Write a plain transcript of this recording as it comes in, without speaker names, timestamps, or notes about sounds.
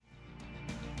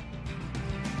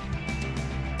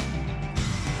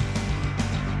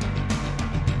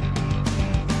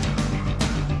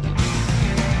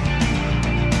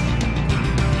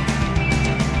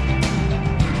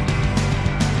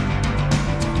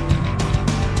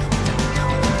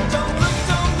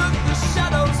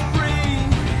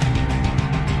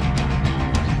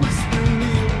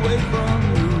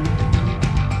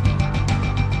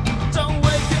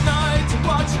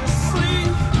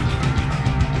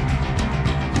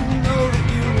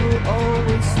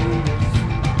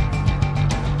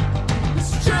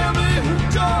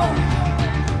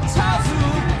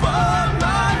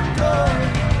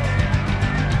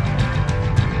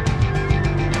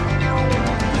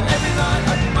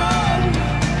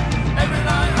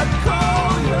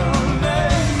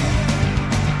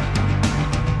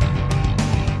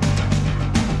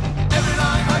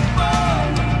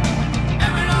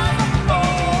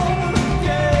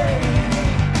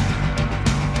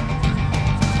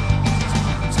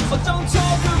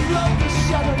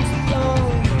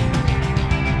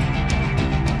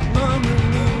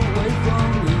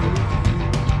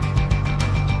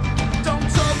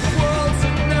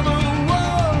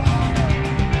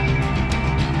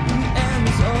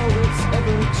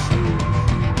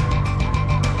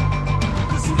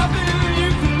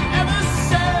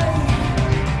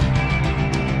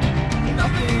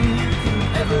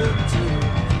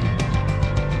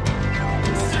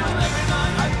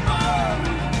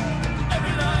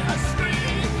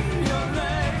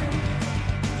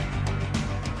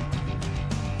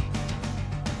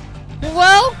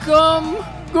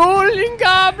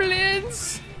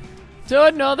to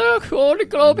another Golden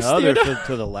Globes Another theater.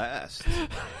 to the last.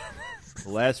 The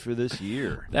last for this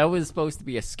year. That was supposed to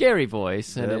be a scary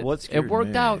voice, and That what it scared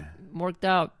worked me. out. Worked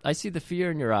out. I see the fear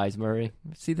in your eyes, Murray.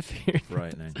 I see the fear. In your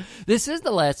Frightening. This is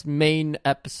the last main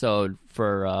episode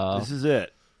for. This is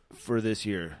it for this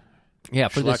year. Yeah,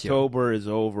 for this year. October is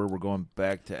over. We're going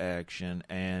back to action.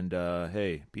 And,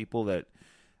 hey, people that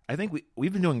I think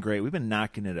we've been doing great. We've been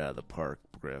knocking it out of the park,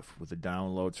 Griff, with the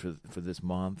downloads for this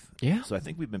month. Yeah. So I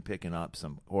think we've been picking up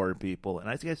some horror people. And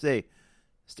I just got to say,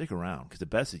 stick around because the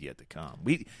best is yet to come.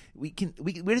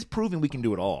 We're just proving we can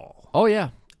do it all. Oh yeah,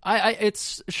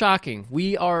 it's shocking.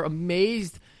 We are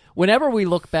amazed whenever we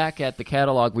look back at the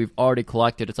catalog we've already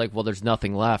collected. It's like, well, there's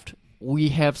nothing left. We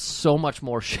have so much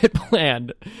more shit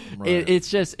planned. Right.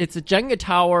 It's a Jenga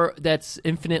tower that's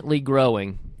infinitely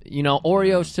growing. You know,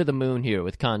 Oreos to the moon here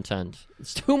with content.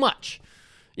 It's too much.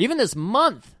 Even this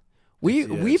month,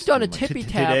 we've done a tippy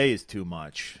tap. Today is too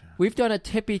much. We've done a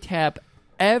tippy tap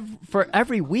for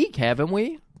every week, haven't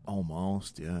we?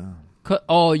 Almost, yeah.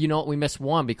 Oh, you know what? We missed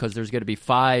one because there's going to be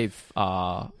 5.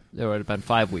 There would have been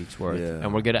 5 weeks worth, Yeah.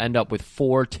 and we're going to end up with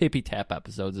 4 tippy tap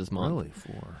episodes this month. Really,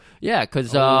 4. Yeah,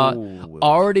 because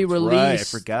already that's released. Right. I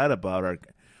forgot about our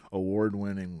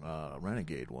award-winning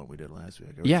Renegade one we did last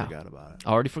week. I forgot about it.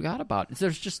 Already forgot about it.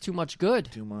 There's just too much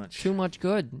good. Too much. Too much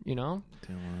good. You know.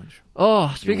 Too much.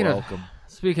 Oh, speaking You're welcome.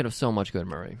 of so much good,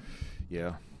 Murray.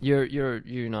 Yeah.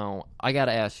 You know, I got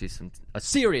to ask you a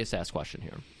serious ass question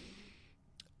here.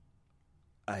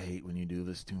 I hate when you do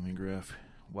this to me, Griff.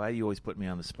 Why do you always put me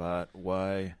on the spot?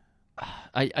 Why?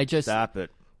 I just Stop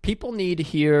it. People need to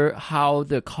hear how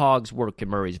the cogs work in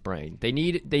Murray's brain. They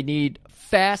need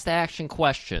fast action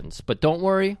questions, but don't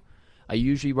worry. I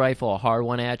usually rifle a hard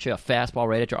one at you, a fastball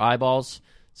right at your eyeballs.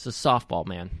 It's a softball,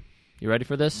 man. You ready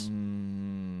for this?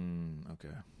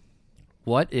 Okay.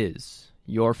 What is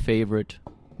your favorite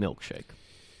milkshake?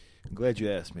 I'm glad you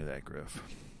asked me that, Griff.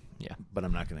 Yeah. But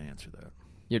I'm not going to answer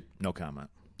that. No comment.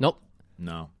 Nope.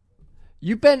 No.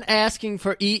 You've been asking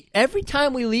for every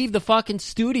time we leave the fucking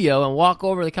studio and walk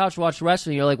over to the couch to watch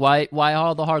wrestling. You're like, why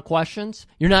all the hard questions?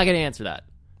 You're not going to answer that.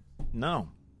 No.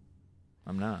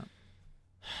 I'm not.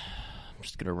 I'm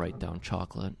just going to write down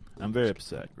chocolate. I'm very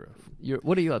upset, Griff.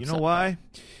 What are you upset? You know why?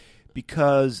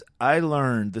 Because I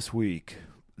learned this week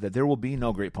that there will be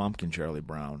no Great Pumpkin Charlie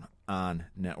Brown on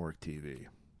network TV.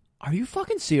 Are you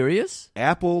fucking serious?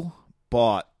 Apple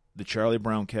bought the Charlie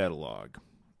Brown catalog.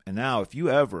 And now, if you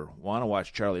ever want to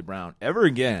watch Charlie Brown ever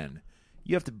again,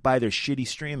 you have to buy their shitty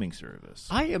streaming service.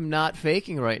 I am not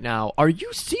faking right now. Are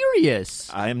you serious?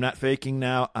 I am not faking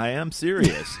now. I am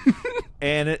serious.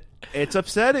 And it's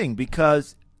upsetting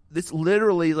because this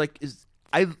literally,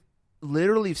 I've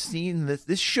literally seen this.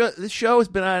 This show has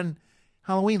been on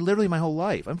Halloween literally my whole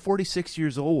life. I'm 46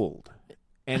 years old.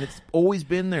 And it's always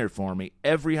been there for me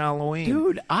every Halloween.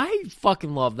 Dude, I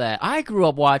fucking love that. I grew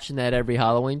up watching that every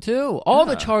Halloween, too. All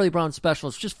the Charlie Brown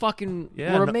specials just fucking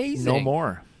were amazing. No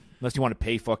more. Unless you want to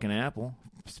pay fucking Apple.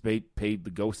 Pay the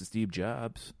ghost of Steve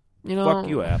Jobs. You know, fuck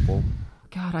you, Apple.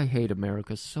 God, I hate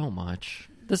America so much.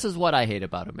 This is what I hate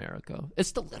about America.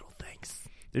 It's the little things.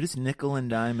 They're just nickel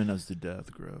and diming us to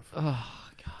death, Griff. Oh,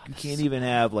 God. You can't even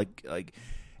have,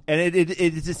 and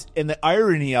it's just, and the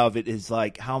irony of it is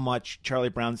like how much Charlie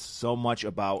Brown's so much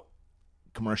about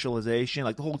commercialization.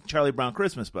 Like the whole Charlie Brown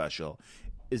Christmas special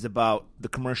is about the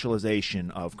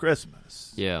commercialization of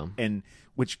Christmas. Yeah. And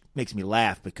which makes me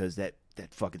laugh because that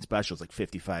fucking special is like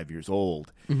 55 years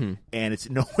old. Mm-hmm. And it's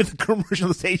no the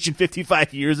commercialization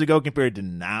 55 years ago compared to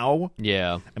now.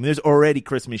 Yeah. I mean, there's already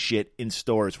Christmas shit in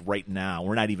stores right now.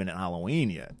 We're not even at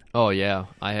Halloween yet. Oh, yeah.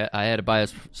 I had to buy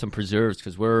us some preserves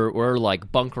because we're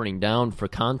like bunkering down for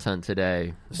content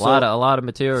today. A lot of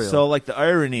material. So, like, the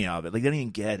irony of it, like, they don't even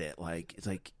get it. Like, it's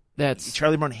like, that's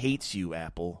Charlie Brown hates you,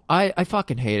 Apple. I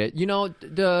fucking hate it. You know,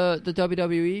 the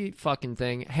WWE fucking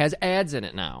thing has ads in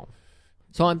it now.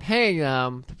 So I'm paying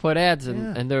them to put ads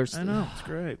in, and there's... I know, it's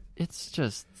great.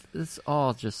 It's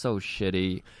all just so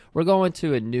shitty. We're going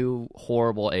to a new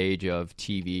horrible age of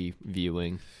TV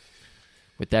viewing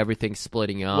with everything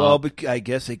splitting up. Well, but I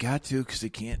guess they got to because they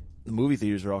can't... The movie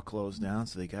theaters are all closed down,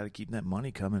 so they got to keep that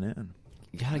money coming in.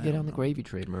 You got to get on the gravy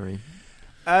trade, Murray.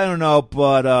 I don't know,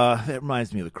 but it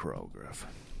reminds me of The Crow, Griff.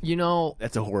 You know,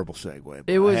 that's a horrible segue. But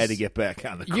I had to get back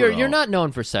on The Crow. You're not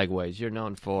known for segues. You're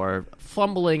known for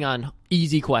fumbling on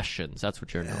easy questions. That's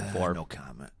what you're known for. No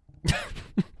comment.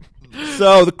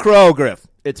 So, The Crow, Griff.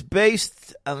 It's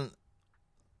based on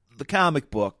the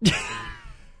comic book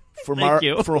from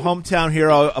hometown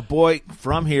hero, a boy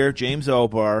from here, James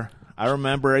O'Barr. I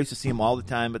remember I used to see him all the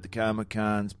time at the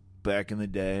Comic-Cons back in the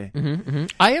day. Mm-hmm, mm-hmm.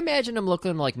 I imagine him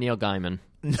looking like Neil Gaiman.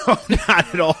 No,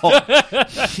 not at all.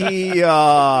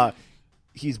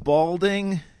 He's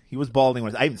balding. He was balding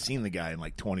when I haven't seen the guy in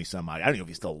like 20 some odd. I don't know if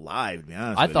he's still alive, to be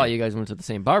honest. I with thought you guys went to the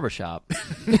same barbershop.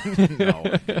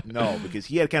 No, because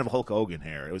he had kind of Hulk Hogan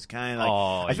hair. It was kind of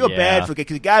like I feel yeah. bad for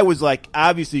because the guy was like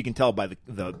obviously you can tell by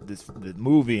the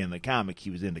movie and the comic he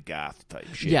was into goth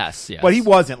type shit. Yes. But he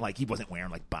wasn't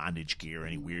wearing like bondage gear or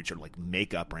any weird sort of like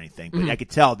makeup or anything. But I could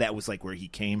tell that was like where he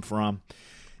came from.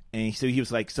 And so he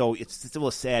was like, so it's a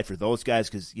little sad for those guys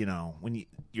because, you know, when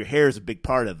your hair is a big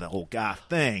part of the whole goth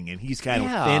thing, and he's kind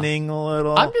of thinning a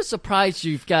little. I'm just surprised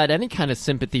you've got any kind of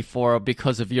sympathy for him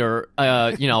because of your,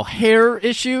 hair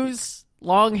issues,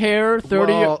 long hair,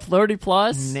 30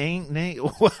 plus. Well,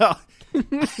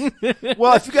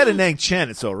 if you got a Nang Chen,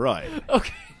 it's all right.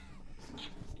 Okay.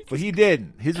 But he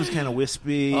didn't. His was kind of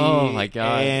wispy. Oh, my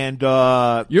God. And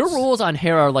your rules on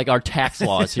hair are like our tax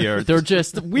laws here. They're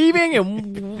just weaving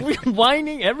and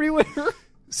winding everywhere.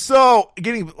 So,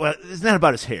 it's not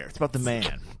about his hair. It's about the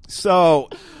man. So,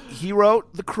 he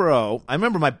wrote The Crow. I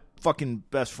remember my fucking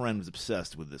best friend was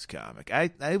obsessed with this comic.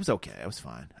 It was okay. I was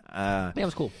fine. Yeah, it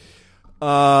was cool.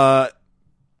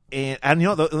 And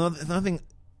another thing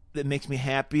that makes me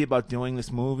happy about doing this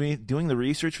movie, doing the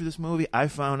research for this movie, I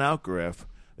found out, Griff,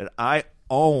 that I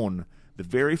own the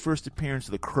very first appearance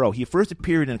of the Crow. He first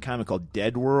appeared in a comic called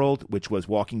Dead World, which was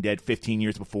Walking Dead 15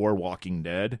 years before Walking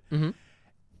Dead. Mm-hmm.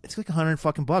 It's like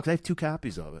 $100 I have 2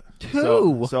 copies of it.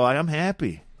 Two? So I'm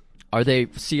happy. Are they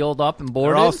sealed up and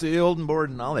boarded? They're all sealed and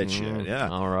boarded and all that shit, yeah.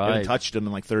 All right. I haven't touched them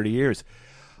in like 30 years.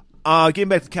 Getting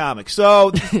back to the comic.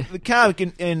 So the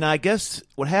comic, and I guess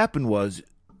what happened was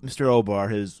Mr.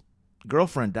 Obar, his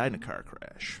girlfriend died in a car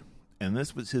crash. And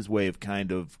this was his way of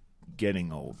kind of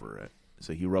getting over it.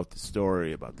 So he wrote the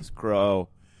story about this crow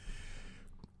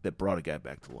that brought a guy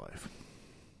back to life.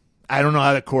 I don't know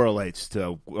how that correlates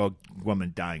to a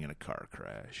woman dying in a car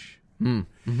crash.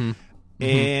 Mm-hmm.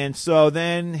 And so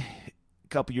then a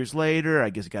couple years later, I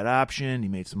guess he got optioned. He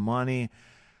made some money.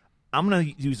 I'm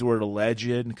going to use the word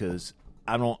alleged because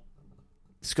I don't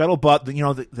 – scuttlebutt, you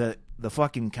know, the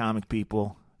fucking comic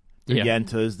people, the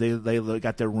yentas, they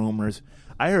got their rumors.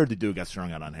 I heard the dude got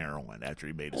strung out on heroin after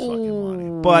he made his fucking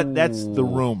money. But that's the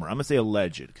rumor. I'm going to say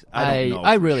alleged. I don't know.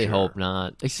 I really hope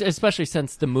not. Especially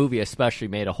since the movie especially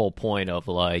made a whole point of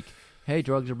like, hey,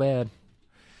 drugs are bad.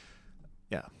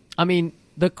 Yeah. I mean,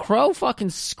 the Crow fucking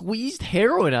squeezed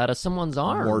heroin out of someone's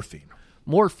arm.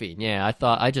 Morphine, yeah.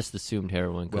 I just assumed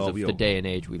heroin because of the day and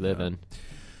age we live in.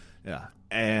 Yeah.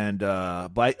 And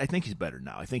but I think he's better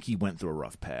now. I think he went through a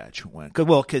rough patch.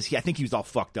 Because I think he was all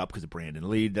fucked up because of Brandon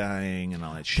Lee dying and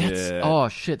all that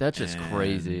shit. That's just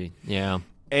crazy. Yeah.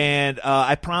 And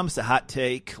I promised a hot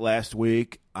take last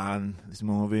week on this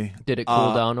movie. Did it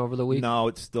cool down over the week? No,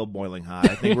 it's still boiling hot.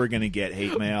 I think we're going to get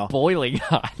hate mail. Boiling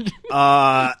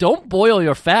hot. Don't boil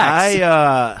your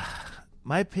facts.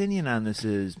 My opinion on this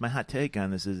is, my hot take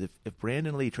on this is, if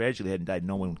Brandon Lee tragically hadn't died,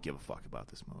 no one would give a fuck about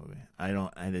this movie.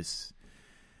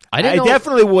 I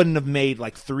definitely wouldn't have made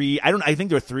like 3. I think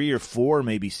there were 3 or 4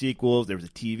 maybe sequels. There was a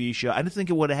TV show. I don't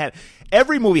think it would have had.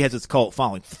 Every movie has its cult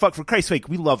following. Fuck, for Christ's sake,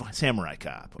 we love Samurai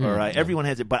Cop. All right, everyone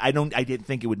has it, but I didn't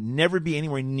think it would never be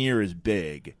anywhere near as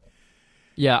big.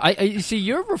 Yeah, you see,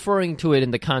 you're referring to it in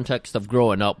the context of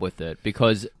growing up with it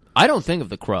because I don't think of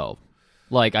The Crow.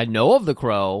 Like, I know of The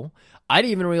Crow. I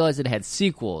didn't even realize it had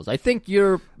sequels. I think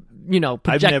you're, projecting that.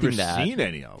 I've never seen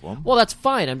any of them. Well, that's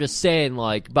fine. I'm just saying,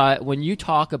 like, but when you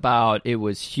talk about it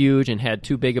was huge and had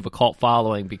too big of a cult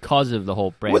following because of the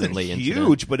whole Brandon Lee incident. It wasn't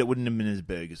huge, but it wouldn't have been as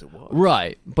big as it was.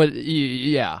 Right. But,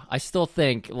 yeah, I still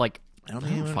think, like, I don't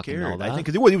even fucking care. know that. I think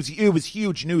because it was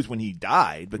huge news when he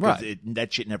died because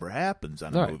that shit never happens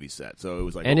on a movie set. So it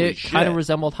was like, and it kind of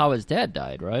resembled how his dad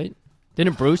died, right?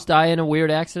 Didn't Bruce die in a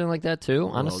weird accident like that too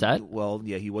on a set? Well,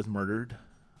 yeah, he was murdered,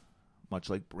 much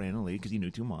like Brandon Lee because he knew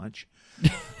too much.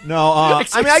 No,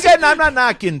 I'm not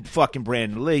knocking fucking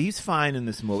Brandon Lee. He's fine in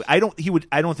this movie. I don't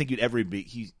think he'd ever be.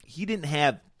 He didn't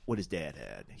have what his dad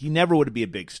had. He never would be a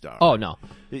big star. Oh no,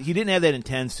 he didn't have that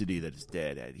intensity that his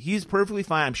dad had. He's perfectly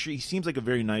fine. I'm sure he seems like a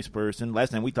very nice person.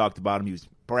 Last time we talked about him, he was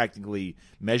practically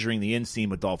measuring the inseam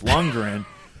with Dolph Lundgren.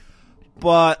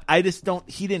 But I just don't.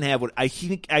 He didn't have what I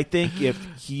think. I think if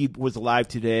he was alive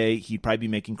today, he'd probably be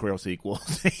making Crow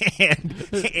sequels,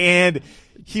 and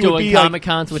he doing would be Comic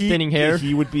Cons with thinning hair.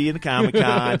 He would be in the Comic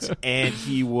Cons, and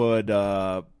he would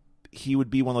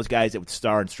be one of those guys that would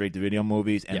star in straight to video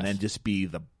movies, and then just be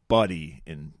the buddy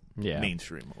in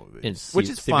mainstream movies, which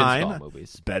is fine.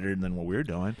 It's better than what we're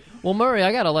doing. Well, Murray,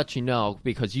 I got to let you know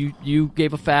because you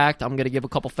gave a fact. I'm going to give a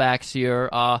couple facts here.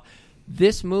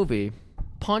 This movie.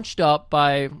 Punched up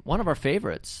by one of our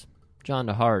favorites, John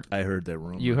DeHart. I heard that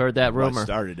rumor. You heard that Well, rumor. I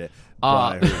started it. But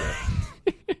I heard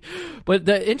it. But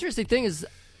the interesting thing is,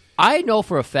 I know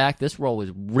for a fact this role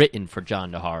was written for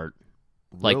John DeHart.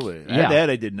 Like, Really? yeah. That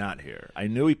I did not hear. I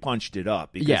knew he punched it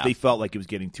up because Yeah. they felt like it was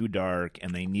getting too dark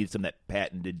and they needed some of that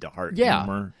patented DeHart Yeah.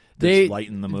 humor They to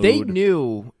lighten the mood. They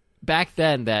knew back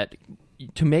then that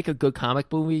to make a good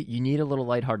comic movie, you need a little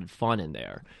lighthearted fun in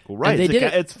there. Well, right. And they did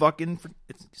it. It's fucking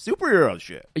it's superhero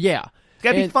shit. Yeah. It's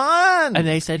got to be fun. And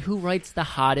they said, who writes the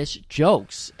hottest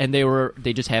jokes? And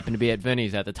they just happened to be at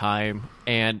Vinny's at the time,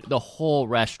 and the whole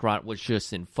restaurant was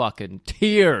just in fucking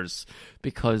tears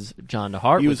because John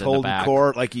DeHart He was was in the holding back.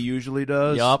 court like he usually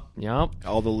does. Yup.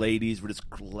 All the ladies were just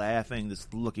laughing,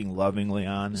 just looking lovingly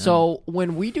on him. So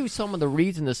when we do some of the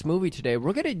reads in this movie today,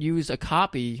 we're going to use a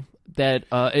copy that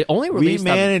it only we released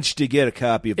on... managed to get a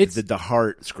copy of the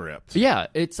DeHart script. Yeah,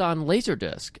 it's on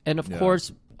Laserdisc. And of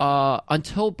course,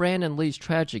 until Brandon Lee's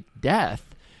tragic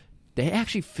death, they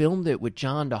actually filmed it with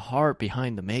John DeHart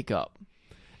behind the makeup.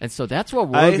 And so that's what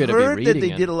we're going to be reading. I heard that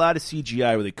they did a lot of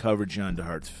CGI where they covered John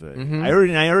DeHart's face. Mm-hmm.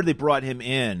 I heard they brought him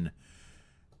in.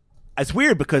 It's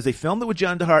weird because they filmed it with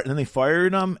John DeHart and then they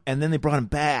fired him and then they brought him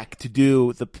back to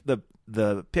do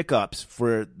the pickups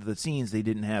for the scenes they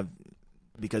didn't have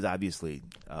because obviously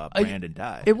Brandon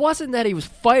died. It wasn't that he was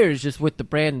fired just with the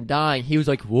Brandon dying. He was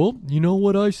like, well, you know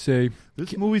what I say.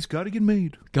 This movie's got to get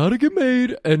made. Got to get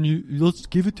made, and let's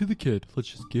give it to the kid. Let's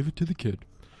just give it to the kid.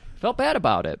 Felt bad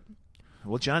about it.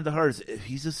 Well, John DeHart,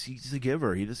 he's a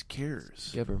giver. He just cares.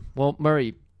 Giver. Well,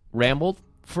 Murray rambled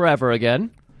forever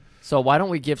again. So why don't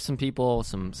we give some people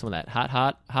some of that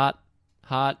hot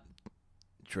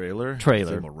Trailer?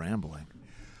 Trailer. I'm rambling.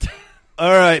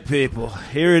 All right, people.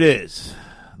 Here it is.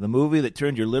 The movie that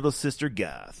turned your little sister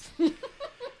goth.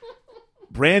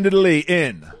 Brandon Lee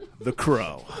in The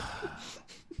Crow.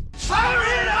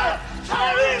 Farina!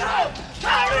 Farina!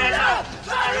 Farina!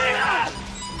 Farina!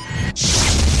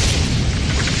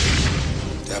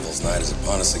 Devil's Night is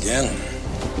upon us again.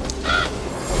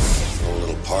 Throw a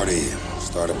little party,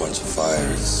 start a bunch of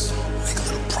fires, make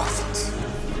a little profit.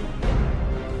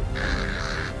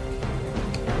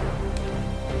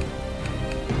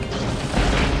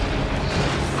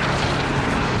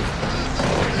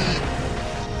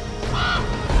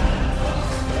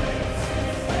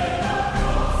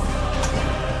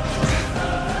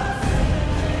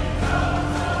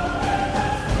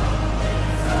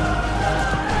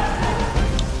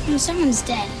 When someone's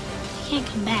dead, they can't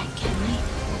come back, can they?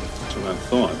 That's what I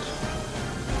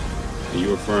thought. Are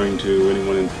you referring to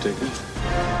anyone in particular?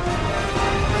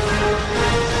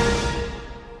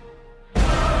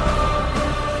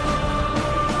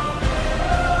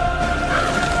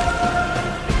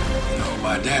 You know,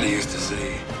 my daddy used to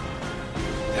say,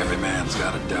 every man's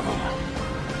got a devil.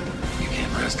 You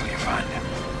can't rest till you find him.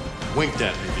 Winked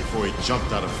at me before he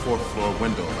jumped out a fourth-floor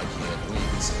window like he had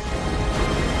wings.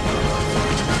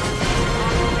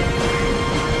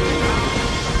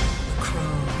 The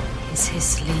crow is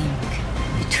his link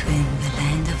between the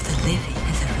land of the living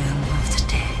and the realm of the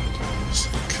dead. So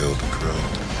you killed the crow.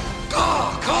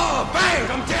 Caw,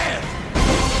 bang, I'm dead!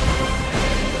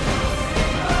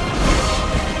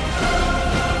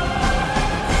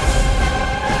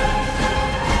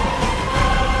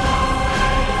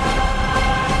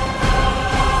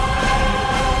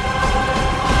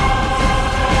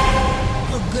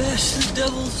 The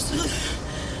devil stood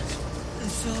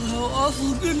and felt how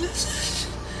awful goodness is.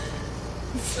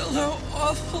 And felt how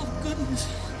awful goodness.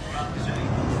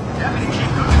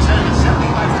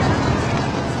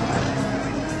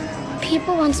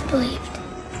 People once believed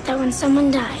that when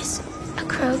someone dies, a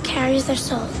crow carries their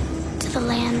soul to the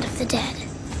land of the dead.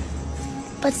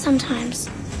 But sometimes,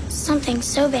 something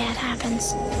so bad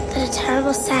happens that a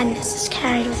terrible sadness is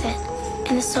carried with it,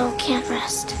 and the soul can't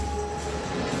rest.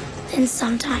 Then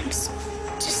sometimes,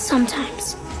 just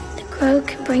sometimes, the crow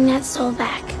can bring that soul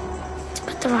back to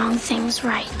put the wrong things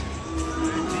right.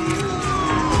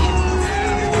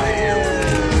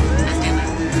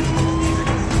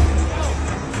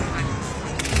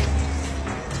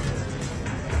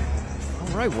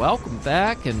 All right, welcome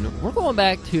back, and we're going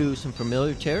back to some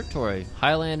familiar territory.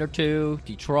 Highlander 2,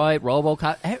 Detroit,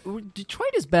 RoboCop. Detroit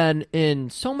has been in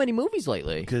so many movies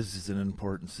lately. Because it's an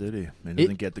important city and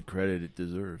doesn't get the credit it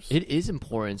deserves. It is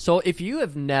important. So if you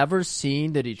have never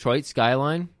seen the Detroit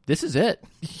skyline, this is it.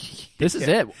 This is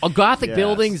it. Gothic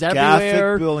buildings everywhere.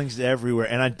 Gothic buildings everywhere.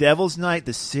 And on Devil's Night,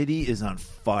 the city is on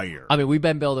fire. I mean, we've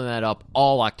been building that up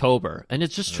all October, and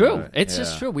it's just true. Right, It's yeah.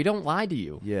 just true. We don't lie to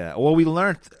you. Yeah. Well, we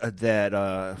learned that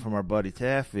from our buddy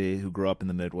Taffy, who grew up in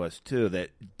the Midwest, too,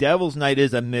 that Devil's Night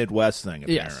is a Midwest thing,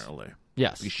 Yes. apparently.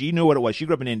 Yes. She knew what it was. She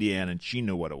grew up in Indiana, and she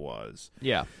knew what it was.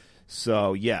 Yeah.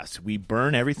 So yes, we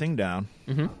burn everything down.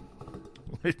 Mm-hmm.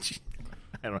 Which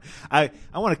I don't know. I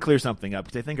want to clear something up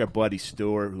because I think our buddy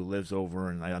Stuart, who lives over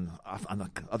on the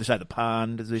other side of the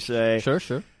pond, as they say. Sure.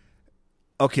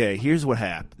 Okay, here's what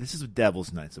happened. This is what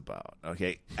Devil's Night's about.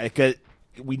 Okay,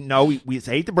 we know we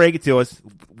hate to break it to us.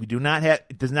 We do not have.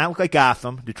 It does not look like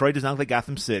Gotham. Detroit does not look like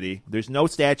Gotham City. There's no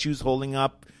statues holding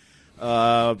up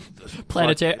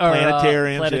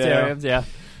planetariums. Yeah.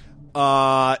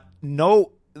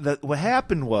 No. What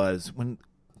happened was when.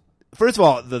 First of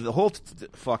all, the whole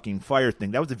fucking fire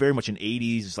thing, that was very much an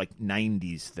 80s, like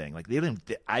 90s thing. Like, did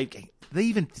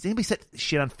anybody set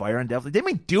shit on fire on Devil's Night? They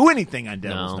didn't do anything on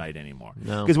Devil's Night anymore.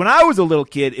 No. Because when I was a little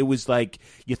kid, it was like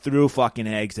you threw fucking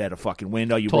eggs at a fucking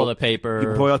window. Toilet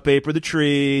paper, the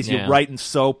trees, you're writing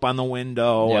soap on the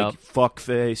window, like fuck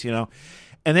face, you know.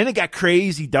 And then it got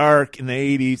crazy dark in the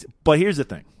 80s. But here's the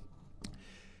thing.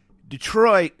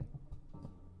 Detroit...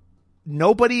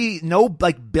 No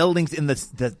buildings in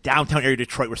the downtown area of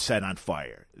Detroit were set on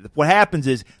fire. What happens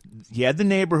is you had the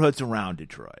neighborhoods around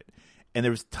Detroit, and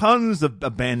there was tons of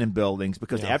abandoned buildings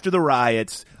because after the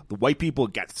riots, the white people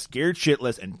got scared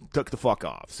shitless and took the fuck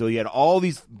off. So you had all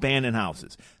these abandoned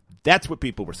houses. That's what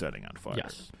people were setting on fire.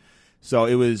 Yes. So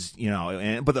it was,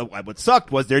 what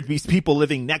sucked was there'd be people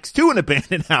living next to an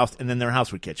abandoned house, and then their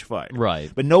house would catch fire.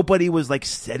 Right. But nobody was like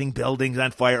setting buildings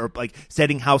on fire or like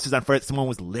setting houses on fire that someone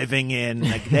was living in.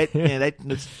 Like that,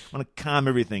 that's want to calm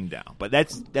everything down. But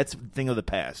that's a thing of the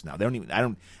past now. I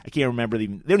can't remember they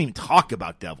don't even talk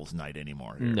about Devil's Night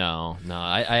anymore. Here. No,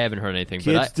 I haven't heard anything.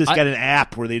 Kids got an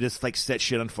app where they just like set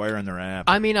shit on fire on their app.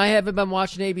 I mean, I haven't been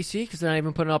watching ABC because they're not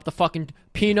even putting up the fucking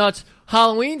Peanuts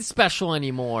Halloween special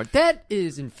anymore. That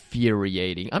is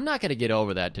infuriating. I'm not going to get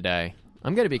over that today.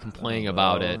 I'm going to be complaining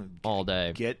about it all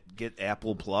day. Get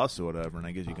Apple Plus or whatever, and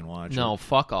I guess you can watch it. No,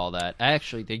 fuck all that.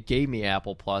 Actually, they gave me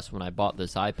Apple Plus when I bought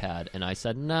this iPad, and I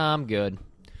said, nah, I'm good.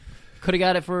 Could have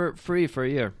got it for free for a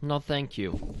year. No, thank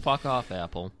you. Fuck off,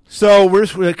 Apple. So we're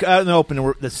out in the open,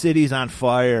 and the city's on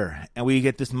fire, and we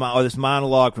get this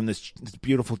monologue from this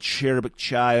beautiful cherubic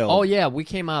child. Oh yeah, we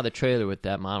came out of the trailer with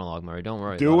that monologue, Murray. Don't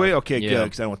worry. Do we? Okay, yeah. Good,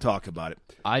 because I don't talk about it.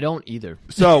 I don't either.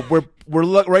 So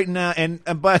we're right now, and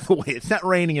by the way, it's not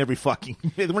raining every fucking.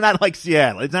 We're not like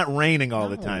Seattle. It's not raining all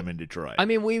the time in Detroit. I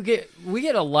mean, we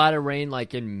get a lot of rain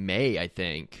like in May, I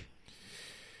think.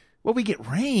 Well, we get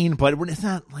rain, but it's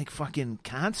not like fucking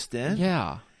constant.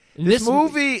 Yeah. This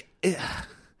movie.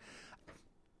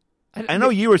 I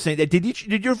know you were saying that.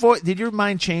 Did your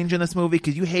mind change in this movie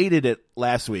because you hated it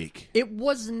last week? It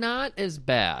was not as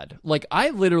bad. Like I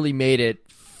literally made it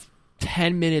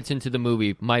 10 minutes into the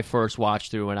movie, my first watch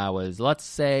through when I was, let's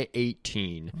say,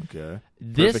 18. Okay.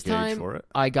 This Perfect time age for it.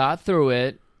 I got through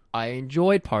it. I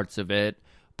enjoyed parts of it,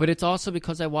 but it's also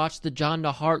because I watched the John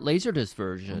DeHart Laserdisc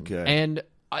version. Okay. And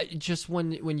I just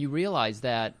when you realize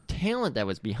that talent that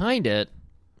was behind it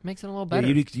makes it a little better.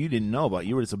 Yeah, you didn't know about.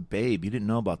 You were just a babe. You didn't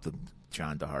know about the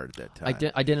John DeHart at that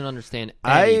time. I didn't understand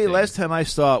anything. Last time I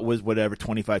saw it was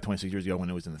 25, 26 years ago when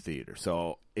it was in the theater.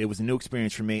 So it was a new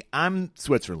experience for me. I'm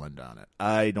Switzerland on it.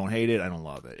 I don't hate it. I don't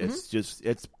love it. Mm-hmm.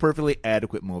 It's perfectly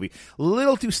adequate movie. A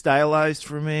little too stylized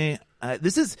for me.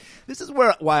 This is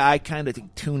why I kind of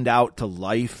tuned out to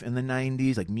life in the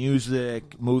 90s, like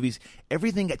music, movies.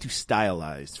 Everything got too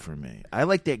stylized for me. I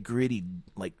like that gritty,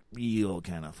 like real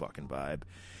kind of fucking vibe.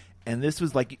 And this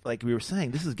was like we were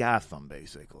saying, this is Gotham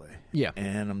basically. Yeah.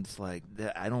 And I'm just like,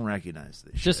 I don't recognize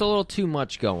this. Just shit. a little too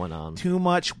much going on. Too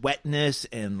much wetness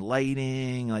and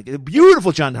lighting, like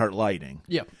beautiful John DeHart lighting.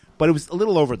 Yeah. But it was a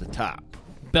little over the top.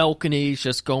 Balconies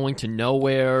just going to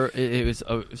nowhere. It was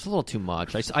a little too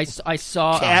much. I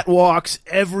saw catwalks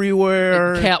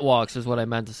everywhere. Catwalks is what I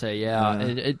meant to say.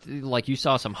 Yeah, like you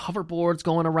saw some hoverboards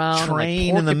going around.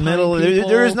 Train and, in the middle.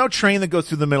 There is no train that goes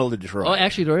through the middle of Detroit. Oh,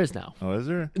 actually, there is now. Oh, is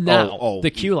there? Now,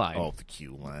 the Q line. Oh, the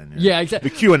Q line. Yeah, exactly.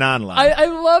 The QAnon line. I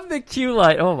love the Q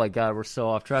line. Oh my God, we're so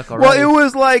off track already. Well, it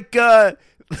was like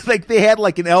they had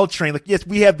like an L train. Like, yes,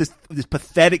 we have this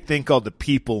pathetic thing called the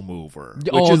People Mover,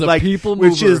 which is the like People Mover,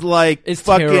 which is like it's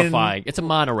fucking terrifying. It's a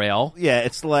monorail. Yeah,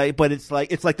 it's like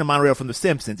the monorail from The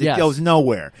Simpsons. It Yes. goes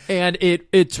nowhere, and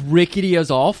it's rickety as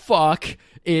all fuck.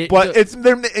 And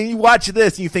you watch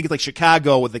this and you think it's like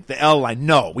Chicago with like the L line.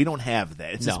 No, we don't have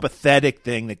that. It's this pathetic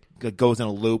thing that goes in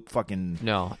a loop. Fucking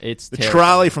no, it's the terrifying.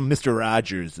 trolley from Mr.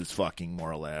 Rogers is fucking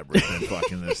more elaborate than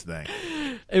fucking this thing.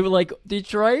 It was like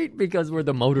Detroit, because we're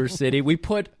the motor city. We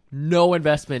put no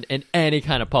investment in any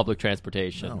kind of public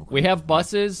transportation. No. We have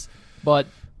buses, but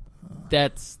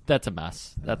that's a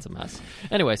mess. That's a mess.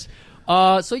 Anyways,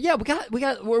 So yeah,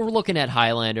 we're looking at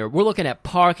Highlander. We're looking at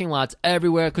parking lots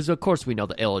everywhere because of course we know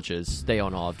the Illiches. They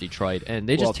own all of Detroit, and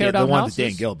they just tear down the one houses. that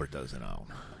Dan Gilbert doesn't own.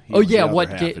 He Oh owns the yeah, other what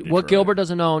half of what Detroit. Gilbert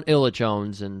doesn't own, Illich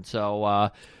owns, and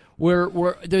so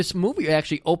we're this movie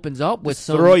actually opens up with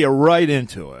some Throw you right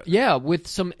into it. yeah, with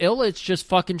some Illich just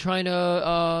fucking trying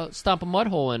to stomp a mud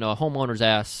hole in a homeowner's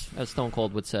ass, as Stone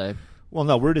Cold would say. Well,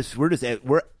 no, we're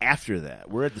after that.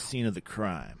 We're at the scene of the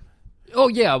crime. Oh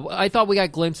yeah, I thought we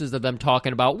got glimpses of them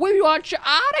talking about we want you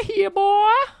out of here, boy.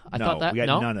 I No, thought that we got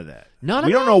no? none of that. None of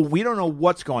we don't that? know. We don't know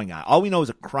what's going on. All we know is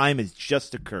a crime has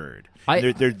just occurred.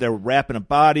 They're wrapping a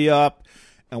body up,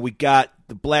 and we got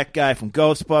the black guy from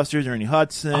Ghostbusters, Ernie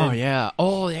Hudson. Oh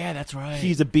yeah, that's right.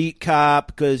 He's a beat cop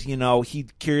because he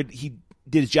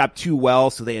did his job too well,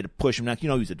 so they had to push him. Now he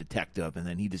was a detective, and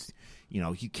then he just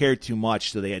he cared too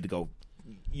much, so they had to go.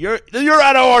 You're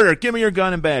out of order. Give me your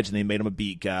gun and badge, and they made him a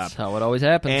beat cop. That's how it always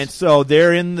happens. And so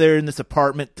they're in this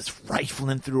apartment, just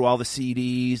rifling through all the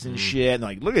CDs and shit. And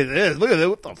like, look at this.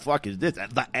 What the fuck is this?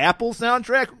 The Apple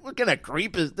soundtrack? What kind of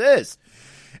creep is this?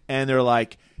 And they're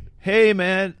like, hey,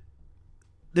 man,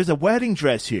 there's a wedding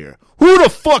dress here. Who the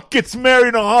fuck gets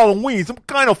married on Halloween? Some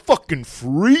kind of fucking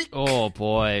freak? Oh,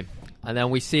 boy. And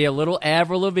then we see a little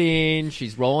Avril Lavigne.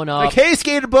 She's rolling up. Like, hey,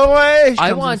 skater boy.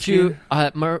 I want you,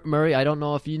 Murray, I don't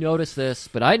know if you noticed this,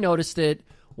 but I noticed it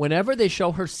whenever they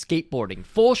show her skateboarding.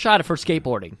 Full shot of her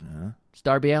skateboarding. It's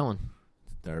Darby Allin.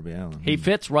 Darby Allin. He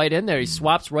fits right in there. He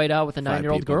swaps right out with a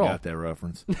 9-year-old girl. Got that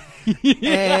reference.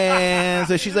 And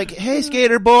so she's like, hey,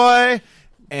 skater boy.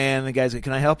 And the guy's like,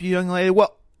 can I help you, young lady?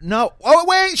 Well, no. Oh,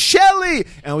 wait, Shelley!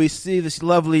 And we see this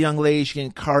lovely young lady. She's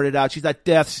getting carted out. She's at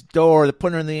death's door. They're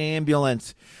putting her in the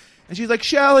ambulance. And she's like,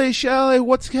 Shelley,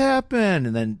 what's happened?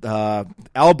 And then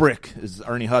Albrick is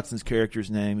Ernie Hudson's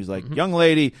character's name. He's like, young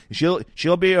lady,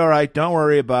 she'll be all right. Don't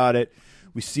worry about it.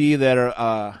 We see that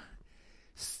her,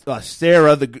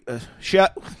 Sarah,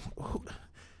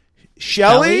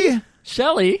 Shelley?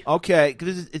 Shelley? Okay,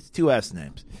 because it's two S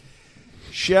names.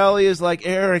 Shelley is like,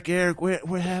 Eric,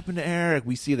 what happened to Eric?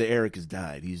 We see that Eric has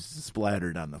died. He's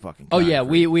splattered on the fucking concrete. Oh, yeah,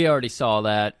 we already saw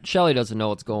that. Shelley doesn't know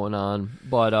what's going on.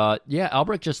 But, yeah,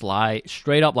 Albrecht just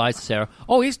straight up lies to Sarah.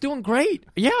 Oh, he's doing great.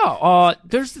 Yeah,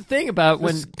 there's the thing about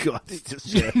when... Guts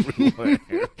just everywhere.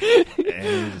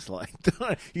 And he's like,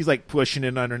 he's like pushing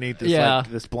it underneath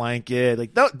this blanket.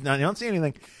 Like, no, you don't see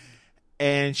anything.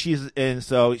 And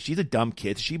so she's a dumb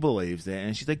kid. She believes it.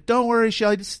 And she's like, don't worry,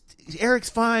 Shelley. Eric's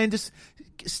fine. Just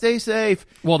stay safe.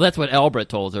 Well, that's what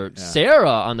Albrecht told her. Yeah. Sarah,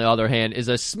 on the other hand, is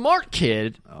a smart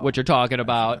kid, what you're talking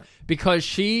about, because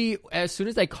she, as soon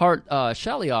as they cart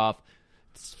Shelley off,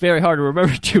 it's very hard to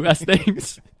remember two S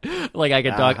things. Like I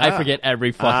can talk, I forget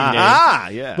every fucking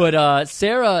name. Yeah. But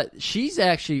Sarah, she's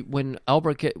actually, when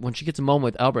she gets a moment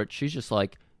with Albrecht, she's just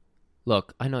like,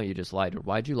 look, I know you just lied to her.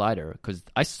 Why'd you lie to her? Because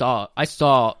I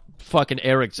saw fucking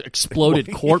Eric's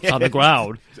exploded corpse on the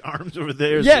ground. His arms over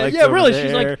there. His yeah, legs yeah, over really.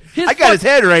 there. She's like, I got his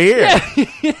head right here. Yeah,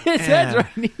 his head's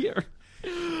right here.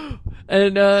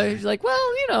 And he's like,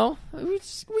 well, we don't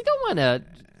want to.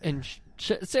 And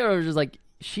Sarah was just like,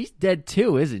 she's dead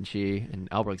too, isn't she? And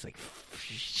Albrecht's like,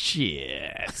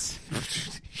 shit.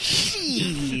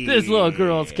 This little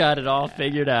girl's got it all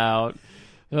figured out.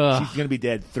 She's gonna be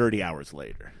dead 30 hours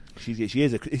later. She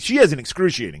has an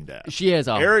excruciating death. She has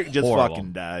Eric just horrible.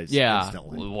 fucking dies. Yeah.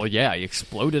 Instantly. Well, yeah, he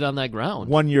exploded on that ground.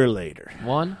 1 year later.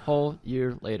 1 whole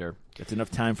year later. That's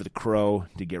enough time for the crow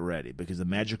to get ready because the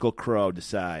magical crow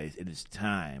decides it is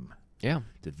time. Yeah.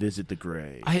 To visit the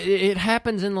grave. It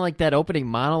happens in like that opening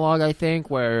monologue, I think,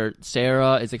 where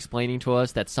Sarah is explaining to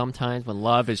us that sometimes when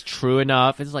love is true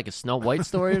enough, it's like a Snow White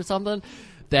story or something.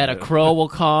 That a crow will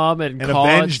come and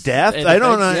avenge death. I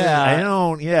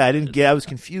didn't get. I was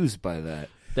confused by that.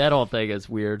 That whole thing is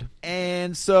weird.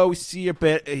 And so we see a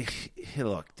bit. Hey,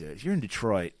 look, dude, if you're in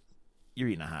Detroit, you're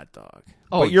eating a hot dog.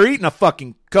 But you're eating a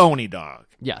fucking Coney dog.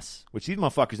 Yes. Which these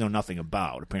motherfuckers know nothing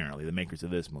about, apparently, the makers of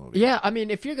this movie. Yeah, I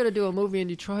mean, if you're going to do a movie in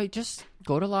Detroit, just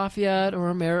go to Lafayette or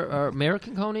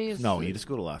American Coney. No, you just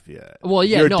go to Lafayette. Well,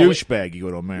 yeah, you're a douchebag, you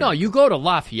go to American. No, you go to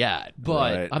Lafayette.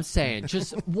 But right. I'm saying,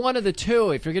 just one of the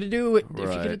two. If you're going to do it, if you're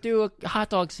going to do a hot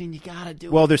dog scene, you got to do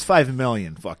it. Well, there's 5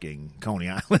 million fucking Coney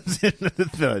Islands in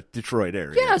the Detroit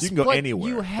area. Yes, you can go anywhere.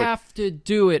 You have to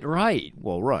do it right.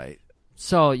 Well, right.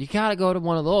 So you got to go to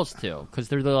one of those two because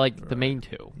they're the main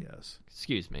two. Yes.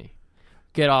 Excuse me.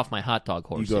 Get off my hot dog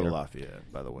horse. You go here. to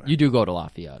Lafayette, by the way. You do go to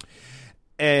Lafayette.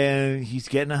 And he's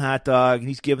getting a hot dog, and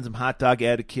he's giving some hot dog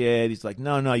etiquette. He's like,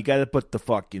 no, you got to put the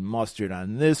fucking mustard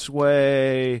on this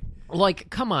way.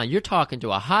 Like, come on, you're talking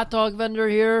to a hot dog vendor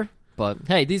here? But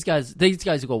hey, these guys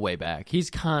go way back. He's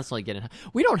constantly getting.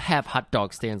 We don't have hot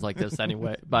dog stands like this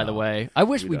anyway. By the way, I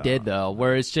wish we did though,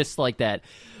 where it's just like that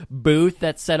booth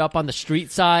that's set up on the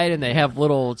street side, and they have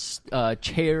little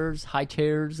chairs, high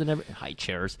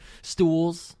chairs,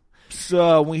 stools.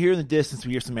 So when we hear in the distance,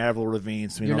 we hear some Avril Lavigne.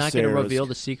 So You're not going to reveal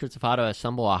the secrets of how to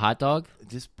assemble a hot dog?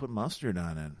 Just put mustard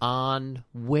on it. On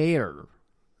where?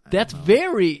 That's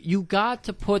you got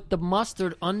to put the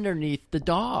mustard underneath the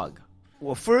dog.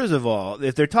 Well, first of all,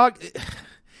 if they're talking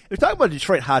about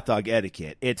Detroit hot dog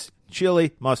etiquette, it's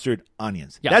chili, mustard,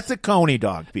 onions. Yes. That's a Coney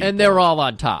dog, people. And they're all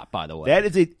on top, by the way.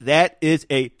 That is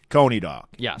a Coney dog.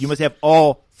 Yes. You must have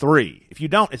all three. If you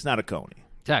don't, it's not a Coney.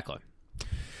 Exactly.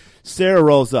 Sarah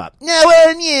rolls up. No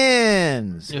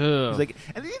onions. She's like,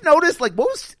 and then you notice, like,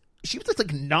 she was just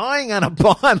like gnawing on a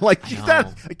bun. Like she's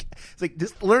not. Like, it's like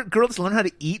this girl just learned how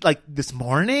to eat like this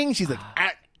morning. She's like,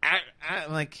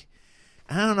 I'm like,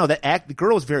 I don't know. The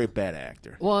girl was a very bad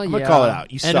actor. Well, I'm gonna call it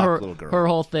out. You suck, little girl. Her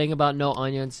whole thing about no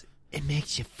onions, it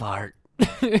makes you fart.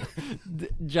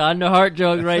 John the Hart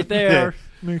joke right there.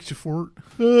 Makes you fart.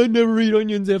 I never eat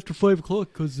onions after 5 o'clock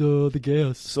because the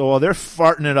gas. So while they're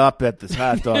farting it up at this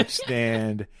hot dog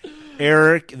stand,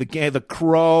 Eric, the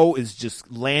crow, is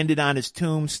just landed on his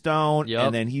tombstone,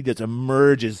 and then he just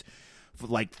emerges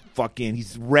like fucking.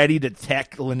 He's ready to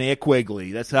attack Linnea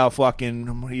Quigley. That's how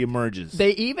fucking he emerges.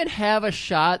 They even have a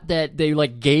shot that they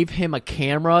like gave him a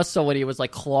camera, so when he was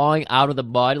like clawing out of the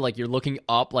mud, like you're looking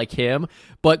up like him.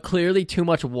 But clearly, too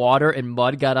much water and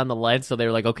mud got on the lens, so they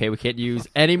were like, "Okay, we can't use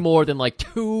any more than like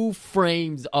 2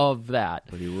 frames of that."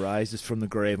 But he rises from the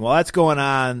grave. While that's going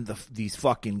on, these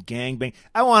fucking gangbang.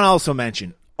 I want to also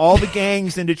mention all the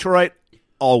gangs in Detroit,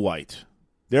 all white.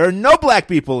 There are no black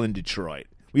people in Detroit.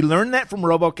 We learned that from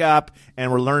RoboCop, and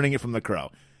we're learning it from The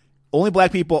Crow. Only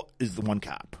black people is the one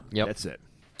cop. Yep. That's it.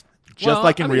 Just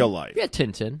like in real life. Yeah,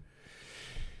 Tintin.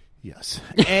 Yes.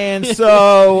 And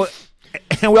so,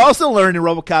 and we also learned in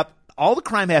RoboCop, all the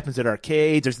crime happens at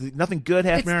arcades. There's nothing good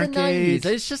happening in arcades.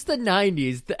 90s. It's just the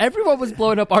 90s. Everyone was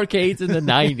blowing up arcades in the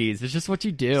 90s. It's just what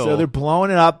you do. So they're blowing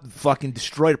it up, fucking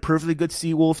destroyed a perfectly good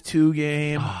Seawolf 2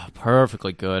 game. Oh,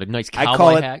 perfectly good. A nice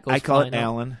cowboy hat goes I call it flying up.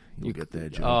 Alan. You get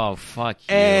that joke. Oh, fuck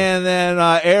you. And then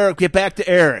Eric, get back to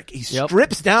Eric. He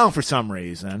strips down for some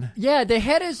reason. Yeah, they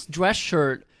had his dress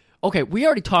shirt. Okay, we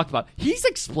already talked about he's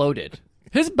exploded.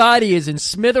 His body is in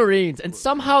smithereens, and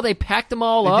somehow they packed him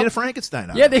all up. They did a Frankenstein on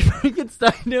him. Yeah, they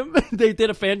Frankensteined him. They did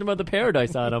a Phantom of the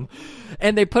Paradise on him.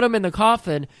 And they put him in the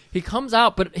coffin. He comes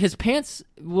out, but his pants,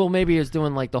 well, maybe he's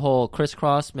doing like the whole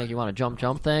crisscross, make you want to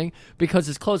jump thing, because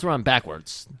his clothes were on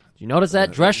backwards. You notice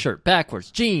that? Dress shirt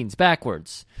backwards, jeans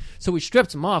backwards. So he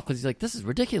strips him off because he's like, this is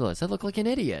ridiculous. I look like an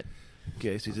idiot.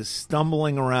 Okay, so he's just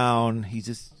stumbling around. He's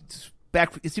just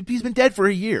back. He's been dead for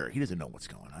a year. He doesn't know what's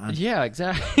going on. Yeah,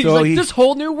 exactly. So he's like, this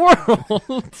whole new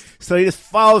world. So he just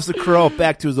follows the crow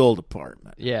back to his old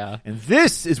apartment. Yeah. And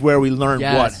this is where we learn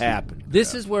what happened.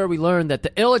 This is where we learn that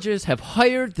the Illages have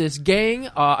hired this gang.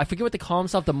 I forget what they call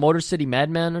themselves, the Motor City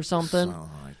Madmen or something. Something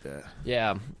like that.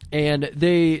 Yeah. And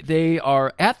they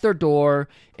are at their door,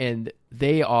 and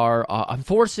they are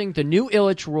enforcing the new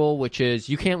Illich rule, which is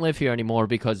you can't live here anymore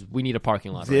because we need a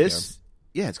parking lot right here.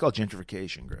 Yeah, it's called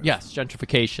gentrification, Griff. Yes,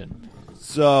 gentrification.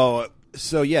 So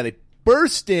yeah, they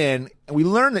burst in, and we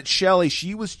learn that Shelley,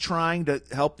 she was trying to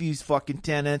help these fucking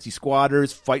tenants, these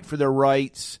squatters, fight for their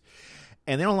rights,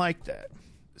 and they don't like that.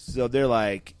 So they're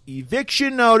like,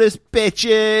 eviction notice,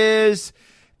 bitches,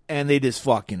 and they just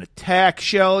fucking attack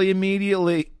Shelley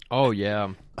immediately. Oh,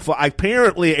 yeah.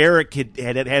 Apparently, Eric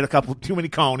had a couple too many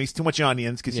conies, too much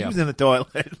onions, because he was in the toilet.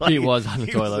 He was on the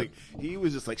toilet. He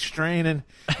was just like straining.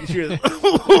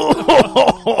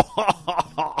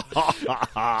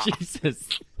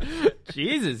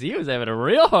 Jesus, he was having a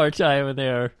real hard time in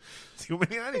there. Too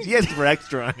many onions. He has for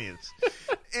extra onions.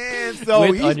 And so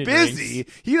With he's busy.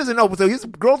 Rings. He doesn't know. So his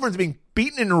girlfriend's being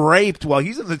beaten and raped while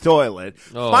he's in the toilet.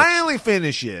 Oh. Finally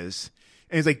finishes.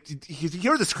 And he's like, he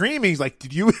hears the screaming. He's like,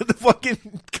 did you hit the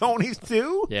fucking conies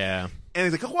too? Yeah. And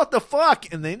he's like, oh, what the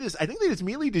fuck? And I think they just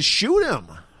immediately just shoot him.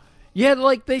 Yeah,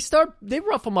 like they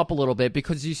rough him up a little bit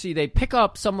because you see they pick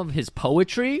up some of his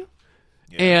poetry.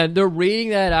 Yeah. And they're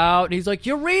reading that out, and he's like,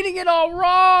 "You're reading it all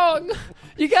wrong.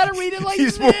 You got to read it like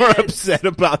He's this." more upset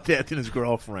about that than his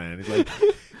girlfriend. He's like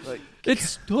it's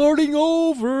starting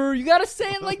over. You got to say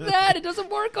it like that. It doesn't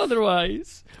work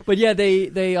otherwise. But yeah,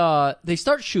 they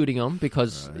start shooting him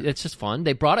because it's just fun.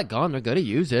 They brought a gun. They're going to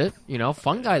use it. You know,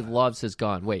 Fun Guy loves his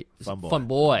gun. Wait, Fun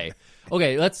Boy.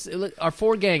 Okay, our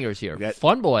 4 gangers here.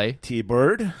 Fun Boy,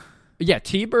 T-Bird. Yeah,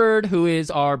 T-Bird, who is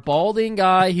our balding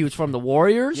guy. He was from the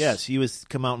Warriors. Yes, he was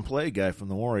come out and play guy from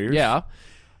the Warriors. Yeah.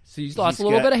 So he's lost a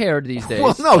little bit of hair these days.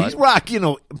 Well, no, but- he's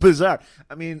rocking bizarre.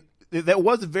 I mean, that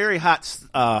was a very hot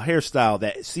hairstyle,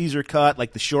 that Caesar cut,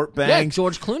 like the short Yeah, bangs.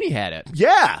 George Clooney had it.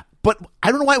 Yeah, but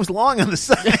I don't know why it was long on the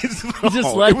sides.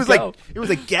 just let it was it go. it was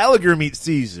like Gallagher meets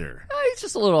Caesar. He's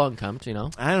just a little unkempt, you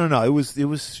know. I don't know. It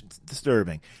was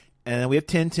disturbing. And then we have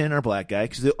Tintin, our black guy,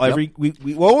 because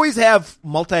we always have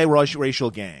multi-racial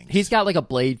gangs. He's got like a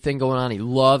blade thing going on. He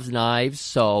loves knives,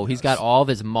 so he's got all of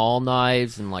his mall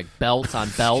knives and like belts on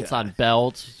belts on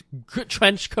belts.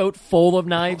 Trench coat full of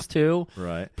knives too.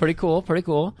 Right. Pretty cool. Pretty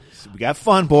cool. So we got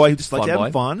Fun Boy, who just likes Fun having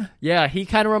Boy. fun. Yeah, he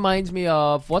kind of reminds me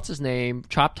of what's his name,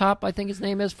 Chop Top, I think his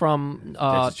name is from.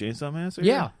 Texas Chainsaw Massacre.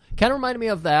 Yeah, kind of reminded me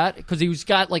of that because he's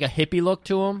got like a hippie look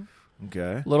to him.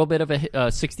 Okay. A little bit of a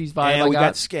 60s vibe. And I we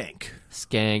got Skank.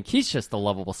 Skank. He's just a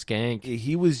lovable skank.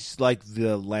 He was like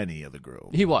the Lenny of the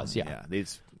group. He was, yeah. Yeah, they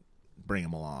just bring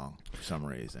him along for some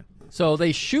reason. So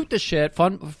they shoot the shit.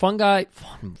 Fun guy.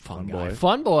 Fun boy.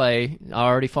 Fun boy.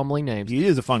 Already fumbling names. He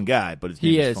is a fun guy, but his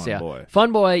name is Fun Boy.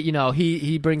 Fun boy, you know,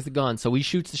 he brings the gun. So he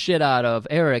shoots the shit out of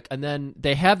Eric. And then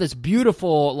they have this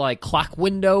beautiful, like, clock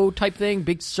window type thing.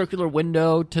 Big circular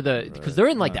window to the... Because they're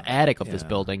in, like, the attic of this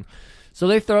building. So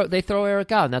they throw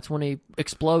Eric out, and that's when he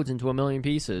explodes into a million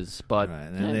pieces. But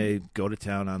and then they go to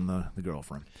town on the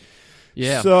girlfriend.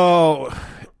 Yeah. So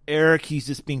Eric, he's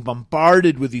just being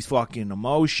bombarded with these fucking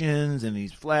emotions and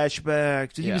these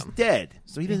flashbacks. He was dead,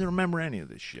 so he doesn't remember any of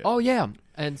this shit. Oh, yeah.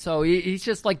 And so he's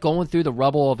just, like, going through the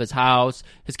rubble of his house.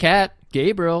 His cat,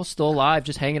 Gabriel, still alive,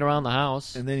 just hanging around the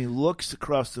house. And then he looks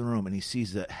across the room, and he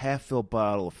sees a half-filled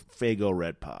bottle of Faygo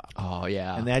Red Pop. Oh,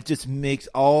 yeah. And that just makes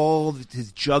all of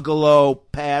his Juggalo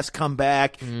past come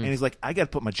back. And he's like, I got to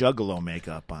put my Juggalo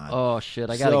makeup on. Oh, shit,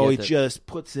 I got to So he get it. just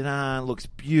puts it on, looks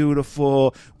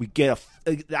beautiful. We get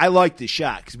I like this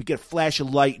shot because we get a flash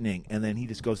of lightning, and then he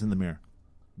just goes in the mirror.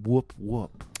 Whoop,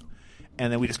 whoop.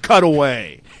 And then we just cut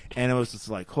away. And it was just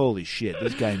like, holy shit,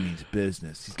 this guy means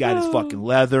business. He's got his fucking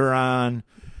leather on.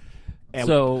 And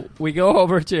So we go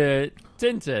over to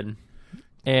Tintin,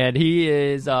 and he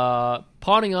is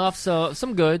pawning off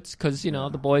some goods because, you know,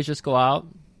 the boys just go out,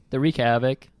 they wreak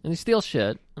havoc, and they steal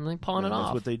shit, and they pawn it off.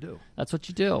 That's what they do. That's what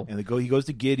you do. And he goes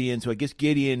to Gideon. So I guess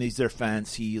Gideon is their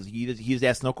fence. He just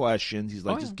asks no questions. He's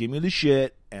like, just give me the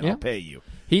shit, and I'll pay you.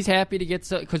 He's happy to get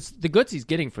because the goods he's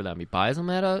getting for them, he buys them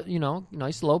at a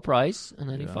nice low price, and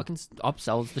then he fucking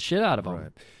upsells the shit out of them.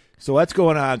 Right. So what's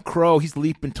going on? Crow, he's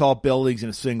leaping tall buildings in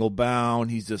a single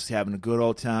bound. He's just having a good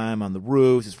old time on the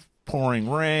roofs. It's pouring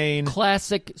rain.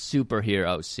 Classic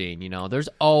superhero scene, you know. There's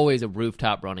always a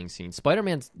rooftop running scene.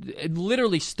 Spider-Man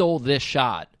literally stole this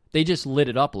shot. They just lit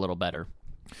it up a little better.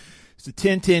 So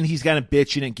Tintin, he's kind of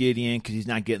bitching at Gideon because he's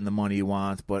not getting the money he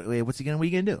wants. But wait, what are you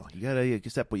gonna do? You gotta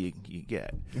accept what you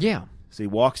get. Yeah. So he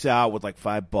walks out with like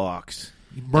 $5.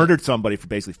 He murdered somebody for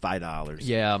basically $5.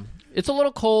 Yeah. It's a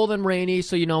little cold and rainy,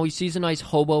 so, you know, he sees a nice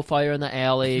hobo fire in the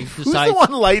alley. Who's the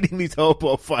one lighting these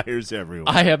hobo fires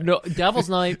everywhere? I have no... Devil's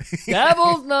Night.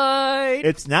 Devil's Night!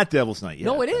 It's not Devil's Night yet.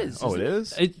 No, it is. Oh, it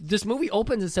is? This movie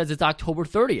opens and says it's October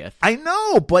 30th. I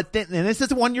know, but then and this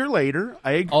is 1 year later.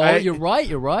 You're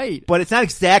right. But it's not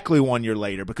exactly 1 year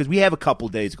later because we have a couple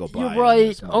days go by. You're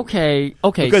right. Okay.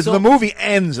 Because the movie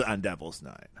ends on Devil's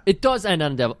Night. It does end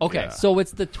on Devil. Okay, so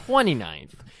it's the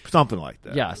 29th. Something like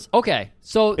that. Yes. Okay.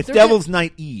 So it's Devil's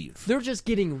Night Eve. They're just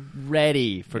getting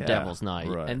ready for Devil's Night,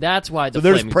 right. and that's why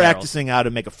they're just practicing how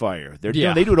to make a fire. They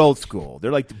do it old school.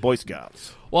 They're like the Boy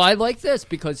Scouts. Well, I like this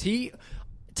because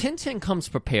Tintin comes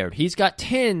prepared. He's got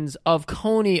tins of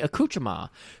Coney accoutrement.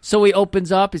 So he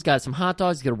opens up. He's got some hot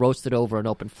dogs. He's going to roast it over an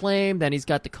open flame. Then he's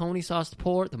got the Coney sauce to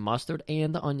pour, the mustard,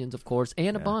 and the onions, of course,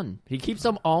 and a bun. He keeps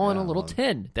them all in a little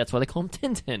tin. That's why they call him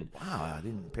Tintin. Wow, I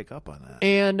didn't pick up on that.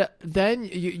 And then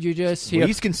you just hear...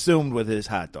 he's consumed with his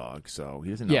hot dog, so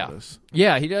he doesn't notice.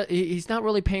 Yeah, he's not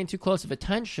really paying too close of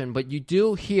attention, but you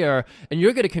do hear, and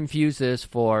you're going to confuse this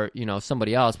for, you know,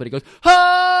 somebody else, but he goes,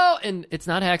 "Oh!" And it's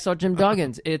not Hacksaw Jim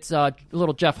Duggins. It's a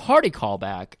little Jeff Hardy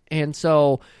callback. And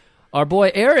so our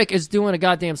boy Eric is doing a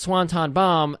goddamn swanton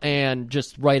bomb and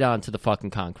just right onto the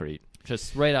fucking concrete.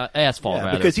 Just right on asphalt,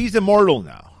 rather. Because he's immortal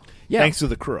now. Yeah. Thanks to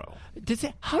the Crow.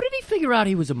 How did he figure out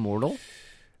he was immortal?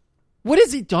 What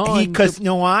has he done? Because you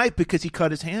know why? Because he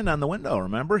cut his hand on the window.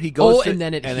 Remember, he goes. And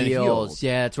then it heals.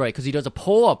 Yeah, that's right. Because he does a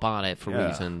pull up on it for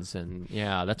reasons, and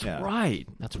that's right.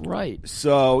 That's right.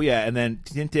 So and then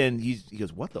Tintin, he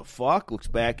goes, "What the fuck?" Looks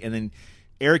back, and then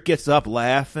Eric gets up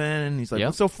laughing, and he's like,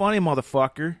 "What's so funny,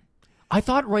 motherfucker?" I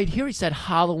thought right here he said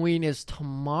Halloween is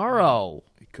tomorrow.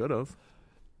 He could have.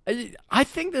 I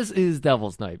think this is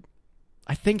Devil's Night.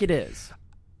 I think it is.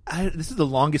 this is the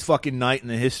longest fucking night in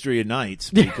the history of nights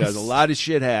because a lot of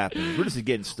shit happens. We're just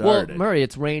getting started. Well, Murray,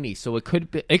 it's rainy, so it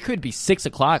could be 6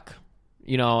 o'clock.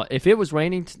 You know, if it was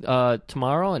raining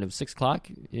tomorrow and it was 6 o'clock,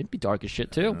 it'd be dark as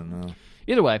shit too. I don't know.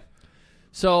 Either way,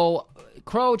 so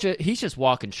Crow, he's just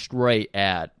walking straight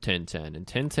at Tintin, and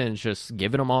Tintin's just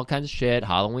giving him all kinds of shit.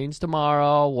 Halloween's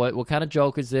tomorrow. What kind of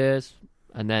joke is this?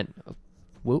 And then,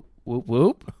 whoop whoop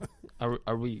whoop.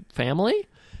 Are we family?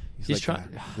 He's like,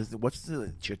 trying. What's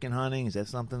the chicken hunting? Is that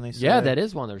something they say? Yeah, that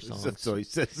is one of their songs. So he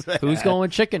says that. Who's going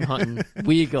chicken hunting?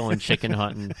 We going chicken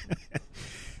hunting.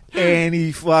 And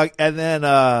and then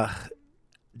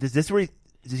does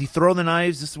he throw the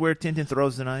knives? This is where Tintin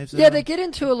throws the knives? Yeah, they get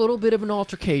into a little bit of an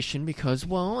altercation because,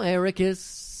 well, Eric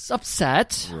is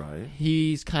upset. Right.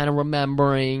 He's kind of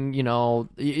remembering, you know,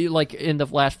 like in the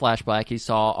last flashback, he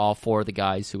saw all 4 of the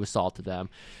guys who assaulted them.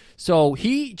 So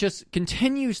he just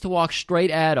continues to walk straight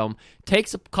at him,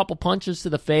 takes a couple punches to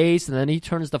the face, and then he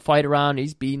turns the fight around. And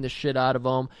he's beating the shit out of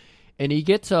him, and he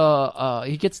gets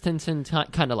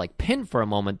Tintin kind of like pinned for a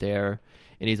moment there,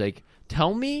 and he's like,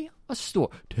 "Tell me a story.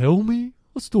 Tell me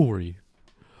a story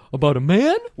about a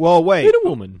man. Well, wait, and a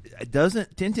woman."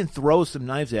 Doesn't Tintin throw some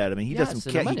knives at him? And he doesn't.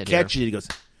 He catches it. He goes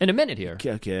in a minute here.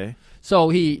 Okay. So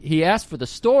he asked for the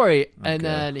story, and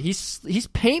then he's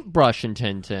paintbrushing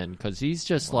Tintin because he's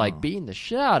just like beating the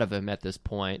shit out of him at this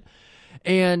point.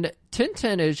 And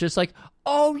Tintin is just like,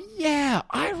 "Oh yeah,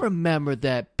 I remember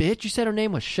that bitch. You said her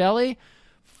name was Shelley.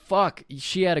 Fuck,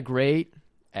 she had a great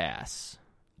ass.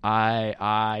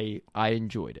 I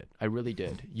enjoyed it. I really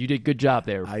did. You did a good job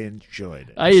there. I enjoyed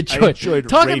it. I enjoyed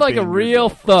talking like a real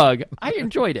thug. I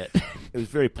enjoyed it. It was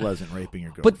very pleasant raping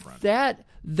your girlfriend. But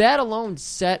that alone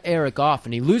set Eric off,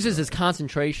 and he loses his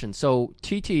concentration. So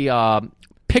TT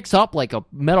picks up like a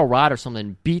metal rod or something,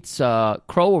 and beats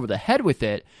Crow over the head with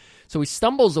it. So he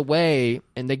stumbles away,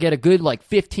 and they get a good like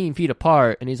 15 feet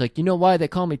apart. And he's like, "You know why they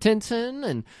call me Tintin?"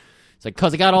 And it's like,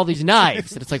 "Because I got all these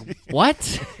knives." And it's like,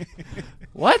 what?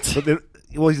 What?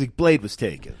 Well, he's like, Blade was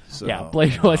taken. So, yeah,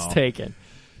 Blade was taken.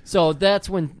 So that's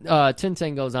when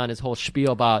Tintin goes on his whole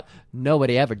spiel about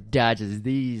nobody ever dodges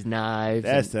these knives.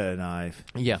 That's a knife.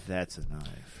 Yeah. That's a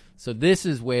knife. So this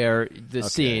is where the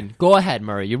scene... Go ahead,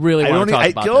 Murray. You really want to talk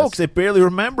about this. Because I barely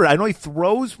remember. I know he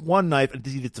throws one knife.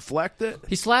 Does he deflect it?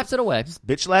 He slaps it away.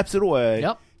 Bitch slaps it away.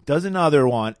 Yep. Does another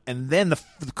one, and then the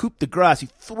coup de grace, he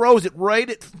throws it right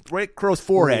at Crow's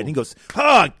forehead, and he goes,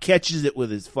 catches it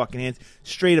with his fucking hands.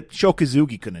 Straight up, Sho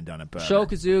Kosugi couldn't have done it better. Sho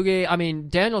Kosugi, I mean,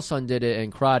 Danielson did it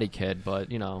in Karate Kid,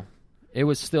 but, you know, it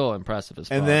was still impressive as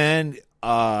fuck. And then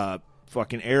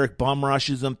fucking Eric bum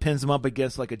rushes him, pins him up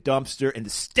against like a dumpster,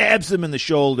 and stabs him in the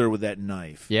shoulder with that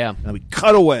knife. Yeah. And we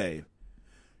cut away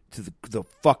to the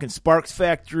fucking Sparks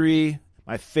Factory.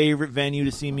 My favorite venue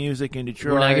to see music in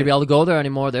Detroit. We're not going to be able to go there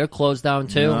anymore. They're closed down,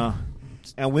 too. No.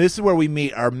 And this is where we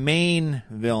meet our main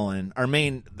villain,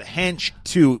 the hench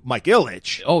to Mike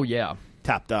Ilitch. Oh, yeah.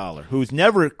 Top Dollar, who's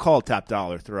never called Top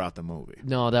Dollar throughout the movie.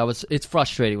 No, it's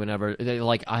frustrating whenever,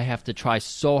 I have to try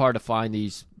so hard to find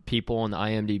these people on the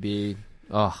IMDb.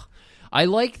 Ugh. I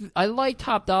like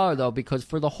Top Dollar, though, because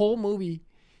for the whole movie,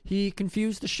 he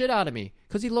confused the shit out of me.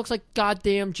 Because he looks like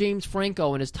goddamn James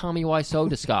Franco in his Tommy Wiseau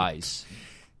disguise.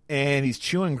 And he's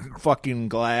chewing fucking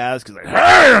glass. Cause like,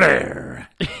 and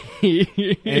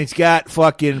he's got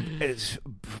fucking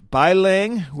Bai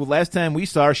Ling, who last time we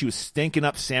saw her, she was stinking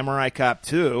up Samurai Cop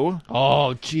 2.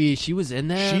 Oh, gee, she was in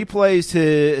there? She plays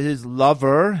his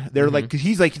lover. They're like,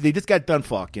 he's like, they just got done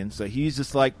fucking. So he's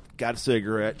just like, got a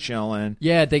cigarette, chilling.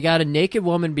 Yeah, they got a naked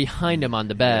woman behind him on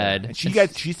the bed. And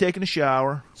she's taking a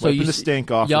shower, wiping the stink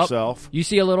off herself. You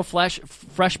see a little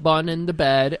fresh bun in the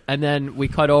bed, and then we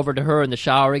cut over to her in the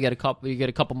shower. You get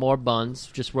a couple more buns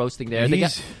just roasting there.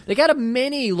 They got a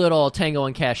mini little Tango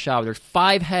and Cash shower. There's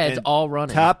 5 heads all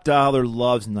running. Top Dollar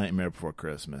loves Nightmare Before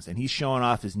Christmas, and he's showing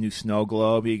off his new snow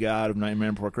globe he got of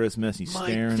Nightmare Before Christmas. He's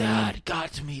staring at him. My dad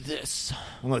got me this.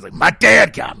 I'm like, my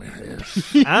dad got me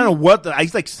this. I don't know what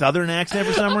he's like Southern accent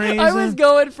for some reason. I was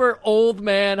going for old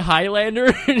man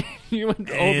Highlander, and you went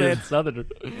to old man Southerner.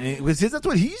 That's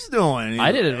what he's doing.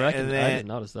 I didn't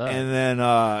notice that. And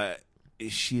then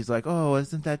she's like, "Oh,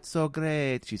 isn't that so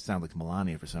great?" She sounds like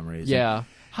Melania for some reason. Yeah.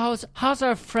 How's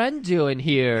our friend doing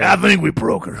here? I think we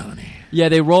broke her, honey. Yeah,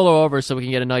 they roll her over so we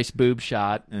can get a nice boob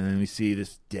shot. And then we see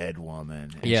this dead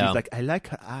woman. And she's like, I like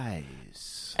her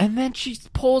eyes. And then she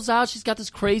pulls out, she's got this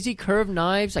crazy curved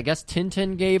knives. I guess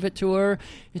Tintin gave it to her.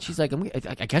 And she's like,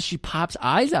 I guess she pops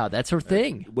eyes out. That's her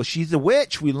thing. Well, she's a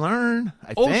witch, we learn,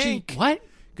 I think. What?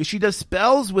 Because she does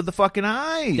spells with the fucking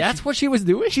eyes. That's what she was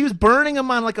doing? She was burning them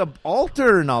on like a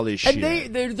altar and all this shit.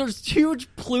 And there's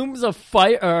huge plumes of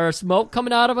fire or smoke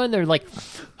coming out of them. They're like,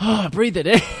 oh, breathe it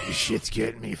in. This shit's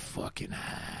getting me fucking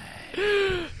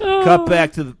high. Cut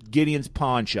back to Gideon's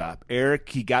pawn shop. Eric,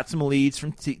 he got some leads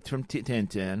from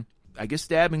Tintin. I guess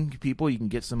stabbing people, you can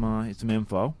get some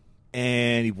info.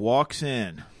 And he walks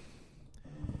in.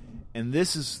 And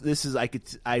this is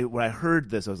when I heard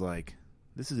this, I was like,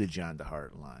 this is a John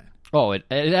DeHart line. Oh, it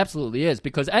absolutely is,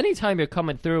 because anytime you're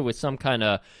coming through with some kind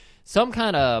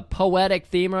of poetic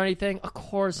theme or anything, of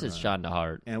course it's John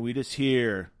DeHart. And we just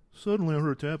hear, suddenly I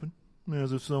heard tapping,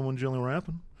 as if someone gently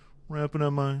rapping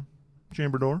on my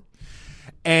chamber door.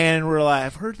 And we're like,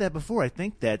 I've heard that before. I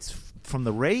think that's from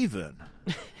The Raven.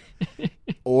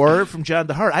 Or from John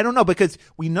DeHart. I don't know, because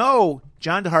we know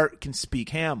John DeHart can speak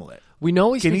Hamlet. We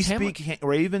know Can he speak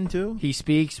Raven too? He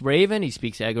speaks Raven. He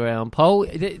speaks Edgar Allan Poe.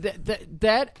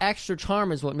 That extra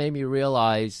charm is what made me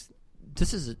realize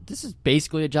this is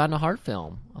basically a John DeHart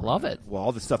film. I love it. Well,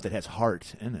 all the stuff that has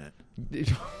heart in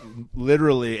it,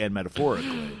 literally and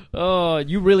metaphorically. Oh,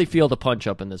 you really feel the punch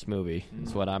up in this movie.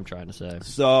 Is what I'm trying to say.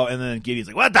 So, and then Gideon's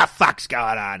like, "What the fuck's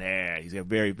going on here?" He's got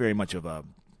very, very much of a.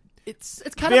 It's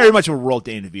kind very of much of a role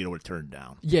Danny DeVito would turn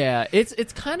down. Yeah,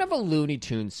 it's kind of a Looney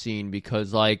Tunes scene,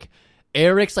 because like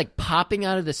Eric's like popping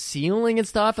out of the ceiling and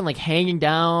stuff, and like hanging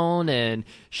down and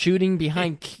shooting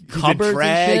behind cupboards He's a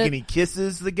drag and shit. And he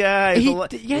kisses the guy. Yeah,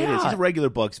 it is. He's a regular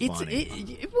Bugs Bunny.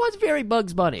 It was very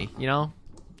Bugs Bunny, you know.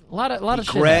 A lot of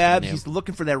shit. Grabs. He's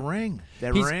looking for that ring.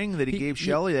 Ring that he gave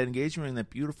Shelley, that engagement ring, that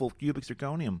beautiful cubic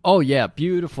zirconium. Oh yeah,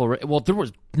 beautiful. Well, there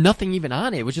was nothing even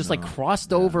on it. It was just like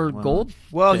crossed over gold.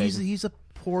 Well, thing. he's a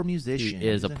poor musician. He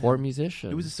is a poor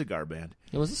musician. It was a cigar band.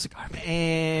 It was a cigar band.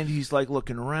 And he's like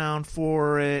looking around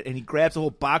for it, and he grabs a whole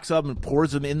box of them and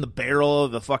pours them in the barrel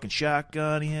of the fucking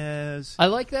shotgun he has. I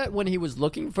like that when he was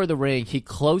looking for the ring, he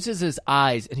closes his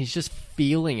eyes and he's just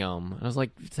feeling them. And I was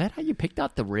like, is that how you picked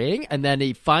out the ring? And then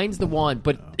he finds the one,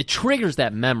 but it triggers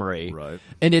that memory. Right.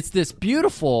 And it's this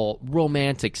beautiful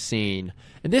romantic scene.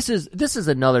 And this is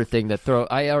another thing that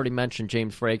I already mentioned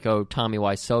James Franco, Tommy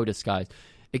Wiseau disguise.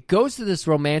 It goes to this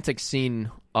romantic scene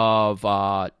of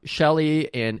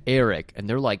Shelley and Eric, and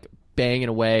they're like banging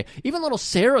away. Even little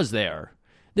Sarah's there.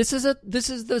 This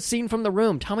is the scene from The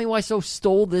Room. Tommy Wiseau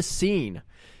stole this scene.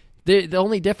 The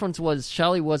only difference was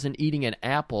Shelley wasn't eating an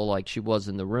apple like she was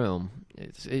in The Room.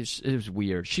 It was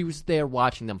weird. She was there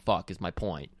watching them fuck, is my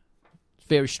point.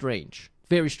 Very strange.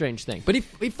 Very strange thing. But he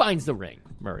finds the ring,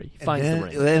 Murray. He finds the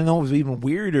ring. And what was even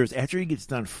weirder is after he gets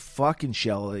done fucking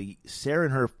Shelley, Sarah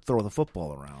and her throw the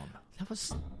football around. That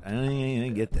was... I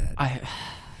didn't get that.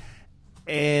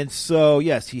 And so,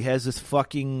 yes, he has this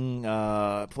fucking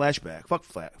flashback.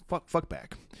 Fuck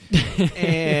back.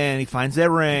 And he finds that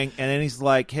ring, and then he's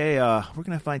like, hey, we're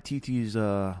going to find TT's,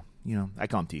 I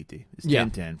call him TT. It's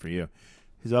 10-10 for you.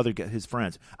 His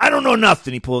friends. I don't know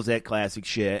nothing. He pulls that classic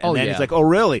shit. And then he's like, oh,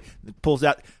 really? Pulls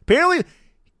out. Apparently,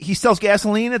 he sells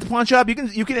gasoline at the pawn shop.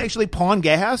 You can actually pawn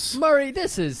gas. Murray,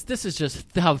 this is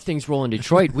just how things roll in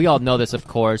Detroit. We all know this, of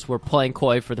course. We're playing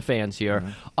coy for the fans here.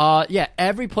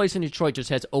 Every place in Detroit just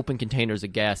has open containers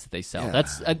of gas that they sell. Yeah.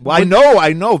 That's I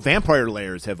know Vampire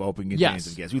Lairs have open containers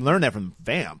of gas. We learned that from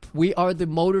Vamp. We are the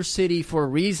Motor City for a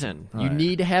reason. Right. You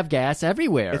need to have gas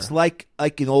everywhere. It's like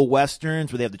in old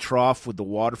westerns where they have the trough with the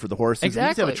water for the horses. Exactly. We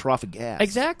used to have a trough of gas.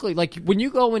 Exactly. Like when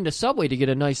you go into Subway to get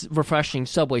a nice, refreshing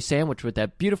Subway sandwich with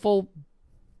that beautiful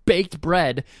baked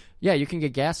bread, you can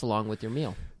get gas along with your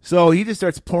meal. So he just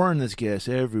starts pouring this gas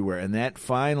everywhere, and that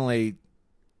finally,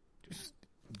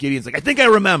 Gideon's like, I think I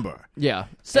remember. Yeah.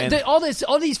 So all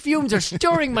these fumes are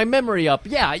stirring my memory up.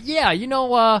 Yeah. You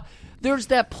know, there's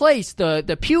that place,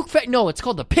 the puke factory. No, it's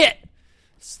called the Pit.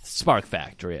 Spark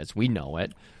Factory, as we know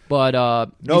it. But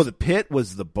no, the Pit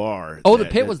was the bar. Oh, the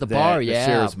Pit was the bar. That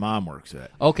Sarah's mom works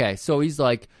at. Okay, so he's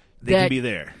like, they can be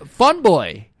there. Fun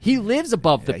boy. He lives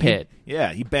above the Pit.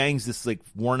 He bangs this like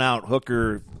worn out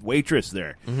hooker waitress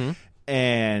there. Mm-hmm.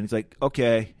 And he's like,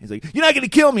 okay. He's like, you're not going to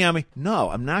kill me, Ami. No,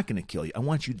 I'm not going to kill you. I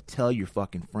want you to tell your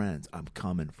fucking friends I'm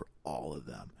coming for all of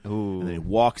them. Ooh. And then he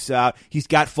walks out. He's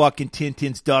got fucking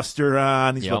Tintin's duster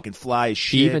on. He's fucking fly as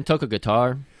shit. He even took a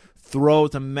guitar.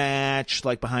 Throws a match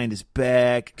like behind his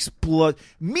back.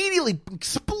 Immediately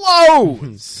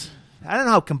explodes. I don't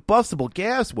know how combustible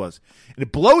gas was. And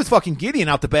it blows fucking Gideon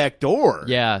out the back door.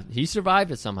 Yeah, he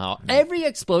survived it somehow. Every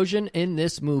explosion in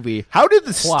this movie. How did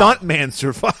the stuntman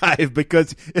survive?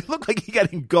 Because it looked like he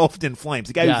got engulfed in flames.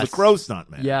 The guy who's the crow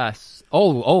stuntman. Yes.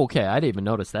 Oh, okay. I didn't even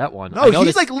notice that one. No,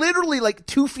 he's like literally like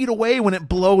 2 feet away when it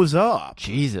blows up.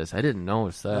 Jesus, I didn't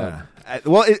notice that.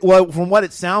 Well, from what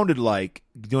it sounded like,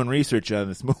 doing research on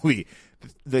this movie,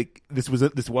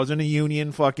 this wasn't a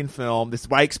union fucking film. This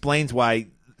explains why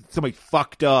somebody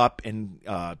fucked up and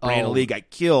Brandon Lee got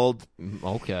killed.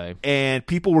 Okay. And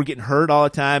people were getting hurt all the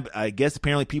time. I guess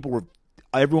apparently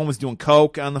everyone was doing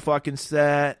coke on the fucking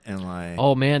set and like.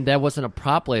 Oh man, that wasn't a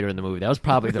prop later in the movie. That was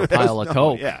probably their pile of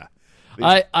coke. Yeah.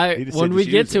 When we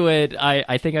get to it,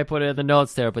 I think I put it in the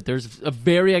notes there, but there's a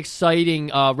very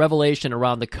exciting revelation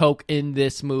around the coke in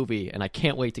this movie, and I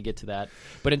can't wait to get to that.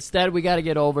 But instead, we got to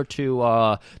get over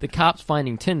to the cops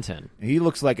finding Tintin. He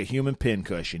looks like a human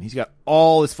pincushion. He's got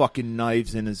all his fucking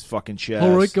knives in his fucking chest.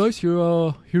 All right, guys,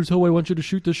 here's how I want you to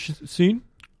shoot this scene.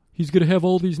 He's going to have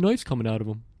all these knives coming out of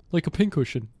him, like a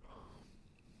pincushion.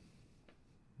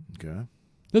 Okay.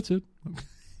 That's it.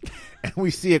 And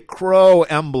we see a crow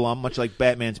emblem, much like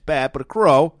Batman's bat, but a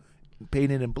crow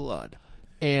painted in blood.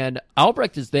 And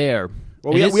Albrecht is there.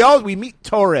 Well, we meet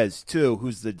Torres too,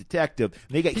 who's the detective.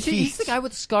 And they got heat. He's the guy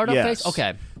with the scarred up face.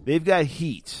 Okay, they've got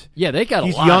heat. Yeah, they got.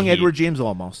 He's a lot young of heat. Edward James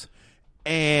almost,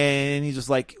 and he's just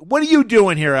like, "What are you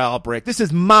doing here, Albrecht? This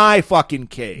is my fucking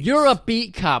case. You're a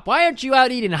beat cop. Why aren't you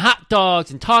out eating hot dogs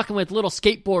and talking with little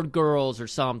skateboard girls or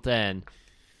something?"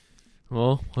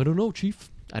 Well, I don't know, Chief.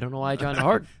 I don't know why John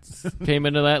Hart came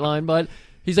into that line, but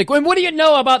he's like, well, what do you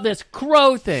know about this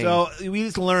crow thing? So we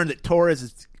just learned that Torres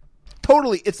is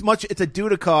totally, it's a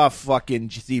Dudikoff fucking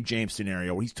Steve James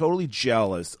scenario where he's totally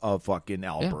jealous of fucking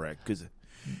Albrecht. And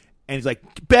he's like,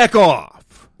 back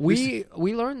off. We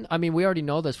learned, I mean, we already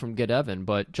know this from Good Evan,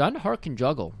 but John Hart can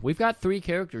juggle. We've got 3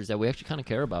 characters that we actually kind of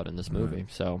care about in this movie,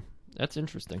 so that's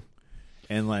interesting.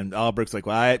 And then Albrecht's like,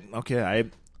 well,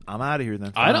 I'm out of here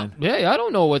then. I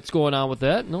don't know what's going on with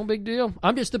that. No big deal.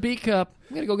 I'm just a beat cop.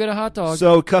 I'm going to go get a hot dog.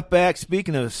 So, cut back.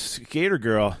 Speaking of skater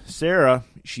girl, Sarah,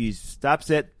 she stops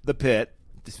at the pit.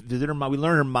 We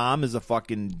learn her mom is a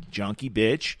fucking junkie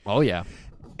bitch. Oh, yeah.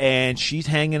 And she's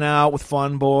hanging out with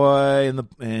Fun Boy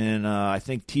and I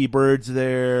think T-Bird's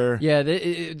there. Yeah,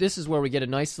 this is where we get a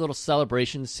nice little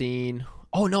celebration scene.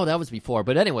 Oh no, that was before.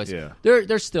 But anyways, they're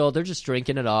just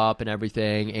drinking it up and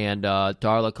everything. And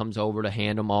Darla comes over to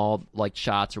hand them all like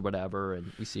shots or whatever,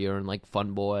 and we see her and like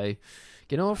Fun Boy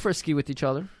getting a little frisky with each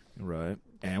other. Right.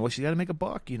 And well, she got to make a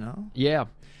buck, you know. Yeah.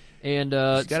 And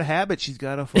she's got a habit. She's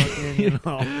got a fucking, you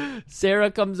know.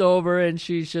 Sarah comes over and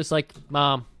she's just like,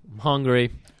 "Mom, I'm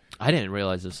hungry." I didn't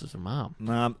realize this was her mom.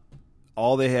 Mom.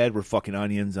 All they had were fucking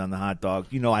onions on the hot dog.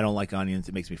 You know I don't like onions.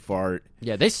 It makes me fart.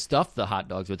 Yeah, they stuffed the hot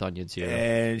dogs with onions here.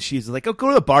 And she's like, "Oh, go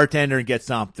to the bartender and get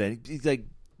something." He's like,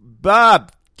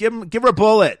 "Bob, give her a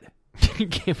bullet."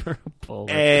 Give her a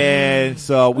bullet. And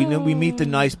so we meet the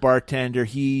nice bartender.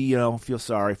 He, feels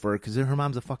sorry for her because her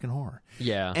mom's a fucking whore.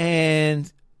 Yeah.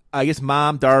 And I guess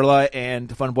Mom, Darla,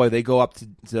 and Fun Boy, they go up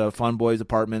to Fun Boy's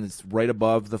apartment. It's right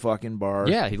above the fucking bar.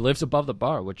 Yeah, he lives above the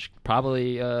bar, which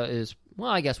probably is... Well,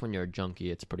 I guess when you're a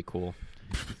junkie, it's pretty cool.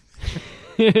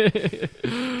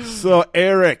 So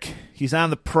Eric, he's on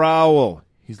the prowl.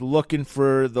 He's looking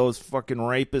for those fucking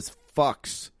rapist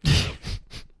fucks.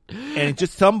 And he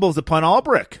just stumbles upon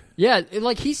Albrecht. Yeah,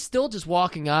 like he's still just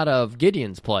walking out of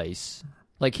Gideon's place.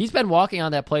 Like he's been walking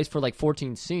on that place for like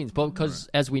 14 scenes, but because,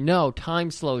 as we know,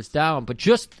 time slows down, but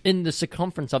just in the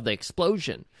circumference of the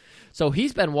explosion. So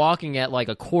he's been walking at like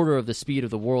a quarter of the speed of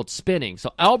the world spinning.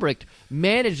 So Albrecht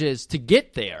manages to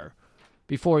get there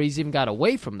before he's even got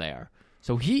away from there.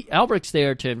 So Albrecht's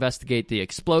there to investigate the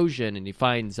explosion, and he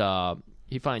finds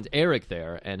Eric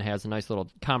there and has a nice little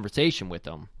conversation with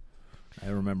him. I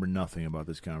remember nothing about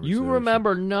this conversation. You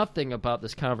remember nothing about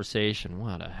this conversation.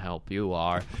 What a help you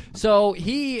are. So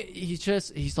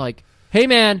he's like, "Hey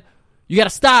man, you got to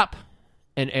stop."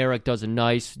 And Eric does a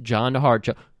nice John Hart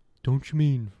joke. "Don't you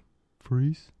mean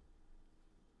freeze?"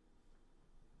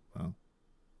 Well.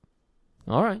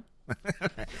 All right.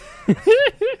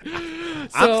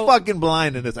 I'm fucking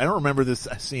blind in this. I don't remember this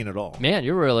scene at all. Man,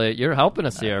 you're helping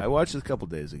us here. I watched this a couple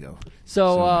days ago.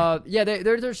 So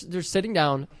they're sitting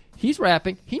down. He's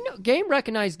rapping. Game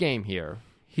recognized Game here.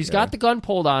 He's got the gun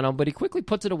pulled on him, but he quickly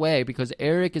puts it away because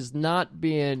Eric is not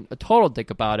being a total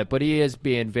dick about it, but he is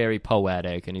being very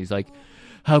poetic, and he's like,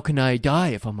 "How can I die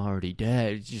if I'm already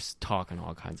dead?" He's just talking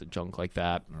all kinds of junk like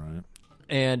that. All right.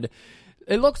 And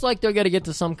it looks like they're going to get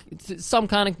to some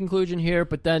kind of conclusion here,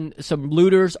 but then some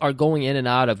looters are going in and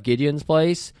out of Gideon's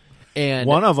place. And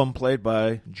one of them played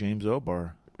by James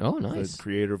O'Barr. Oh, nice. The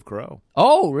creator of Crow.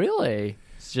 Oh, really?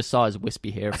 Just saw his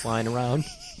wispy hair flying around.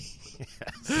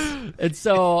 And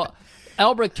so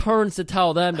Albrecht turns to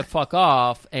tell them to fuck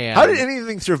off. And how did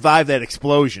anything survive that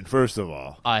explosion, first of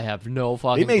all? I have no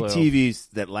fucking clue. They made clue.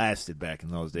 TVs that lasted back in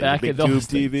those days. Back big in those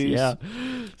tube days, TVs.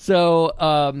 yeah.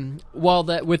 So,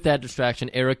 with that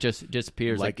distraction, Eric just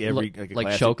disappears like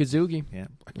classic. Sho Kosugi.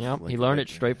 Yeah, He learned it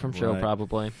straight from Sho,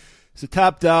 probably. So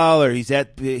Top Dollar, he's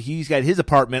got his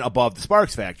apartment above the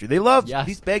Sparks factory.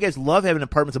 These bad guys love having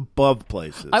apartments above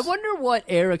places. I wonder what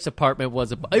Eric's apartment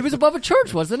was above. It was above a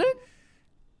church, wasn't it?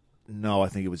 No, I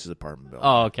think it was his apartment building.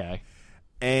 Oh, okay.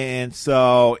 And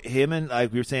so him and,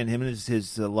 like we were saying, him and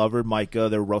his lover Micah,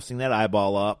 they're roasting that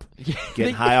eyeball up,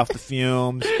 getting high off the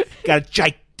fumes. Got a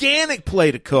gigantic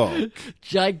plate of coke.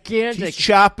 Gigantic. He's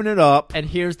chopping it up. And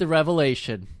here's the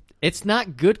revelation: it's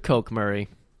not good coke, Murray.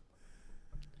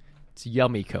 It's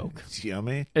yummy coke. It's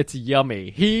yummy? It's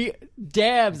yummy. He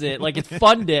dabs it like it's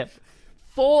Fun Dip.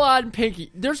 Full on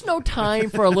pinky. There's no time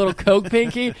for a little coke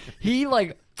pinky. He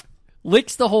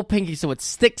licks the whole pinky so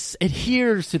it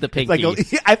adheres to the pinky.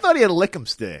 I thought he had a lick'em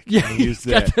stick. Yeah, he's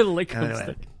got the lick'em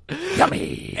stick.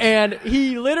 Yummy. And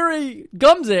he literally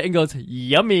gums it and goes,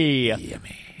 yummy.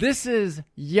 Yummy. This is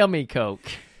yummy coke.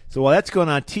 So while that's going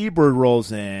on, T-Bird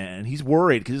rolls in, and he's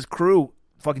worried because his crew,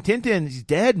 fucking Tintin, he's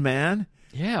dead, man.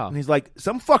 Yeah. And he's like,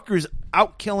 some fucker's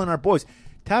out killing our boys.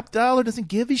 Top Dollar doesn't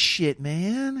give a shit,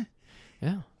 man.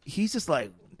 Yeah. He's just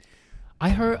like, I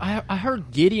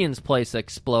heard Gideon's place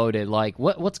exploded. Like,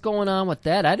 what's going on with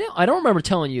that? I don't remember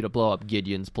telling you to blow up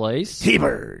Gideon's place.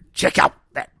 T-Bird, check out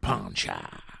that pawn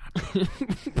shop.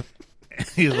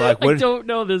 He's like, what? I don't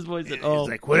know this voice at all.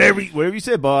 He's like, whatever you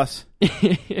say, boss.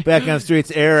 Back on the street,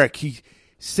 it's Eric.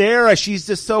 Sarah, she's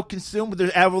just so consumed with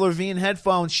her Avril Lavigne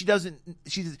headphones.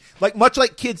 She's much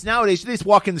like kids nowadays. They just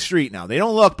walk in the street now. They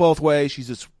don't look both ways. She's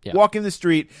just walking the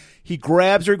street. He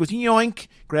grabs her, goes yoink,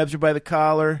 grabs her by the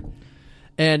collar.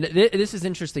 And this is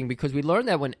interesting because we learned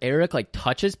that when Eric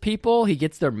touches people, he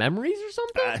gets their memories or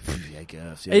something. I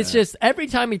guess. Yeah. It's just every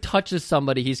time he touches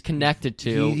somebody, he's connected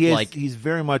to. He's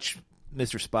very much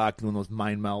Mr. Spock doing those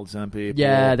mind melds on people.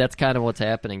 Yeah, that's kind of what's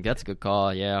happening. That's a good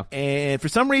call. Yeah. And for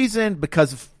some reason,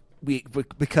 because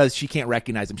she can't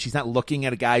recognize him, she's not looking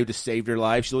at a guy who just saved her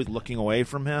life. She's always looking away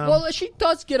from him. Well, she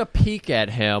does get a peek at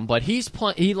him, but he's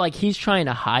trying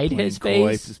to hide his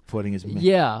face. Just putting his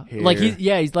hair.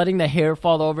 He's letting the hair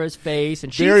fall over his face,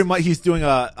 and very much he's doing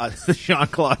a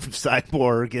Jean-Claude from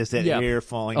Cyborg, is that hair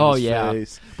falling on his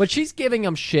face. But she's giving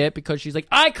him shit because she's like,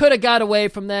 I could have got away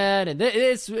from that, and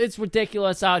it's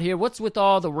ridiculous out here. What's with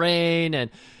all the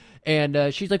rain?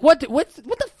 And she's like, what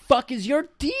the fuck is your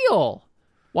deal?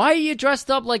 Why are you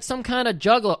dressed up like some kind of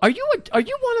juggalo? Are you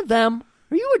one of them?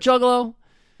 Are you a juggalo?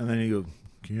 And then you go,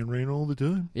 can't rain all the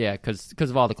time. Yeah, because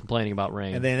of all the complaining about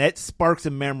rain. And then that sparks a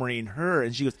memory in her,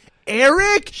 and she goes,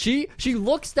 Eric! She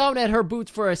looks down at her boots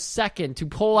for a second to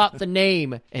pull out the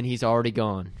name, and he's already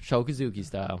gone. Sho Kosugi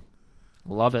style.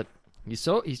 Love it. He's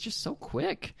just so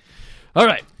quick. All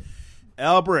right.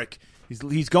 Albrecht, he's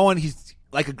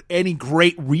like any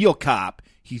great real cop.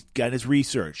 He's got his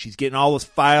research. He's getting all those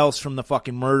files from the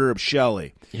fucking murder of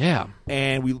Shelley. Yeah.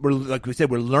 And we're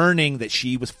learning that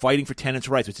she was fighting for tenants'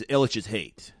 rights, which is Illich's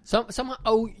hate.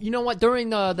 Somehow, you know what? During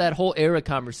that whole era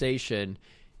conversation,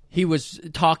 he was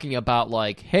talking about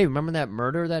hey, remember that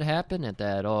murder that happened at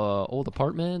that old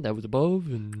apartment that was above?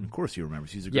 And of course he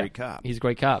remembers. He's a great cop. He's a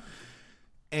great cop.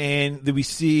 And then we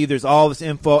see there's all this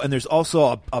info, and there's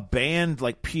also a band,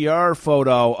 PR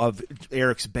photo of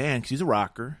Eric's band, because he's a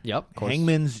rocker. Yep, of course.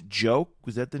 Hangman's Joke,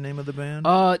 was that the name of the band?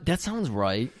 That sounds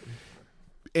right.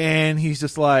 And he's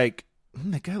just like,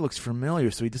 that guy looks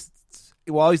familiar. So he just,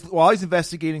 while he's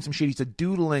investigating some shit, he's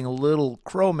doodling a little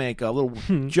crow makeup, a little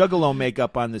juggalo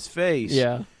makeup on his face.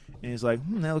 Yeah. And he's like,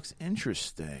 that looks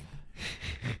interesting.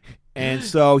 And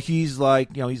so he's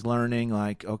he's learning,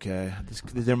 okay,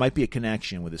 there might be a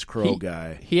connection with this crow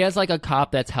guy. He has a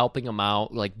cop that's helping him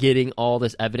out, getting all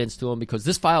this evidence to him because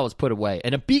this file was put away,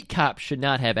 and a beat cop should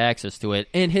not have access to it.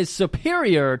 And his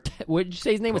superior, what did you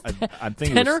say his name was?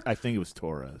 Tenor? I think it was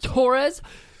Torres.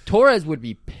 Torres would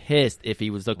be pissed if he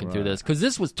was looking through this because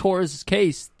this was Torres'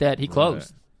 case that he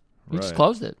closed. He just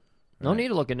closed it. No need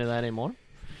to look into that anymore.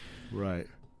 Right.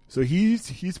 So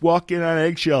he's walking on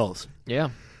eggshells.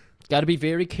 Yeah. Got to be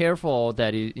very careful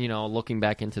that he, looking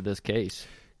back into this case.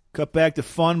 Cut back to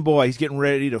Fun Boy. He's getting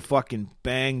ready to fucking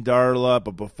bang Darla,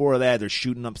 but before that, they're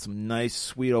shooting up some nice,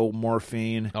 sweet old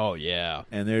morphine. Oh, yeah.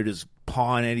 And they're just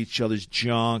pawing at each other's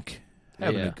junk,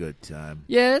 having a good time.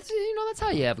 Yeah, that's how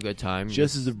you have a good time.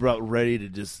 Just as about ready to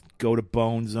just go to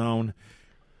Bone Zone.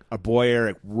 our boy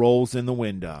Eric rolls in the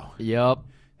window. Yep.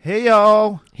 Hey,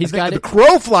 yo. He's got the it.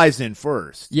 crow flies in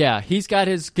first. Yeah, he's got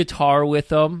his guitar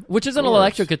with him, which is an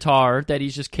electric guitar that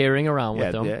he's just carrying around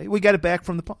with him. Yeah, we got it back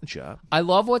from the pawn shop. I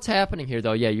love what's happening here,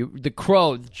 though. Yeah,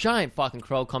 the giant fucking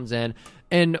crow comes in,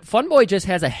 and Funboy just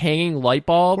has a hanging light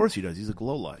bulb. Of course he does. He's a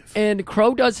glow life. And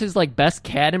Crow does his like best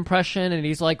cat impression, and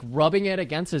he's like rubbing it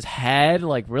against his head,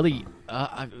 like really.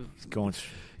 He's going.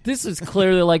 This is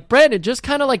clearly like, Brandon, just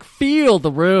kind of like feel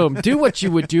the room. Do what you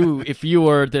would do if you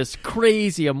were this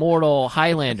crazy immortal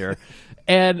Highlander.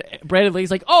 And Brandon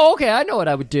Lee's like, oh, okay, I know what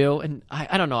I would do. And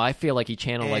I don't know. I feel like he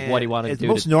channeled like what he wanted to do.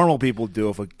 Most normal people do,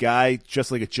 if a guy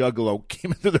just like a juggalo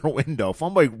came into their window,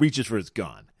 Funboy reaches for his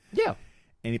gun. Yeah.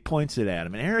 And he points it at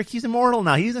him. And Eric, he's immortal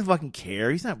now. He doesn't fucking care.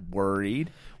 He's not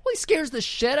worried. Well, he scares the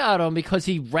shit out of him because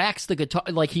he racks the guitar,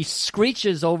 like he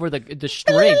screeches over the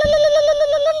string.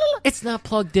 It's not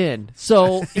plugged in.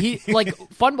 So he like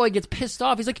Funboy gets pissed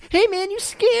off. He's like, "Hey man, you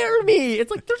scare me." It's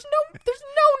like there's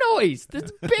no noise.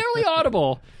 It's barely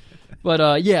audible.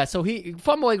 But yeah, so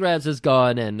Funboy grabs his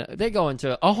gun and they go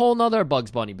into a whole nother Bugs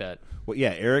Bunny bit. Well,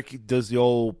 yeah, Eric does the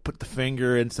old put the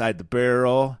finger inside the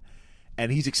barrel,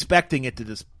 and he's expecting it to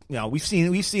just. You know, we've seen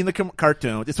the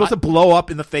cartoon. It's supposed to blow up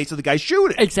in the face of the guy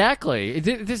shooting. Exactly.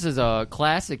 This is a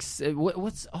classic.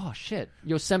 What's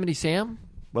Yosemite Sam?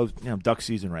 Well, duck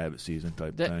season, rabbit season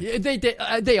type thing.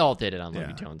 They all did it on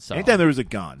Looney Tunes. So. Anytime there was a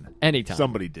gun, anytime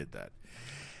somebody did that,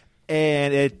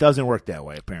 and it doesn't work that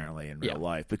way apparently in real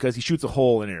life because he shoots a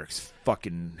hole in Eric's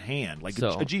fucking hand, like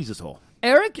a Jesus hole.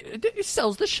 Eric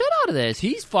sells the shit out of this.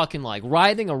 He's fucking like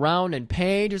writhing around in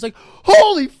pain. He's like,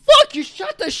 "Holy fuck, you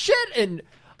shot the shit!" And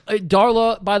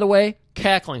Darla, by the way,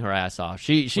 cackling her ass off.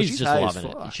 She's just loving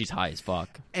it. She's high as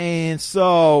fuck. And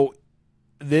so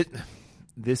this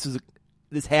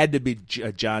had to be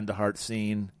a John DeHart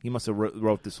scene. He must have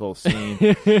wrote this whole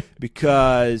scene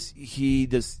because he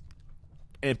just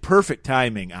and perfect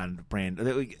timing on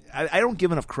Brandon. I don't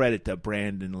give enough credit to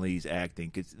Brandon Lee's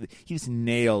acting because he just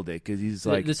nailed it. Because he's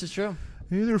like, "This is true."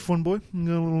 Hey there, fun boy. I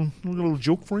got a little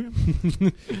joke for you.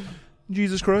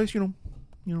 Jesus Christ, you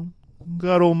know.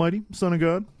 God Almighty, Son of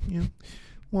God,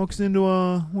 walks into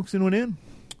an inn,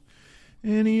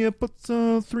 and he puts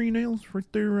 3 nails right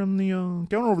there on the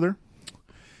counter over there,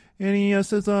 and he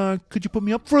says, "Could you put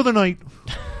me up for the night?"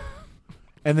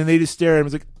 And then they just stare at him.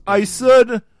 He's like, "I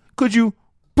said, could you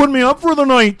put me up for the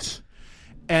night?"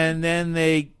 And then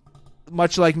they,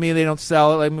 much like me, they don't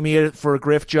sell it. Like me for a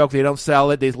grift joke, they don't sell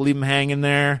it. They leave him hanging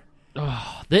there.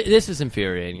 Oh, this is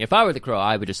infuriating. If I were the Crow,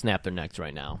 I would just snap their necks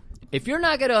right now. If you're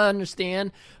not going to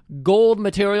understand gold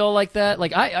material like that,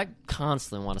 like I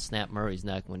constantly want to snap Murray's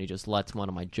neck when he just lets one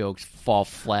of my jokes fall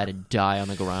flat and die on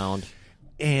the ground.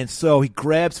 And so he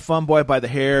grabs Funboy by the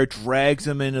hair, drags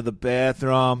him into the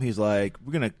bathroom. He's like,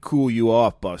 "We're going to cool you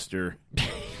off, Buster."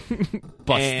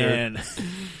 Buster.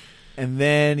 And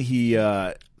then he...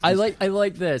 I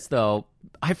like this, though.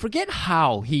 I forget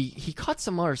how. He cuts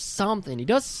him or something. He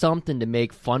does something to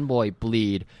make Funboy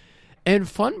bleed. And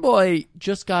Funboy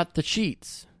just got the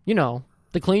sheets,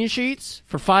 the clean sheets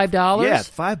for $5. Yeah,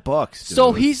 $5. Dude.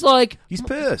 So he's like, he's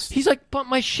pissed. He's like, "But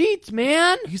my sheets,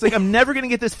 man." He's like, "I'm never gonna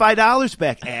get this $5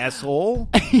 back, asshole."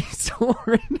 He's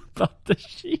worried about the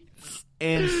sheets.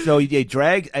 And so he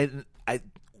drags.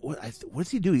 What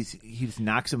does he do? He just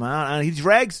knocks him out. He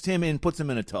drags him and puts him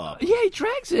in a tub. Yeah, he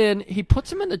drags in. He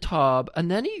puts him in the tub,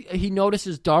 and then he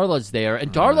notices Darla's there,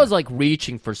 and Darla's like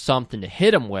reaching for something to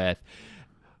hit him with.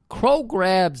 Crow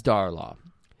grabs Darla,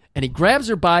 and he grabs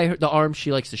her by the arm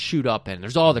she likes to shoot up in.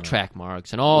 There's all the track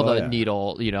marks and all the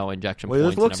needle, injection points. Well,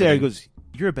 he looks at her and goes,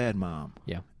 "You're a bad mom."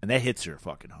 Yeah. And that hits her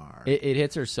fucking hard. It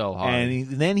hits her so hard. And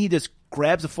then he just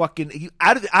grabs a fucking...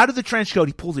 Out of the trench coat,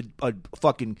 he pulls a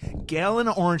fucking gallon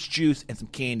of orange juice and some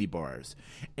candy bars.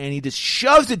 And he just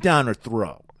shoves it down her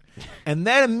throat. And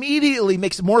that immediately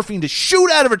makes morphine to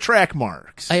shoot out of her track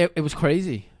marks. It was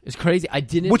crazy. It's crazy. I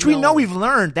didn't. Which we know we've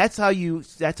learned. That's how you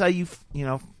fix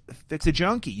a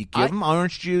junkie. You give them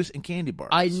orange juice and candy bars.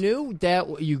 I knew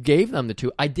that you gave them the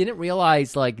two. I didn't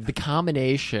realize like the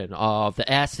combination of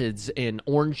the acids in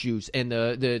orange juice and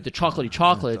the chocolatey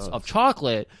chocolates of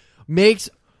chocolate makes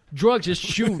drugs just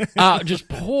shoot out, just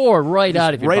pour right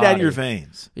out of your body. Right out of your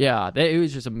veins. Yeah, it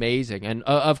was just amazing. And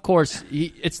of course,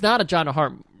 it's not a John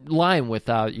DeHart line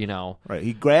without Right.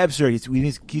 He grabs her. He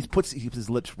puts his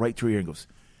lips right through her ear and goes,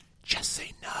 "Just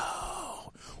say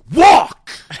no.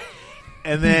 Walk."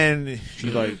 And then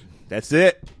she's like, "That's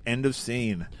it. End of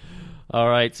scene." All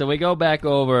right, so we go back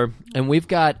over, and we've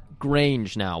got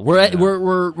Grange now.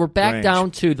 We're back Grange.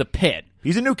 down to the pit.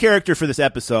 He's a new character for this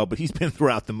episode, but he's been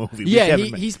throughout the movie. Yeah,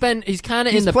 he's kind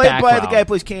of in the played background. by the guy who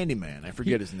plays Candyman. I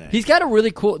forget his name. He's got a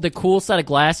really cool set of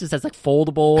glasses that's like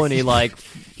foldable, and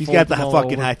he's got the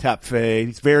fucking over. high top fade.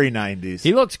 He's very 90s.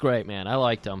 He looks great, man. I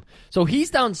liked him. So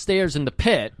he's downstairs in the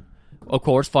pit. Of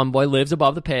course, Fun Boy lives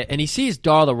above the pit, and he sees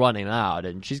Darla running out,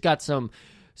 and she's got some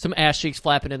ass cheeks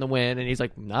flapping in the wind, and he's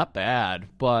like, not bad,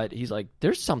 but he's like,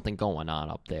 there's something going on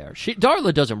up there.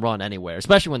 Darla doesn't run anywhere,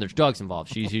 especially when there's drugs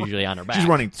involved. She's usually on her back. She's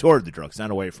running toward the drugs,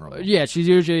 not away from them. Yeah, she's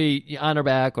usually on her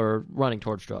back or running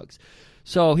towards drugs.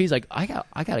 So he's like, I got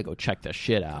to go check this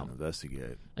shit out.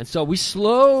 Investigate. And so we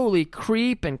slowly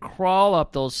creep and crawl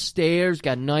up those stairs.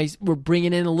 We're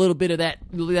bringing in a little bit of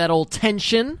that old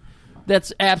tension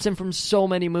that's absent from so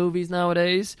many movies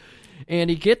nowadays. And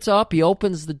he gets up, he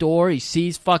opens the door, he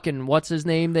sees fucking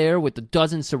what's-his-name there with the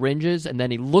dozen syringes, and then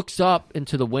he looks up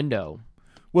into the window.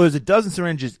 Well, there's a dozen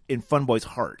syringes in Fun Boy's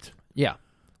heart. Yeah.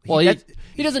 Well,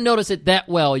 he doesn't notice it that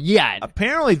well yet.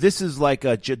 Apparently, this is like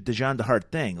the Jean DeHart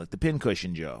thing, like the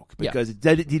pincushion joke, because he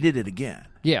did it again.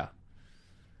 Yeah.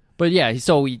 But yeah,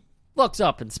 so he looks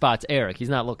up and spots Eric. He's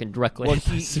not looking directly Well, at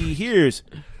us. he hears,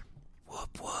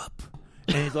 whoop, whoop.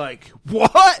 And he's like,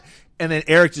 what? And then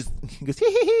Eric just goes, hee,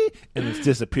 hee, hee, and it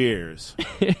disappears.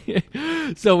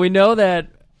 So we know that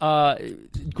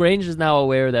Grange is now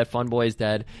aware that Fun Boy is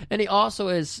dead, and he also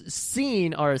has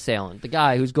seen our assailant, the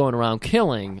guy who's going around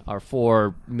killing our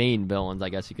 4 main villains, I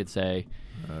guess you could say.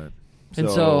 And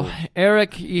so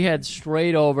Eric, he heads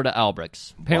straight over to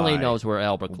Albrecht's. Apparently he knows where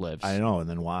Albrecht lives. I know, and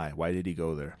then why? Why did he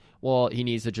go there? Well, he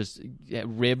needs to just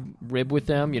rib with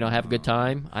them, have a good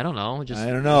time. I don't know. I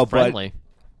don't know, friendly. but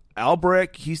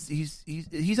Albrecht,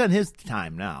 he's on his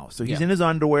time now, so he's in his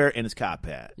underwear and his cop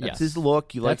hat. That's his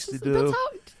look. He likes to do. That's how,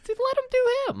 let him do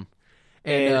him.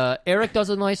 And Eric does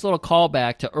a nice little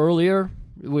callback to earlier,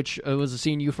 which was a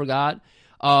scene you forgot.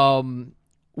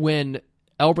 When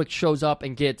Albrecht shows up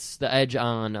and gets the edge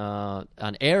on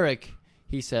Eric,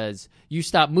 he says, "You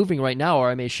stop moving right now, or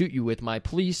I may shoot you with my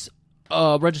police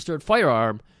registered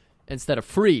firearm," instead of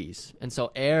freeze. And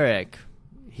so Eric,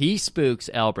 he spooks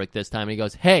Albrecht this time, and he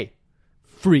goes, "Hey,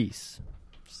 freeze."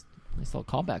 Nice little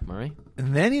callback, Murray.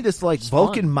 And then he just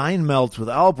Vulcan mind melts with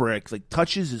Albrecht,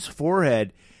 touches his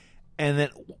forehead, and then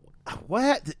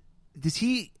what does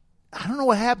he? I don't know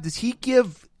what happened. Does he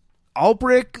give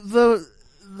Albrecht the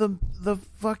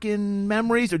fucking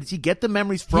memories, or does he get the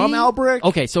memories from Albrecht?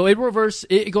 Okay, so it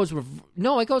goes.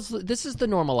 This is the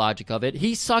normal logic of it.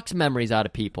 He sucks memories out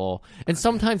of people, and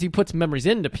sometimes he puts memories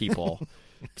into people.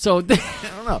 So I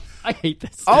don't know. I hate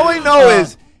this. All I know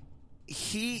is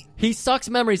he sucks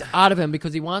memories out of him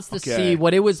because he wants to see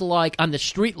what it was like on the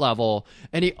street level,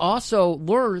 and he also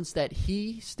learns that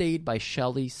he stayed by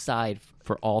Shelley's side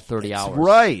for all 30 hours.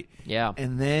 Right. Yeah.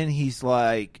 And then he's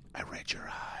like, "I read your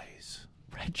eyes."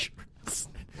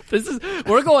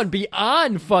 We're going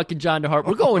beyond fucking John DeHart.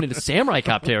 We're going into Samurai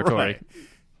Cop territory. Right.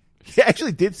 He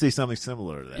actually did say something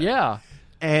similar to that. Yeah.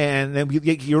 And then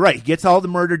you're right. He gets all the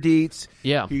murder deets.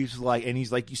 Yeah. He's like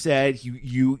you said,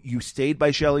 you stayed by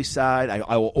Shelley's side.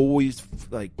 I will always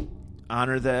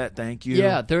honor that. Thank you.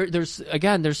 Yeah. There's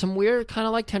some weird kind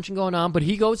of tension going on, but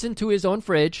he goes into his own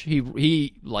fridge.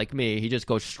 He like me, he just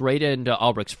goes straight into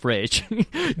Albrecht's fridge,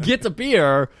 gets a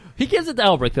beer. He gives it to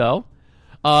Albrecht though.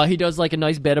 He does a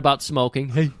nice bit about smoking.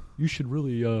 Hey, you should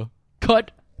really cut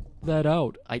that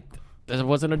out. That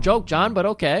wasn't a joke, John, but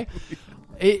okay.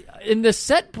 In the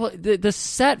set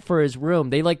for his room,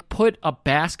 they put a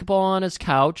basketball on his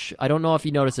couch. I don't know if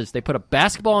you noticed this. They put a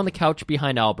basketball on the couch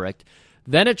behind Albrecht,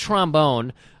 then a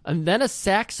trombone, and then a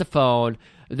saxophone.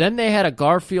 Then they had a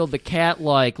Garfield the cat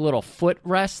little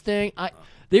footrest thing.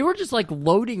 They were just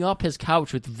loading up his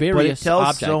couch with various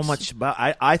objects. But it tells so much about.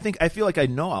 I feel like I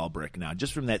know Albrecht now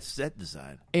just from that set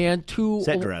design and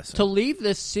set dressing. To leave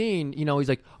this scene. He's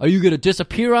like, "Are you going to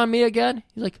disappear on me again?"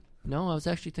 He's like, "No, I was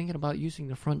actually thinking about using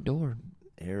the front door."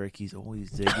 Eric, he's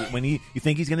always ziggy. When you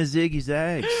think he's going to zig, he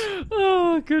zags.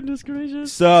 Oh, goodness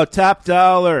gracious. So, Top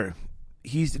Dollar.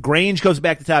 Grange goes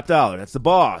back to Top Dollar. That's the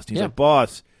boss. He's like,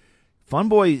 "Boss, Fun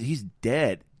Boy, he's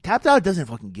dead." Top Dollar doesn't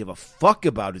fucking give a fuck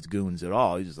about his goons at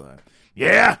all. He's just like,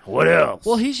 "Yeah, what else?"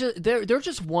 Well, they're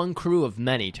just one crew of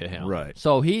many to him. Right.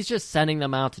 So he's just sending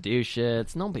them out to do shit.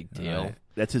 It's no big deal. Right.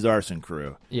 That's his arson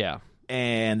crew. Yeah.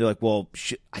 And they're like, "Well,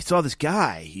 shit, I saw this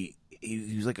guy. He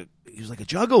was like a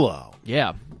juggalo."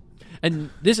 Yeah.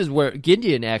 And this is where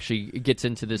Gideon actually gets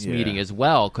into this meeting as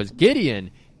well, because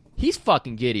Gideon, he's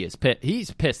fucking giddy as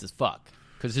he's pissed as fuck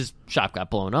because his shop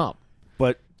got blown up.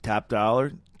 But Top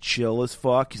Dollar, chill as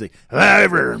fuck. He's like, "I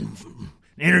ever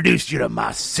introduced you to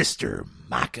my sister,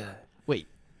 Micah." Wait,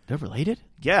 they're related?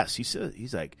 Yes,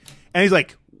 he's like,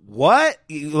 what?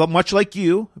 Much like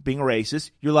you, being a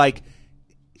racist, you're like,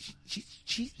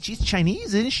 she's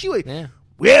Chinese, isn't she? Like, Yeah.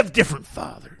 we have different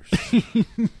fathers.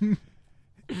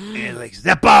 And like, does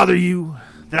that bother you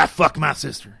that I fuck my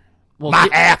sister? Well, my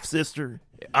half sister?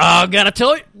 Gotta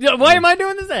tell you. Why am I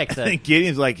doing this I accent? think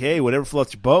Gideon's like, hey, whatever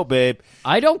floats your boat, babe.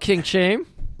 I don't kink shame.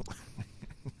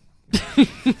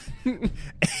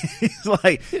 He's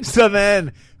like, so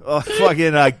then,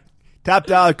 fucking Top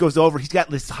Dollar goes over. He's got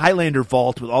this Highlander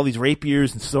vault with all these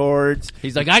rapiers and swords.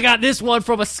 He's like, I got this one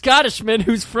from a Scottishman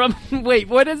who's from. Wait,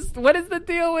 what is the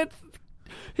deal with?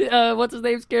 What's his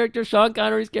name's character? Sean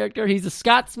Connery's character. He's a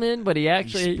Scotsman, but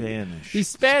he's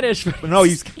Spanish. But no,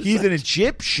 he's an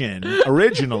Egyptian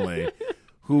originally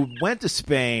who went to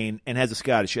Spain and has a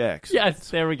Scottish accent. Yes,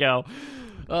 there we go.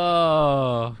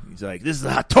 Oh, He's like, this is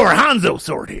a Torhanzo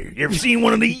sword here. You ever seen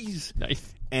one of these?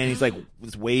 nice. And he's like,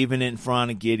 was waving it in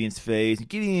front of Gideon's face.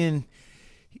 Gideon,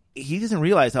 he doesn't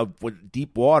realize what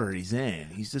deep water he's in.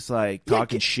 He's just like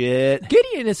talking shit.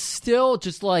 Gideon is still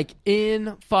just like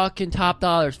in fucking Top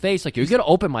Dollar's face. Like, you're gonna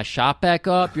open my shop back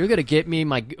up. You're gonna get me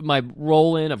my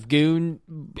roll in of goon,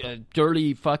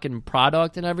 dirty fucking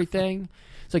product and everything.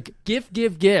 It's like give.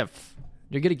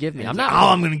 You're gonna give me. I'm not. All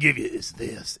I'm gonna give you is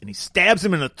this. And he stabs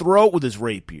him in the throat with his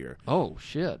rapier. Oh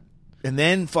shit. And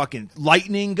then fucking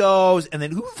lightning goes, and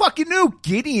then who fucking knew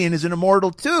Gideon is an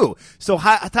immortal too? So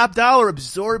Top Dollar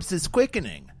absorbs his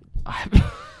quickening.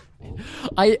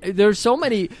 There's so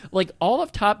many, like, all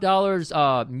of Top Dollar's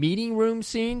meeting room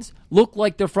scenes look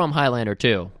like they're from Highlander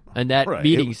 2. And that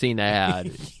meeting scene they had.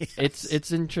 Yes.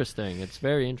 It's interesting. It's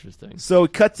very interesting. So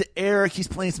it cut to Eric. He's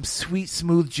playing some sweet,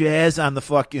 smooth jazz on the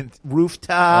fucking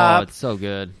rooftop. Oh, it's so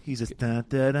good. He's just dun,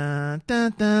 dun, dun,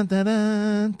 dun, dun, dun,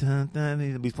 dun, dun,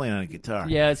 dun. He's playing on a guitar.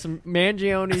 Yeah, some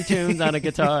Mangione tunes on a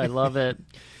guitar. I love it.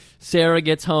 Sarah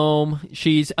gets home.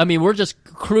 We're just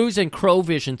cruising crow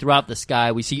vision throughout the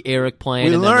sky. We see Eric playing.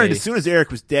 We and learned as soon as Eric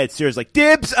was dead, Sarah's like,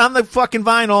 dibs on the fucking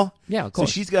vinyl. Yeah, of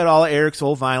course. So she's got all of Eric's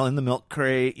old vinyl in the milk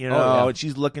crate, yeah. and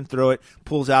she's looking through it,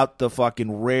 pulls out the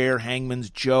fucking rare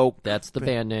Hangman's Joke. That's the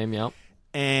band name, yep.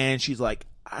 And she's like,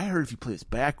 I heard if you play this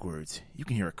backwards, you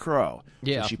can hear a crow.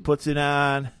 Yeah. So she puts it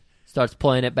on. Starts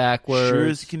playing it backwards. Sure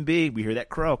as it can be. We hear that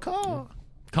crow. Caw.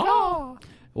 Caw.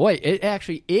 Wait, it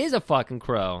actually is a fucking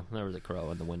crow. There was a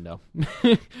crow in the window.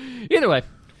 Either way,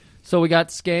 so we got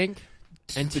Skank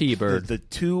and T-Bird, the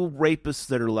two rapists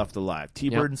that are left alive,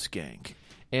 T-Bird and Skank.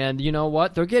 And you know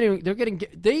what? Their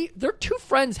two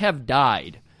friends have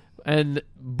died and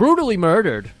brutally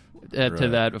murdered. To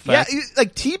that effect. Yeah,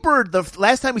 like T-Bird. The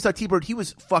last time we saw T-Bird, he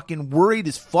was fucking worried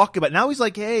as fuck about it. Now he's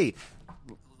like, hey,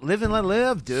 live and let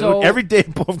live, dude. So, every day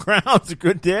above ground's a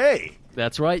good day.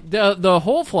 That's right. The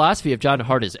whole philosophy of John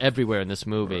Hart is everywhere in this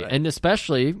movie, and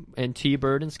especially in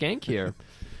T-Bird and Skank here.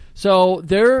 So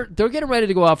they're getting ready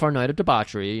to go out for a night of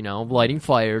debauchery, lighting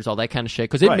fires, all that kind of shit.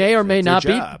 Because it may or may not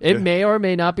be. It may or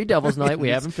may not be Devil's Night. We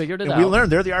haven't figured it out. We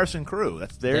learned they're the arson crew.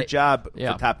 That's their job.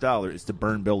 Yeah. For Top Dollar is to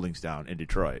burn buildings down in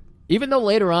Detroit. Even though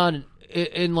later on,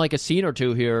 in like a scene or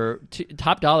two here,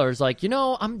 Top Dollar is like,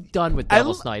 I'm done with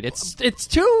Devil's Night. It's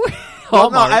too.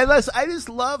 Well, no, I just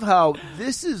love how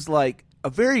this is like a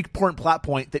very important plot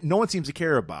point that no one seems to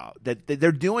care about. That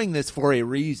they're doing this for a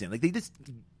reason. Like they just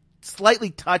slightly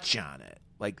touch on it.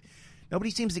 Like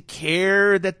nobody seems to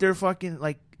care that they're fucking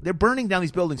like they're burning down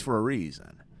these buildings for a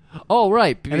reason. Oh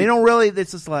right, and they don't really.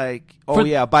 It's just like,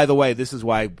 yeah. By the way, this is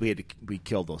why we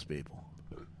killed those people.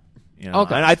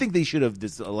 Okay. And I think they should have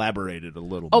just elaborated a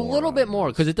little bit more,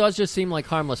 because it does just seem like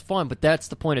harmless fun, but that's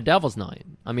the point of Devil's Night.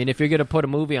 I mean, if you're going to put a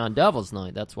movie on Devil's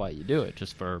Night, that's why you do it,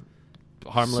 just for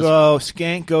harmless. So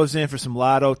Skank goes in for some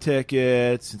lotto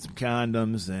tickets and some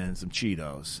condoms and some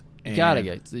Cheetos. You gotta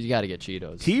get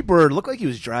Cheetos. T-Bird looked like he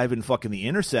was driving fucking the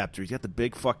Interceptor. He's got the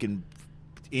big fucking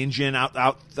engine out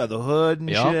of the hood and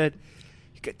shit.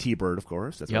 Got T-Bird, of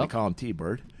course. That's why they call him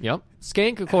T-Bird. Yep.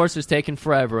 Skank, of course, is taking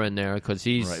forever in there because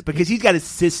he's got his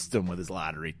system with his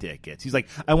lottery tickets. He's like,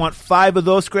 I want 5 of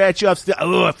those scratch-ups.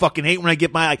 Oh, I fucking hate when I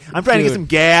get my... I'm trying to get some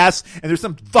gas, and there's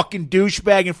some fucking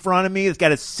douchebag in front of me that's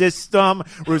got a system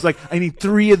where it's like, I need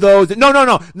 3 of those. No,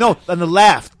 on the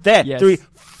left. That. Yes. 3.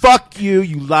 Fuck you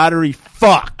lottery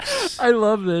fucks. I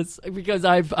love this because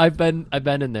I've been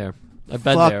in there. I've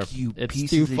been Fuck there. You, it's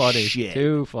too funny. Shit.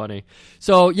 Too funny.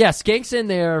 So yeah, Skank's in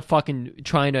there fucking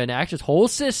trying to enact his whole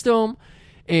system,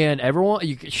 and everyone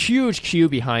huge queue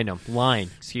behind him.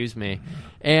 Excuse me.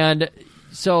 And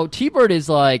so T-Bird is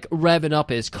like revving up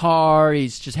his car.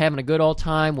 He's just having a good old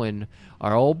time when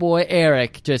our old boy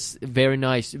Eric, just very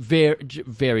nice,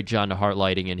 very John Hart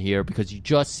lighting in here, because you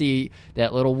just see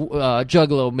that little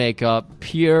Juggalo makeup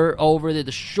peer over the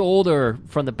shoulder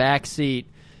from the back seat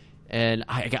And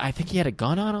I think he had a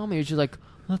gun on him. He was just like,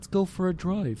 let's go for a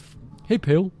drive. Hey,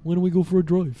 pal, why don't we go for a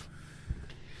drive?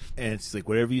 And it's like,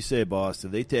 whatever you say, boss. So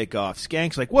they take off.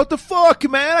 Skank's like, what the fuck,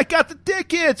 man? I got the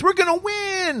tickets. We're going to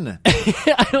win.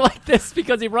 I like this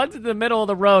because he runs into the middle of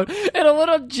the road and a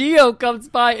little Geo comes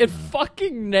by and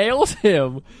fucking nails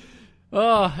him.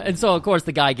 And so, of course,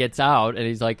 the guy gets out and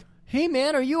he's like, hey,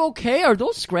 man, are you okay? Are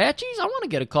those scratchies? I want to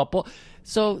get a couple.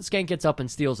 So Skank gets up and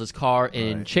steals his car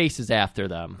and chases after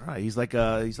them. Right. He's like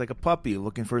a puppy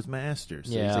looking for his master.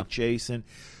 So Yeah. he's like chasing.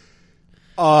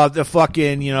 The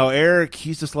fucking, Eric,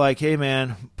 he's just like, hey,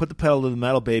 man, put the pedal to the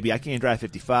metal, baby. I can't drive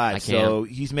 55. I can't. So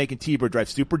he's making T-Bird drive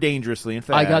super dangerously and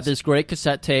fast. I got this great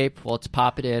cassette tape. Well, let's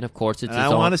pop it in. Of course, it's And his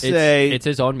I own. wanna say- it's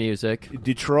his own music.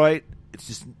 Detroit, it's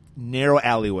just narrow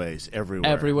alleyways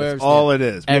everywhere. Everywhere That's all it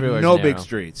is. We have everywhere's no narrow. big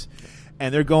streets.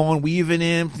 And they're going, weaving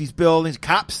in these buildings.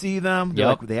 Cops see them. They're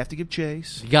Yep. like, they have to give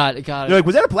chase. Got it. They're like,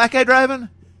 was that a black guy driving?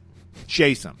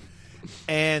 Chase him.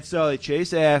 And so they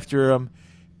chase after him.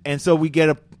 And so we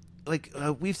get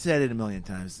we've said it a million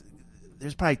times.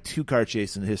 There's probably 2 car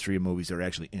chases in the history of movies that are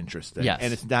actually interesting. Yes.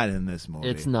 And it's not in this movie.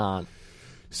 It's not.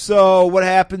 So what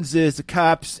happens is the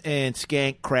cops and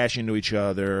Skank crash into each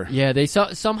other. Yeah, they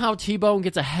somehow T-Bone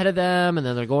gets ahead of them, and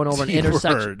then they're going over an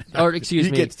intersection. Or excuse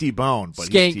he me, gets T-boned, but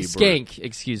he's T-Bird. Skank.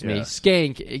 Excuse me, Yeah.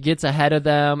 Skank gets ahead of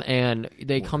them, and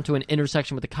they come to an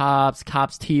intersection with the cops.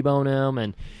 Cops T-bone him,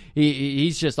 and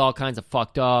he's just all kinds of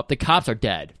fucked up. The cops are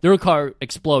dead. Their car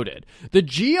exploded. The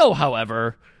Geo,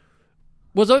 however,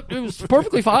 was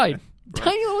perfectly fine.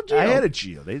 Tiny little Geo. I had a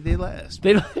Geo. They last.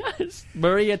 They last.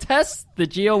 Murray attests the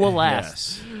Geo will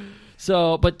last. Yes.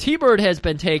 So, but T-Bird has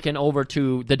been taken over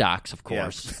to the docks, of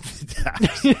course. Of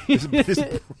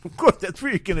course, that's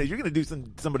where you're gonna do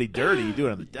somebody dirty. You do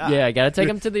it on the dock. Yeah, I got to take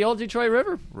him to the old Detroit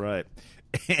River. Right.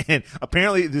 And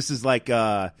apparently, this is like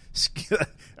the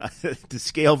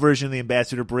scale version of the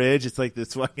Ambassador Bridge. It's like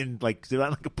this fucking they're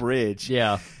on like a bridge.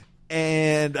 Yeah.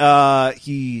 And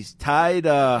he's tied.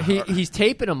 He's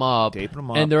taping him up.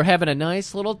 And they're having a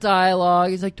nice little dialogue.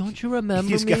 He's like, don't you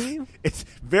remember me? It's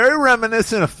very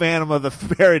reminiscent of Phantom of the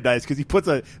Paradise because he puts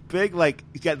a big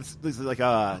he's got this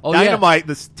dynamite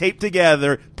that's taped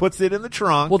together, puts it in the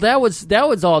trunk. Well, that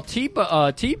was all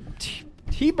T-Bird.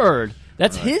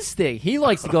 That's his thing. He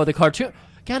likes to go to the cartoon.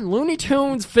 Again, Looney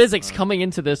Tunes physics coming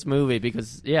into this movie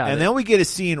because And then we get a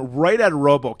scene right out of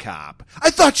RoboCop. I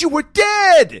thought you were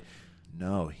dead.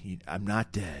 No, I'm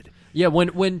not dead. Yeah,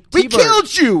 when we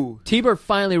killed you. T-Bird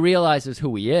finally realizes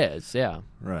who he is. Yeah,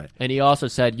 right. And he also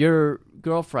said your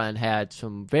girlfriend had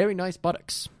some very nice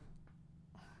buttocks.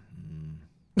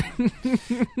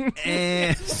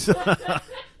 And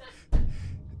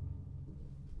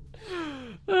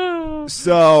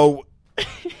so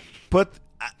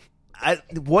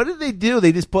what did they do?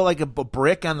 They just put like a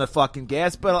brick on the fucking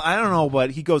gas pedal? I don't know, but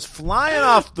he goes flying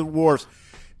off the wharf.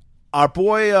 Our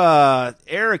boy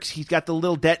Eric's, he's got the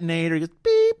little detonator. He goes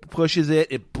beep, pushes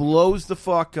it. It blows the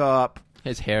fuck up.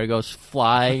 His hair goes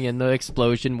flying in the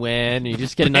explosion wind. And you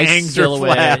just get a nice Bangs are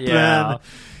silhouette. flapping. Yeah.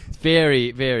 It's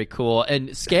very, very cool.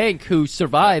 And Skank, who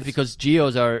survived because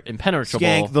Geos are impenetrable.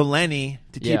 Skank, the Lenny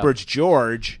to T-Bird's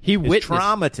George, is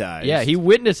traumatized. Yeah, he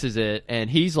witnesses it, and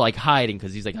he's like hiding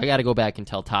because he's like, I got to go back and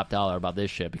tell Top Dollar about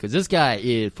this shit because this guy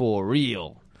is for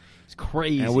real. It's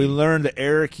crazy. And we learned that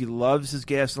Eric, he loves his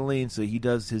gasoline, so he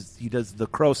does the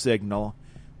crow signal,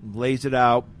 lays it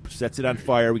out, sets it on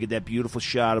fire. We get that beautiful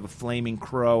shot of a flaming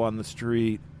crow on the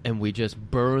street. And we just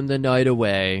burn the night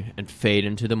away and fade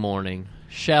into the morning.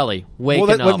 Shelley,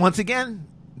 waking up. Once again,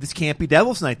 this can't be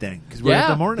Devil's Night then, because we're at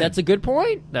the morning. That's a good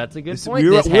point.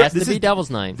 This has to be Devil's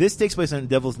Night. This takes place on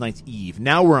Devil's Night's Eve.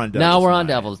 Now we're on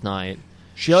Devil's Night.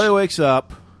 Shelley wakes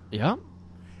up. Yeah.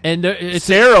 And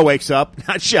Sarah wakes up.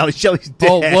 Not Shelley. Shelley's dead.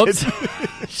 Oh, whoops.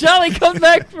 Shelley comes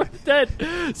back from dead.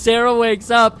 Sarah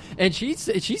wakes up, and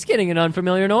she's getting an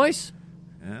unfamiliar noise.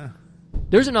 Yeah.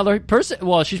 There's another person.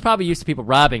 Well, she's probably used to people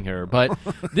robbing her, but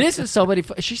this is somebody.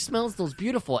 She smells those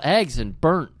beautiful eggs and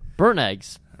burnt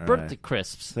eggs, burnt to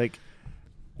crisps. Like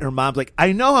her mom's like,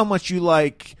 I know how much you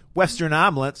like Western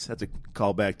omelets. That's a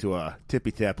callback to a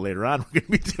tippy tap later on. We're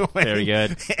gonna be doing very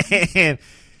good. And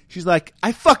she's like,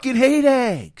 I fucking hate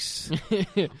eggs.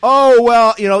 Oh,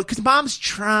 well, because mom's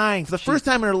trying. For the first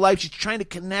time in her life, she's trying to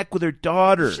connect with her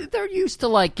daughter. They're used to,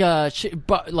 like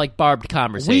barbed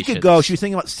conversations. A week ago, she was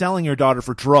thinking about selling her daughter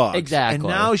for drugs. Exactly. And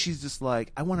now she's just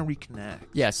like, I want to reconnect.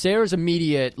 Yeah, Sarah's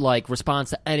immediate, response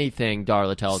to anything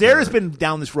Darla tells her. Sarah's been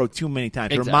down this road too many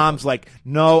times. Exactly. Her mom's like,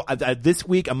 no, this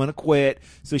week I'm going to quit.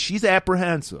 So she's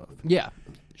apprehensive. Yeah.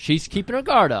 She's keeping her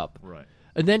guard up. Right.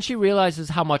 And then she realizes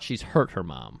how much she's hurt her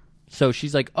mom. So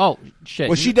she's like, oh, shit.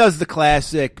 Well, she does the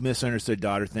classic misunderstood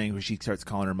daughter thing where she starts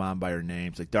calling her mom by her name.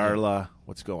 It's like, Darla,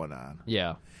 what's going on?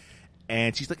 Yeah.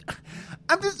 And she's like,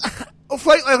 I'm just,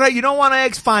 right, you don't want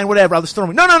eggs? Fine, whatever. I'll just throw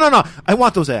them. No. I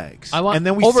want those eggs. And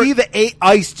then we see the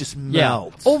ice just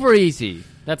melt. Yeah, over easy.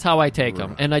 That's how I take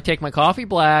them. And I take my coffee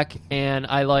black, and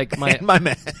I like my... And my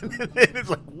man. And it's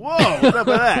like, whoa, what up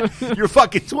with that? You're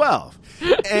fucking 12.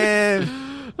 And...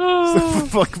 So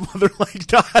fuck mother like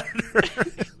daughter.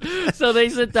 So they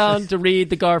sit down to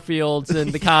read the Garfields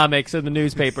and the comics and the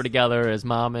newspaper together as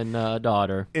mom and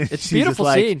daughter. And it's a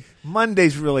beautiful scene.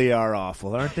 Mondays really are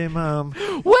awful, aren't they, Mom?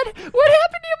 What happened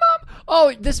to you, Mom?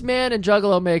 Oh, this man in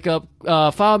Juggalo makeup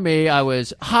found me. I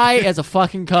was high as a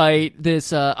fucking kite.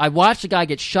 I watched a guy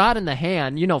get shot in the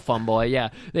hand. You know, Fun Boy, yeah.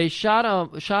 They shot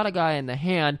a guy in the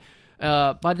hand.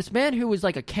 By this man who was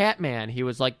like a cat man. He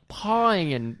was like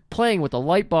pawing and playing with a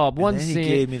light bulb. And then he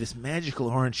gave me this magical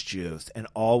orange juice, and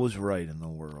all was right in the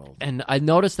world. And I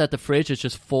noticed that the fridge is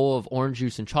just full of orange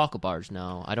juice and chocolate bars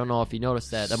now. I don't know if you noticed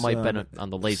that. That might have been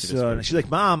on the lazy. She's like,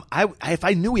 Mom, if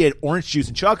I knew we had orange juice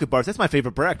and chocolate bars, that's my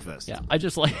favorite breakfast. Yeah, I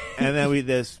just like. And then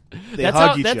they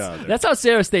hug each other. That's how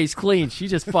Sarah stays clean. She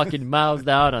just fucking mouths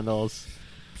out on those.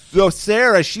 So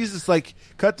Sarah, she's just like,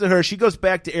 cut to her. She goes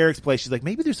back to Eric's place. She's like,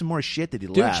 maybe there's some more shit that he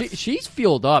left. She's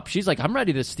fueled up. She's like, I'm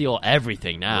ready to steal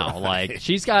everything now. Right. Like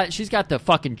she's got the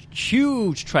fucking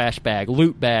huge trash bag,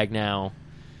 loot bag now.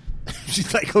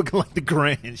 She's like looking like the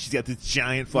Grand. She's got this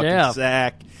giant fucking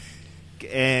sack.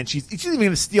 And she's even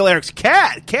going to steal Eric's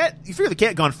cat. You figure the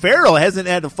cat gone feral. It hasn't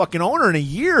had a fucking owner in a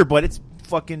year, but it's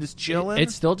fucking just chilling.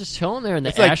 It's still just chilling there, and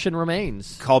the ashen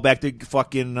remains. Call back to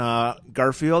fucking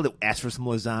Garfield. Ask for some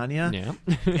lasagna.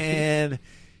 Yeah. And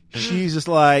she's just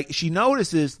like, she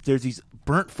notices there's these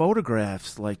burnt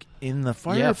photographs like in the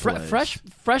fireplace. Yeah,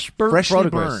 fresh burnt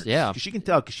photographs. Yeah, she can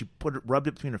tell because she rubbed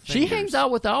it between her fingers. She hangs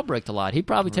out with Albrecht a lot. He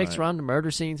probably takes her around to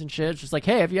murder scenes and shit. It's just like,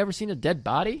 hey, have you ever seen a dead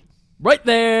body? Right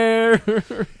there.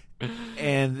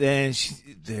 And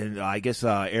then I guess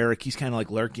Eric, he's kind of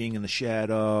like lurking in the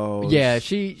shadows. Yeah,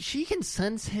 she can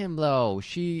sense him though.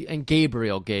 And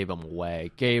Gabriel gave him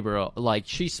away. Gabriel, like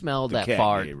she smelled that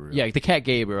fart. Gabriel. Yeah, the cat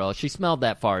Gabriel. She smelled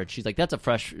that fart. She's like, that's a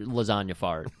fresh lasagna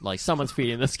fart. Like someone's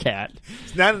feeding this cat.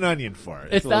 It's not an onion fart.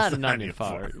 It's not an onion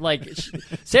fart. Like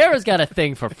Sarah's got a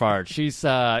thing for farts. She's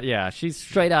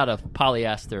straight out of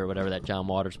Polyester or whatever that John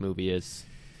Waters movie is.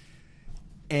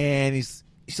 And he's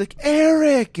like,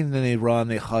 Eric! And then they run,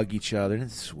 they hug each other, and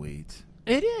it's sweet.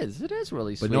 It is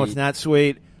really sweet. But no, it's not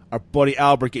sweet. Our buddy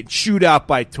Albert getting chewed out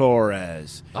by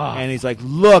Torres. Oh. And he's like,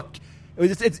 look,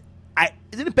 isn't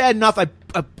it bad enough I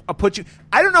put you...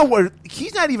 I don't know where...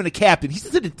 He's not even a captain. He's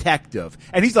just a detective.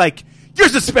 And he's like, you're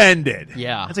suspended.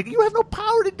 Yeah. It's like, you have no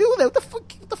power to do that.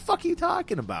 What the fuck are you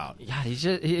talking about? Yeah, he's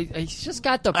just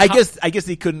got the... I guess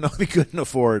they couldn't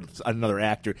afford another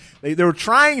actor. They were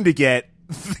trying to get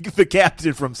the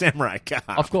captain from Samurai Cop.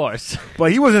 Of course.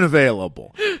 But he wasn't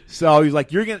available. So he's like,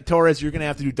 Torres, you're going to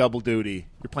have to do double duty.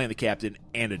 You're playing the captain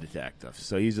and a detective.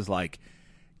 So he's just like,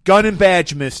 gun and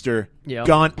badge, mister. Yep.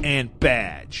 Gun and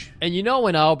badge. And you know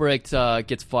when Albrecht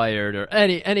gets fired or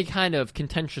any kind of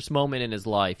contentious moment in his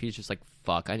life, he's just like,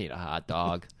 fuck, I need a hot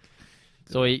dog.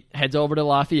 So he heads over to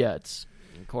Lafayette's.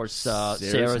 Of course,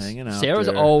 Sarah's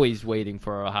always waiting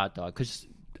for a hot dog because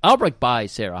Albrecht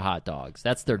buys Sarah hot dogs.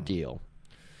 That's their deal.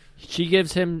 She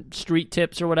gives him street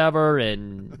tips or whatever,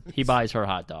 and he buys her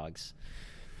hot dogs.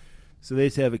 So they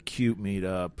just have a cute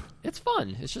meetup. It's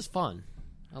fun. It's just fun.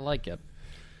 I like it.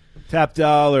 Top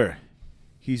dollar.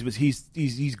 He's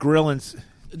grilling.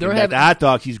 They're having the hot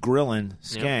dog. He's grilling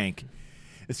Skank. Yep.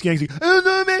 And Skank's like, oh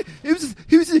no, man,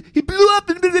 he blew up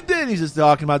and he's just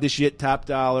talking about this shit. Top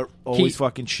dollar, always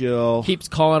fucking chill. Keeps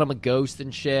calling him a ghost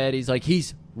and shit. He's like,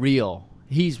 he's real.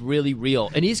 He's really real,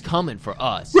 and he's coming for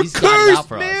us. We're he's cursed, out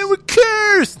for man. Us. We're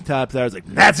cursed. Top dollar's like,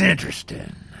 that's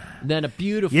interesting. And then a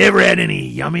beautiful. You ever had any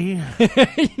yummy?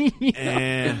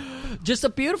 And just a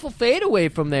beautiful fadeaway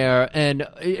from there, and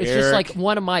it's just like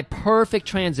one of my perfect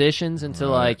transitions into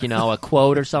like a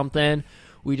quote or something.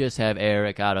 We just have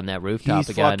Eric out on that rooftop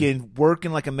again. He's fucking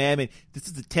working like a madman. This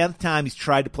is the 10th time he's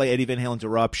tried to play Eddie Van Halen's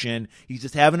Eruption. He's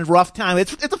just having a rough time.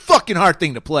 It's a fucking hard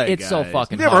thing to play, It's guys. so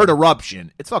fucking You've never hard. heard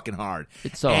Eruption. It's fucking hard.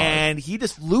 It's so And hard. he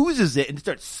just loses it and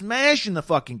starts smashing the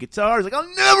fucking guitar. He's like,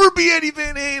 I'll never be Eddie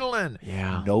Van Halen.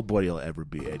 Yeah. Nobody will ever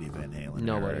be Eddie Van Halen.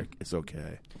 Nobody. Eric. It's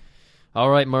okay.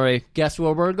 All right, Murray. Guess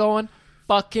where we're going?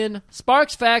 Fucking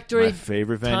Sparks Factory. My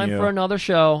favorite venue. Time for another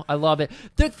show. I love it.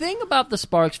 The thing about the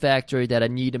Sparks Factory that I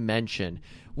need to mention,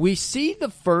 we see the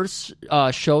first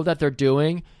show that they're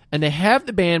doing, and they have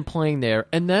the band playing there,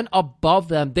 and then above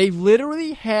them, they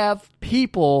literally have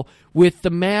people with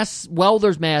the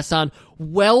welder's masks on,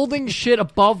 welding shit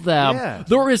above them. Yeah.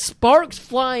 There is sparks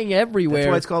flying everywhere.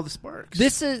 That's why it's called the Sparks.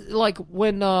 This is like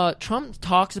when Trump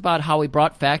talks about how he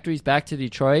brought factories back to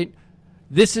Detroit.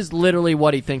 This is literally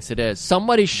what he thinks it is.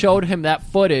 Somebody showed him that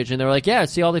footage, and they're like, yeah,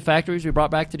 see all the factories we brought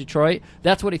back to Detroit?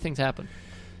 That's what he thinks happened.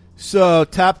 So,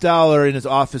 Top Dollar in his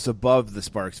office above the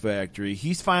Sparks factory,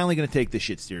 he's finally going to take this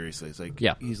shit seriously. It's like,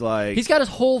 he's got his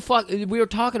whole we were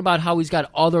talking about how he's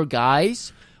got other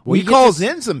guys. Well, he calls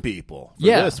in some people for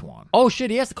this one. Oh,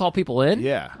 shit, he has to call people in?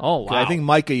 Yeah. Oh, wow. I think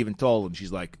Micah even told him,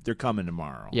 she's like, they're coming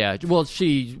tomorrow. Yeah, well,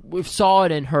 we saw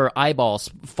it in her eyeballs.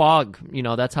 Fog,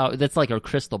 that's like her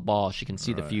crystal ball. She can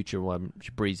see the future when she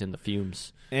breathes in the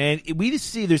fumes. And we just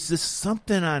see there's this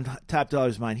something on Top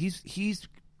Dollar's mind. He's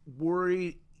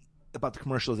worried about the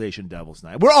commercialization of Devil's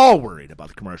Night. We're all worried about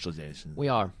the commercialization. We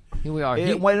are. We are.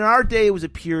 When in our day it was a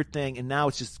pure thing, and now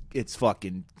it's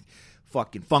fucking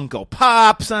Funko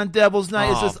Pops on Devil's Night.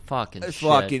 Oh, it's just fucking shit.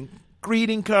 Fucking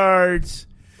greeting cards.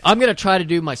 I'm going to try to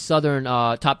do my southern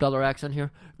Top Dollar accent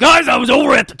here. Guys, I was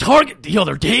over at the Target the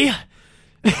other day.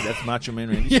 That's Macho Man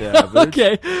Randy Savage.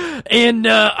 Okay. And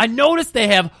I noticed they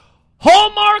have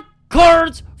Hallmark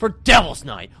cards for Devil's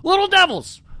Night. Little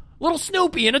devils. Little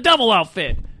Snoopy in a devil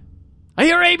outfit. I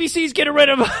hear ABC's getting rid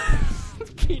of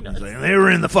peanuts. Like, they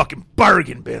were in the fucking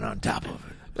bargain bin on top of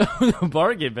it.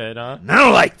 Bargain bin, huh? And I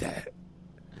don't like that.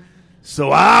 So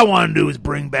what I want to do is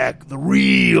bring back the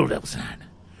real Devil's Night.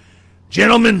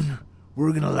 Gentlemen, we're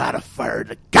going to light a fire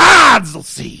the gods will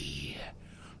see.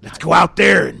 Let's go out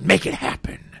there and make it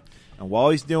happen. And while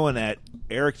he's doing that,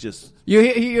 Eric just... You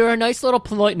hear a nice little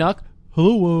polite knock.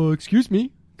 Hello, excuse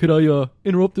me. Could I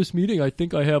interrupt this meeting? I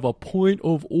think I have a point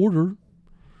of order.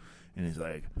 And he's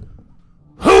like,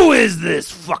 who is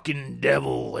this fucking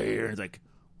devil here? And he's like,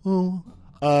 well,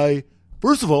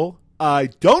 first of all, I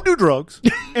don't do drugs,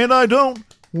 and I don't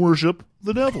worship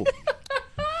the devil.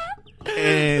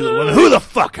 And well, who the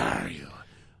fuck are you?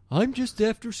 I'm just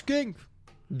after skank.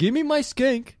 Give me my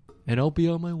skank, and I'll be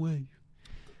on my way.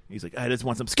 He's like, I just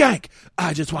want some skank.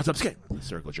 I just want some skank. The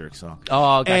Circle Jerk song.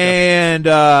 Oh, gotcha. And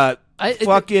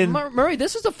fucking... Murray,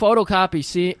 this is a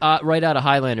photocopy right out of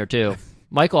Highlander, too.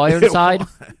 Michael Ironside.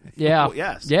 Yeah. Well,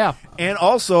 yes. Yeah. And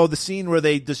also the scene where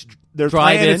their Drive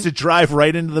plan in. is to drive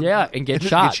right into the... Yeah, and get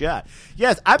shot.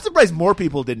 Yes, I'm surprised more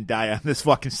people didn't die on this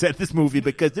fucking set of this movie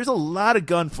because there's a lot of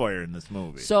gunfire in this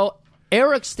movie. So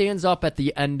Eric stands up at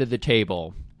the end of the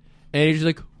table, and he's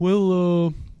like,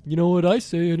 well, you know what I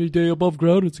say, any day above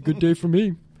ground, it's a good day for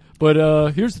me.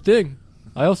 But here's the thing.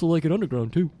 I also like it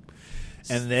underground, too.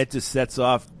 And that just sets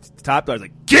off Top Dollar's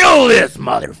like, kill this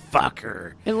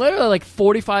motherfucker. And literally like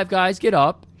 45 guys get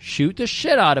up, shoot the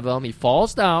shit out of him. He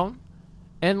falls down.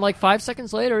 And like 5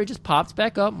 seconds later, he just pops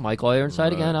back up. Michael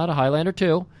Ironside again out of Highlander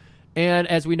 2. And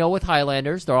as we know with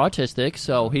Highlanders, they're autistic.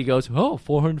 So he goes,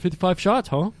 455 shots,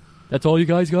 huh? That's all you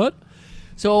guys got?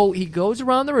 So he goes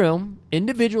around the room,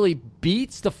 individually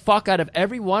beats the fuck out of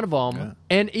every one of them,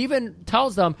 and even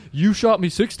tells them, you shot me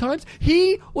 6 times?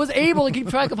 He was able to keep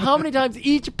track of how many times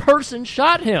each person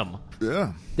shot him.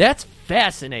 Yeah. That's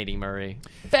fascinating, Murray.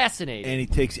 Fascinating. And he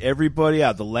takes everybody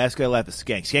out. The last guy left is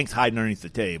Skank. Skank's hiding underneath the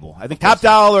table. I think Top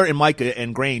Dollar and Micah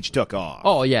and Grange took off.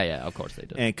 Oh, yeah, of course they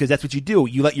did. And because that's what you do.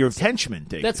 You let your henchmen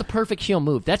take That's a perfect heel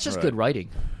move. That's just good writing.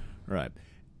 Right.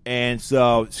 And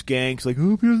so Skank's like,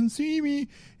 hope he doesn't see me.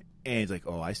 And he's like,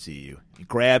 oh, I see you. He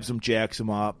grabs him, jacks him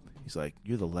up. He's like,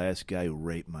 you're the last guy who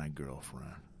raped my girlfriend.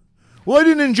 Well, I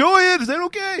didn't enjoy it. Is that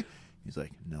okay? He's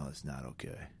like, no, it's not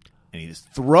okay. And he just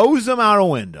throws him out a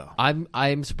window.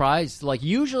 I'm surprised. Like,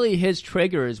 usually his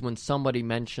trigger is when somebody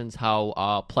mentions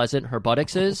how pleasant her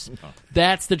buttocks is.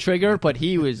 That's the trigger. But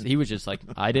he was just like,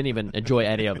 I didn't even enjoy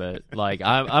any of it. Like,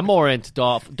 I'm more into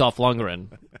Dolph Lundgren.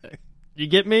 You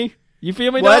get me? You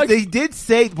feel me, Well, dog? they did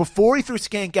say, before he threw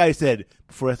Skank out, he said,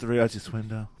 before I threw out this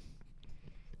window,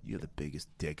 you're the biggest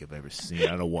dick I've ever seen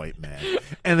on a white man.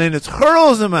 And then it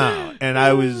hurls him out. And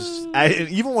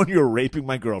even when you were raping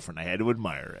my girlfriend, I had to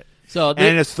admire it.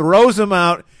 And it throws him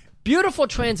out. Beautiful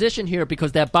transition here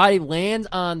because that body lands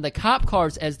on the cop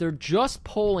cars as they're just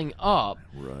pulling up.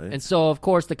 Right. And so, of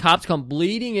course, the cops come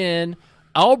bleeding in.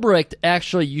 Albrecht,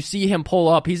 actually, you see him pull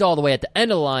up. He's all the way at the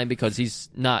end of the line because he's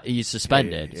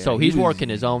suspended. Yeah, so he's working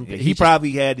his own thing. He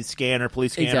probably had his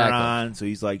police scanner Exactly. on, so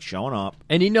he's like showing up.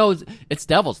 And he knows it's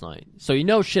Devil's Night. So he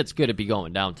knows shit's going to be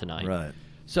going down tonight. Right.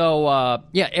 So,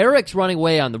 Eric's running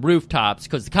away on the rooftops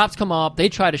because the cops come up. They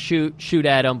try to shoot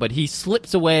at him, but he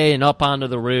slips away and up onto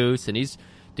the roofs, and he's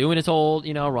doing his whole,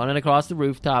 running across the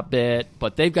rooftop bit.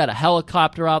 But they've got a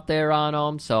helicopter out there on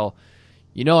him, so...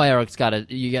 You know Eric's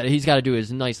he's got to do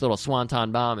his nice little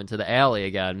swanton bomb into the alley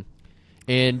again.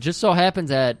 And just so happens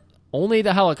that only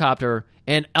the helicopter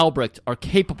and Albrecht are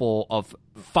capable of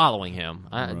following him.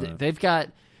 Right. They've got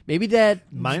maybe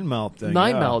that mind meld thing.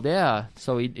 Meld, yeah.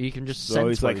 So he can just So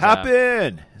he's like, hop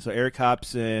in. So Eric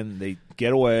hops in. They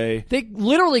get away. They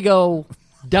literally go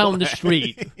down the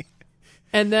street.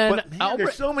 And then But man,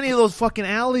 there's so many of those fucking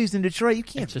alleys in Detroit. You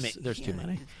can't. There's too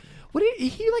many. What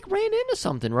he like ran into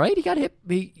something, right? He got hit.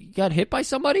 He got hit by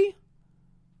somebody.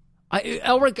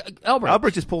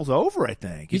 Albrecht just pulls over. I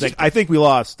think he's like, I think we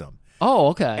lost him. Oh,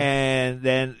 okay. And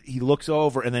then he looks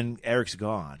over, and then Eric's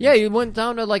gone. Yeah, he went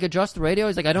down to like adjust the radio.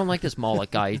 He's like, I don't like this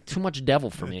Moloch guy. Too much devil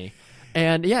for me.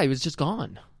 And yeah, he was just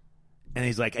gone. And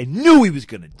he's like, I knew he was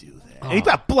going to do that. And he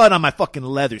got blood on my fucking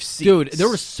leather seats. Dude, there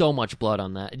was so much blood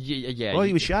on that. Yeah. Well,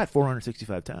 he was shot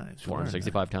 465 times.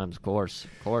 465 times, of course.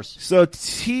 So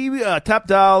Top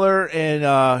Dollar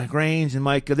and Grange and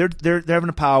Micah, they're having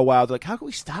a powwow. They're like, how can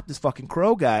we stop this fucking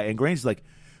crow guy? And Grange is like,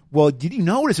 well, did you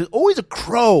notice there's always a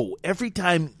crow every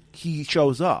time he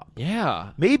shows up?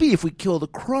 Yeah. Maybe if we kill the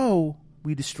crow,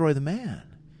 we destroy the man.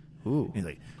 Ooh. And he's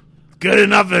like, good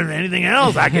enough as anything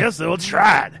else, I guess. So let's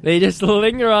try it. They just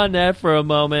linger on that for a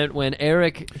moment when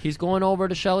Eric, he's going over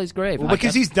to Shelley's grave. Well,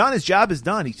 because he's done. His job is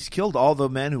done. He's killed all the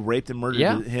men who raped and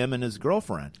murdered him and his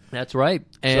girlfriend. That's right.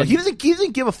 And so he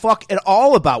doesn't give a fuck at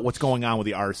all about what's going on with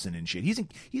the arson and shit. He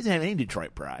doesn't have any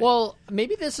Detroit pride. Well,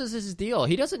 maybe this is his deal.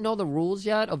 He doesn't know the rules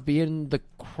yet of being the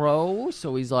crow,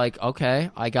 so he's like, okay,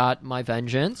 I got my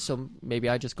vengeance, so maybe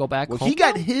I just go back home. He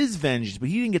got his vengeance, but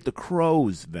he didn't get the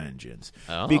crow's vengeance.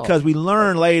 Oh. Because we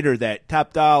learn later that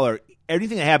Top Dollar,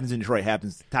 everything that happens in Detroit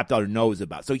Top Dollar knows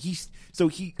about. So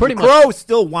the crow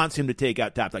still wants him to take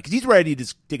out Top Dollar because he's ready to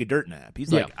just take a dirt nap.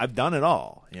 He's like, I've done it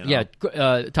all. You know?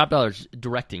 Yeah, Top Dollar's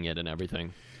directing it and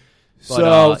everything.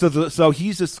 But, so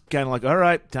he's just kind of like, all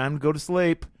right, time to go to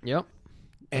sleep. Yep.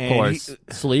 And of course,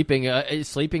 sleeping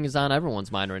is on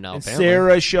everyone's mind right now. And apparently.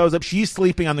 Sarah shows up. She's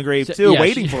sleeping on the grave too,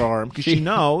 waiting for him because she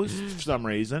knows for some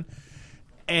reason.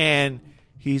 And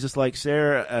he's just like,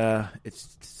 Sarah,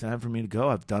 it's time for me to go.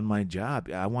 I've done my job.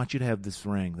 I want you to have this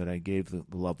ring that I gave the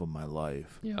love of my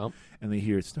life. Yeah. And they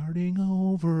hear it starting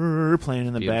over, playing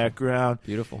in the background.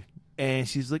 Beautiful. And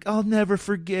she's like, I'll never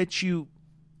forget you.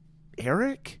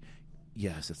 Eric?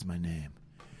 Yes, that's my name.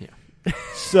 Yeah.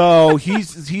 So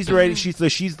he's ready.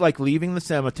 She's like leaving the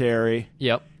cemetery.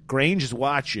 Yep. Grange is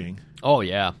watching. Oh,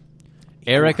 yeah.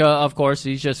 Erica, of course,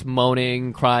 he's just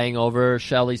moaning, crying over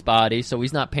Shelley's body, so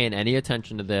he's not paying any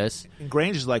attention to this. And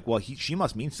Grange is like, well, she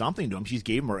must mean something to him. He just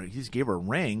gave her a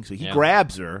ring, so he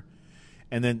grabs her.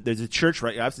 And then there's a church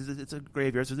right. It's a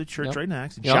graveyard. So there's a church right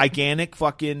next, a gigantic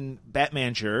fucking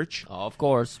Batman church. Oh, of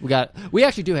course, we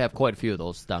actually do have quite a few of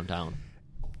those downtown.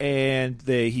 And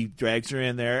he drags her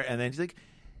in there, and then she's like,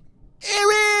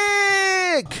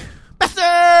 Eric,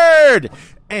 bastard!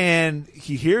 And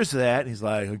he hears that, and he's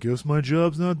like, I guess my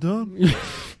job's not done.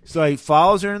 So he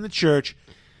follows her in the church.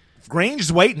 Grange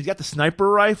is waiting. He's got the sniper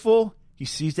rifle. He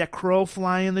sees that crow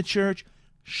fly in the church,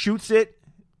 shoots it.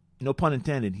 No pun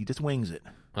intended. He just wings it.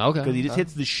 Okay. Because he just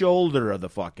hits the shoulder of the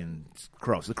fucking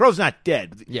crow. So the crow's not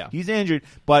dead. Yeah. He's injured,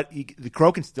 but the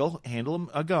crow can still handle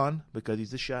a gun because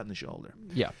he's just shot in the shoulder.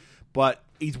 Yeah. But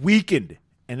he's weakened.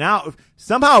 And now,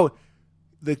 somehow,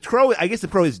 the crow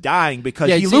is dying because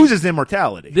he loses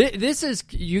immortality. This is,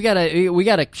 we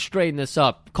gotta straighten this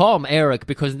up. Call him Eric,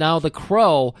 because now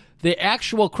the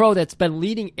actual crow that's been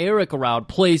leading Eric around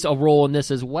plays a role in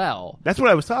this as well. That's what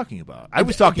I was talking about. I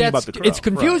was talking about the crow. It's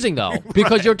confusing, though,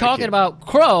 because you're talking about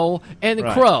crow and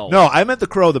the crow. No, I meant the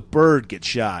crow. The bird gets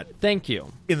shot. Thank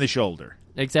you. In the shoulder.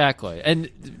 Exactly. And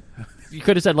you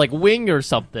could have said, like, wing or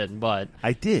something, but...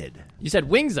 I did. You said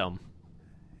wings them.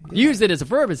 You used it as a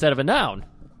verb instead of a noun.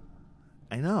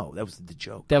 I know. That was the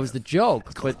joke. That was the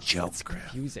joke. But it's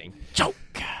confusing. Joke.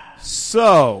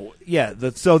 So, yeah,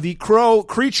 the crow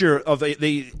creature of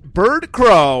the bird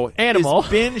crow animal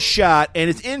has been shot and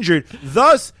is injured,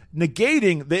 thus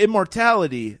negating the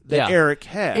immortality that Eric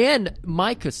had. And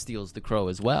Micah steals the crow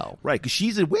as well. Right, because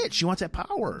she's a witch. She wants that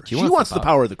power. She wants the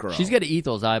power of the crow. She's going to eat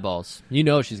those eyeballs. You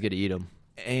know she's going to eat them.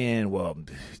 And, well,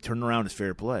 turning around is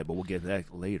fair play, but we'll get to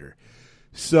that later.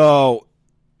 So...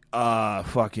 I'm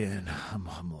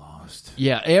lost.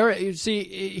 Yeah, Eric. You see,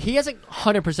 he hasn't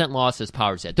 100% lost his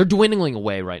powers yet. They're dwindling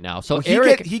away right now. So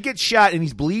Eric, he gets shot and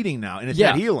he's bleeding now, and it's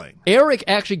not healing. Eric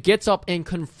actually gets up and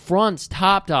confronts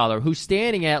Top Dollar, who's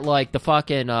standing at like the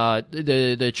fucking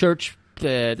the church,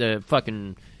 the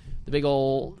big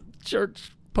old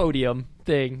church podium,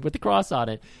 thing with the cross on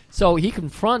it. So he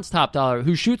confronts Top Dollar,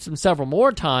 who shoots him several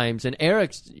more times, and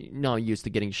Eric's used to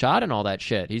getting shot and all that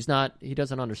shit. He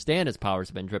doesn't understand his powers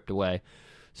have been dripped away.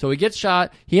 So he gets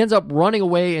shot. He ends up running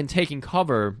away and taking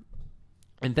cover.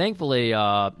 And thankfully,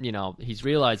 he's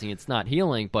realizing it's not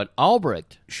healing, but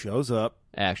Albrecht shows up.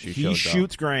 He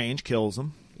shoots Grange, kills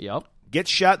him. Yep. Gets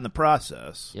shot in the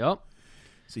process. Yep.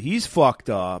 So he's fucked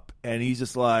up, and he's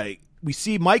just like, we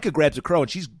see Micah grabs a crow, and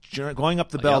she's going up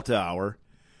the bell tower,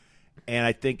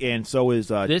 and so is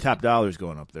Top Dollar's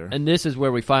going up there. And this is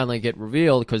where we finally get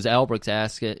revealed, because Albrecht's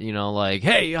asking, like,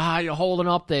 hey, how you holding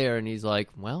up there? And he's like,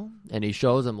 well, and he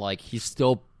shows him, like, he's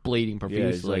still bleeding profusely.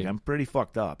 Yeah, he's like, I'm pretty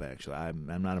fucked up, actually.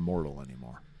 I'm not immortal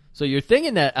anymore. So you're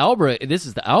thinking that this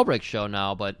is the Albrecht show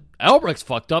now, but Albrecht's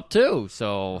fucked up too.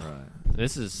 So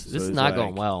this is not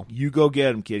going well. You go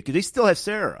get him, kid, because they still have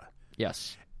Sarah.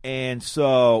 Yes. And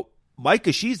so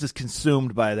Micah, she's just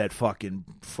consumed by that fucking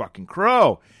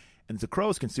crow. And the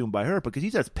crow's consumed by her because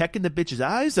he starts pecking the bitch's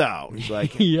eyes out. He's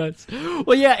like, yes.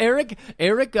 Well, yeah, Eric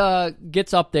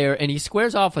gets up there and he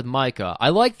squares off with Micah. I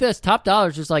like this. Top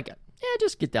Dollar's just like,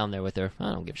 just get down there with her.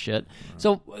 I don't give a shit.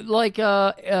 So, like,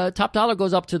 Top Dollar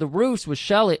goes up to the roofs with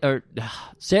Sarah.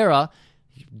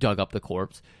 Dug up the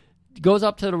corpse. Goes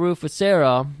up to the roof with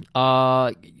Sarah.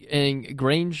 And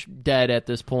Grange dead at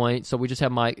this point. So we just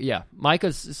have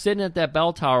Micah's sitting at that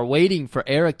bell tower waiting for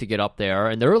Eric to get up there.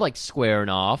 And they're, like, squaring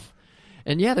off.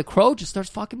 And, the crow just starts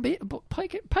fucking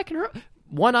pecking her.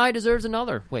 One eye deserves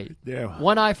another. Wait. Yeah.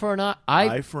 One eye for an eye.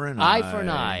 Eye for an eye. Eye for an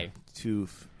eye.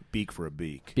 Tooth. Beak for a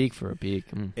beak. Beak for a beak.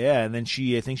 Mm. Yeah, and then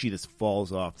I think she just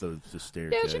falls off the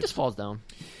staircase. Yeah, she just falls down.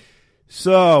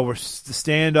 So we're the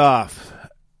standoff.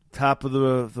 Top of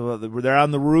they're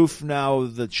on the roof now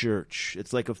of the church.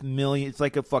 It's like it's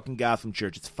like a fucking Gotham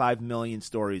church. It's 5 million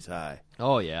stories high.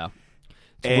 Oh yeah.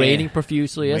 It's raining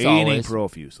profusely as always. Raining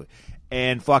profusely.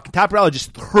 And fucking Top Dollar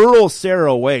just hurls Sarah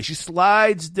away. She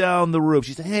slides down the roof.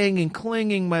 She's hanging,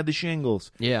 clinging by the shingles.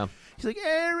 Yeah. She's like,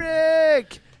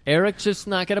 Eric! Eric's just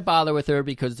not going to bother with her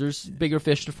because there's bigger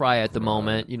fish to fry at the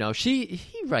moment. He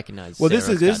recognizes. Well, this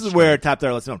is where Top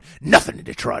Dollar lets him know nothing in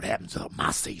Detroit happens on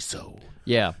my say so.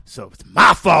 Yeah. So it's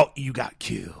my fault you got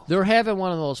killed. They're having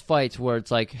one of those fights where it's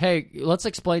like, hey, let's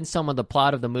explain some of the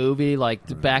plot of the movie, like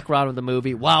the background of the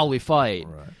movie, while we fight.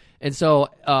 Right. And so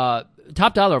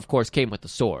Top Dollar, of course, came with the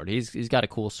sword. He's got a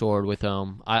cool sword with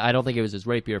him. I don't think it was his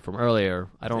rapier from earlier.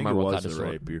 I don't remember what kind of sword.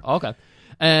 Rapier. Okay.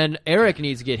 And Eric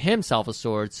needs to get himself a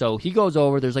sword, so he goes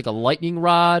over. There's like a lightning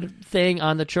rod thing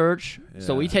on the church,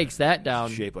 so he takes that down.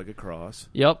 Shaped like a cross.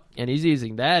 Yep, and he's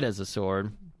using that as a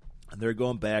sword. And they're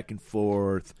going back and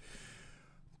forth.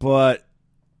 But,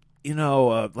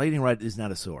 lightning rod is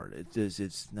not a sword.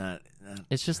 It's not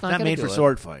made for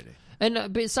sword fighting.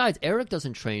 And besides, Eric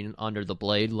doesn't train under the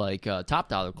blade like Top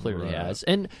Dollar clearly has.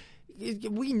 And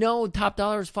we know Top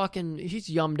Dollar's he's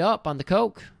yummed up on the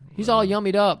coke. He's all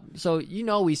yummied up. So,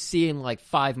 he's seeing like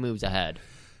 5 moves ahead.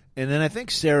 And then I think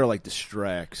Sarah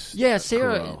distracts. Yeah,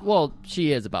 Sarah, Crow. well,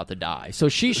 she is about to die. So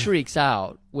she shrieks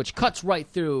out, which cuts right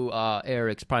through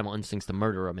Eric's primal instincts to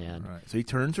murder a man. Right. So he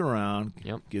turns around,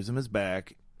 gives him his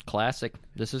back. Classic.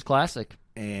 This is classic.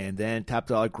 And then Top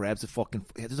Dollar grabs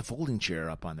there's a folding chair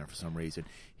up on there for some reason.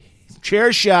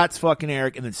 Chair shots fucking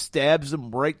Eric and then stabs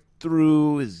him right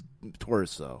through his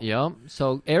torso. Yep.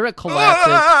 So Eric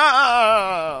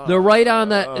collapses. They're right on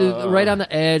the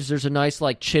edge. There's a nice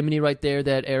chimney right there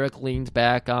that Eric leans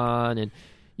back on, and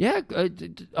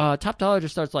Top Dollar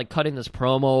just starts cutting this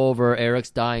promo over Eric's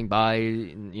dying by,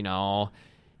 and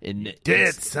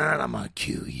dead son, I'm gonna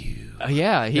kill you. I'm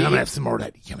gonna have some more of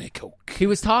that yummy coke. He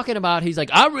was talking about. He's like,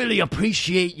 I really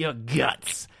appreciate your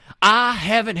guts. I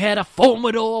haven't had a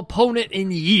formidable opponent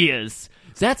in years.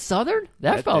 Is that Southern?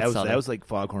 That felt Southern. That was like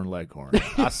Foghorn Leghorn.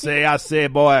 I say,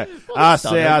 boy. I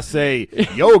say,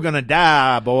 you're going to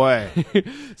die, boy.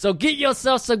 So get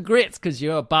yourself some grits because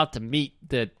you're about to meet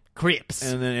the Crips.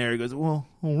 And then Eric goes, well,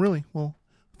 really? Well,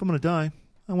 if I'm going to die,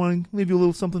 I want to leave you a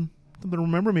little something to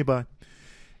remember me by.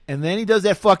 And then he does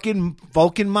that fucking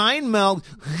Vulcan mind meld.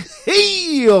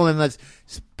 Heal! And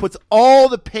puts all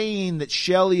the pain that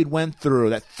Shelley had went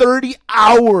through, that 30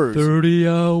 hours. 30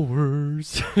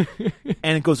 hours.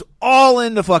 And it goes all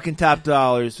into fucking Top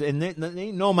Dollars. And there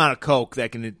ain't no amount of coke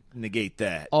that can negate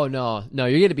that. Oh, no. No,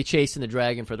 you're going to be chasing the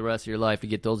dragon for the rest of your life to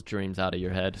get those dreams out of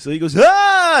your head. So he goes,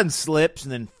 and slips,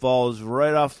 and then falls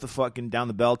right off the fucking, down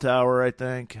the bell tower, I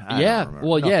think. It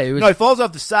was... No, he falls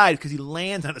off the side because he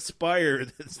lands on a spire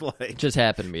that's just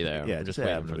happened to be there. Yeah, just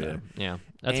happened to be there. Yeah.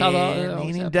 That's how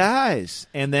and he dies.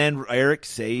 And then Eric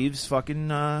saves fucking.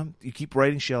 You keep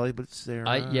writing Shelley, but it's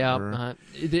Sarah.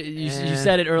 You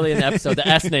said it early in the episode. The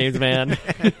S names, man.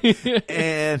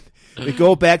 And they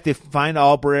go back. They find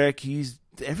Albrecht.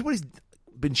 Everybody's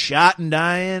been shot and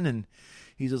dying, and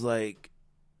he's just like.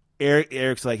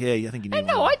 Eric's like, hey, I think you need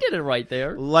one. I did it right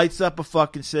there. Lights up a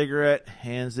fucking cigarette,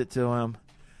 hands it to him.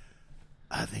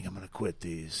 I think I'm gonna quit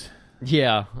these.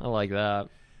 Yeah, I like that.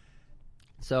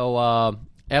 So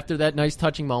after that nice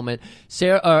touching moment,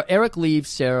 Eric leaves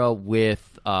Sarah with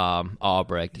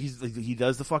Albrecht. He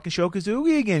does the fucking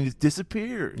Shokuzumi again. He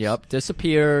disappears. Yep,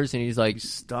 disappears, and he's like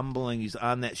stumbling. He's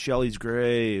on that Shelley's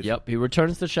grave. Yep, he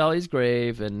returns to Shelley's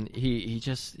grave, and he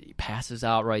passes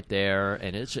out right there.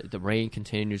 And the rain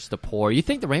continues to pour. You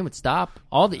think the rain would stop?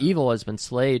 All the evil has been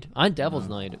slayed on Devil's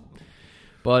Night.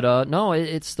 But no,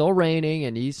 it's still raining,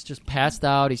 and he's just passed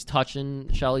out. He's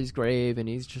touching Shelley's grave, and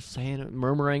he's just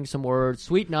murmuring some words,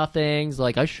 sweet nothings,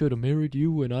 like, I should have married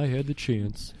you when I had the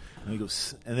chance. And he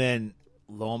goes, and then,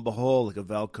 lo and behold, like a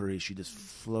Valkyrie, she just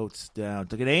floats down,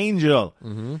 like an angel.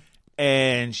 Mm-hmm.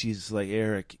 And she's like,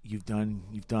 Eric, you've done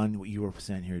what you were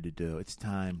sent here to do. It's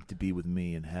time to be with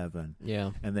me in heaven.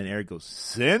 Yeah. And then Eric goes,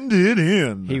 send it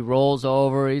in. He rolls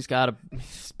over. He's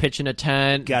pitching a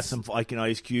tent. Got some fucking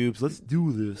ice cubes. Let's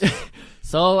do this.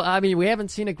 So, I mean, we haven't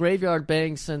seen a graveyard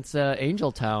bang since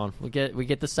Angel Town. We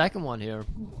get the second one here.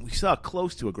 We saw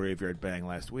close to a graveyard bang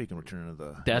last week in Return of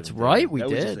the... That's right, we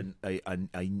did. Was just a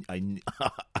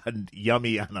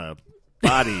yummy on a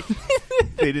body.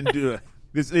 They didn't do it.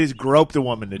 They just groped a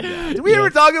woman to death. Did we ever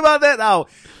talk about that? How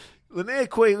Linnea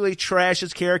Quigley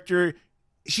trashes character.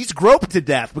 She's groped to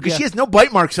death because she has no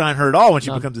bite marks on her at all when she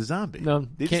becomes a zombie. No,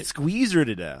 they just squeeze her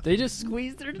to death. They just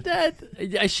squeezed her to death.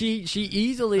 She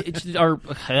easily,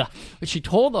 she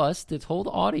told us, to told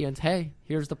the audience, hey,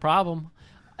 here's the problem.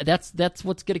 That's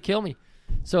what's going to kill me.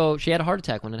 So she had a heart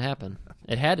attack when it happened.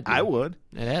 It had to be. I would.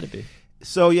 It had to be.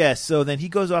 So then he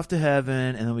goes off to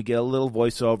heaven, and then we get a little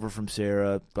voiceover from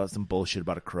Sarah about some bullshit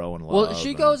about a crow and love. Well,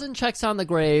 she goes and checks on the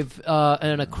grave,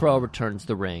 and a crow returns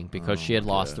the ring because she had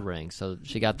lost the ring, so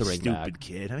she got the ring back. Stupid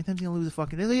kid. How many times are you going to lose a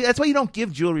fucking... That's why you don't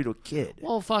give jewelry to a kid.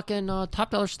 Well, fucking Top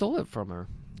Dollar stole it from her.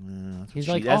 That's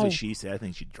what she said. I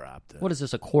think she dropped it. What is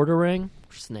this, a quarter ring?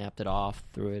 Snapped it off,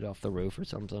 threw it off the roof or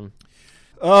something.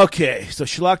 Okay, so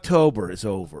Schlocktober is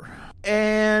over.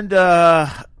 And,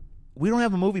 we don't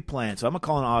have a movie plan, so I'm going to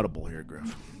call an audible here,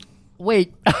 Griff.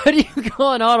 Wait, how do you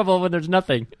call an audible when there's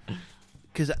nothing?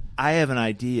 Because I have an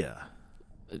idea.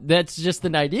 That's just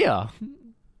an idea.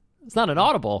 It's not an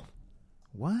audible.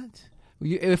 What?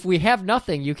 If we have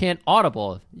nothing, you can't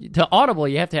audible. To audible,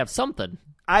 you have to have something.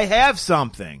 I have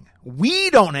something. We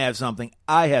don't have something.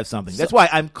 I have something. That's why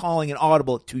I'm calling an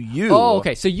audible to you. Oh,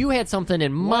 okay. So you had something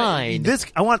in mind.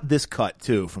 I want this cut,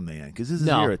 too, from the end, because this is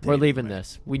irritating. We're leaving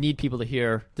this. We need people to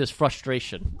hear this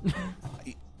frustration.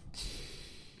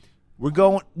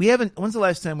 When's the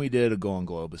last time we did a Golden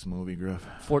Globus movie, Griff?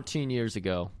 14 years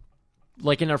ago.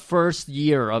 Like in our first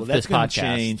year of this podcast. That's going to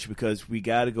change because we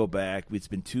got to go back. It's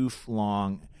been too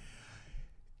long.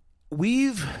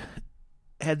 We've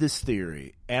had this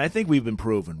theory, and I think we've been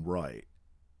proven right,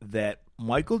 that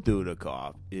Michael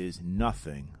Dudikoff is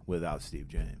nothing without Steve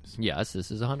James. Yes,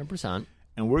 this is 100%.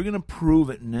 And we're going to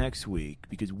prove it next week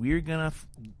because we're going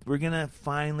to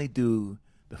finally do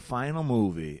the final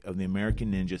movie of the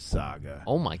American Ninja Saga.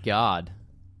 Oh my God.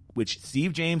 Which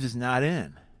Steve James is not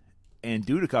in. And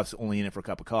Dudikoff's only in it for a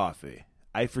cup of coffee.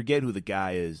 I forget who the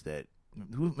guy is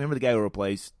remember the guy who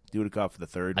replaced Dudikoff for the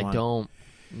third one? I don't.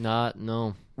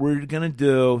 No. We're going to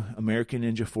do American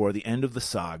Ninja 4, the end of the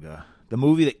saga, the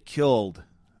movie that killed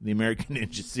the American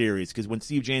Ninja series, because when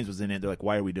Steve James was in it, they're like,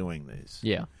 why are we doing this?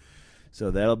 Yeah.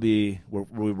 So that'll be,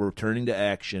 we're returning to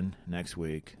action next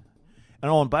week.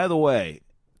 And by the way,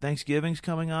 Thanksgiving's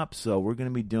coming up, so we're going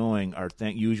to be doing our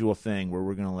usual thing where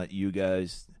we're going to let you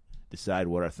guys decide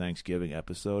what our Thanksgiving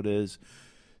episode is.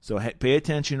 So pay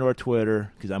attention to our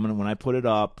Twitter, because when I put it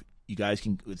up, you guys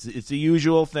can. It's the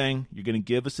usual thing. You're going to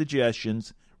give us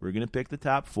suggestions. We're going to pick the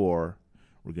top 4.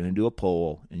 We're going to do a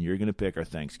poll, and you're going to pick our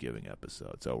Thanksgiving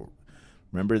episode. So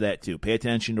remember that too. Pay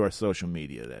attention to our social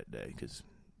media that day, because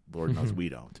Lord knows we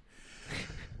don't.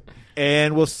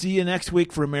 And we'll see you next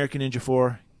week for American Ninja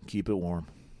 4. Keep it warm.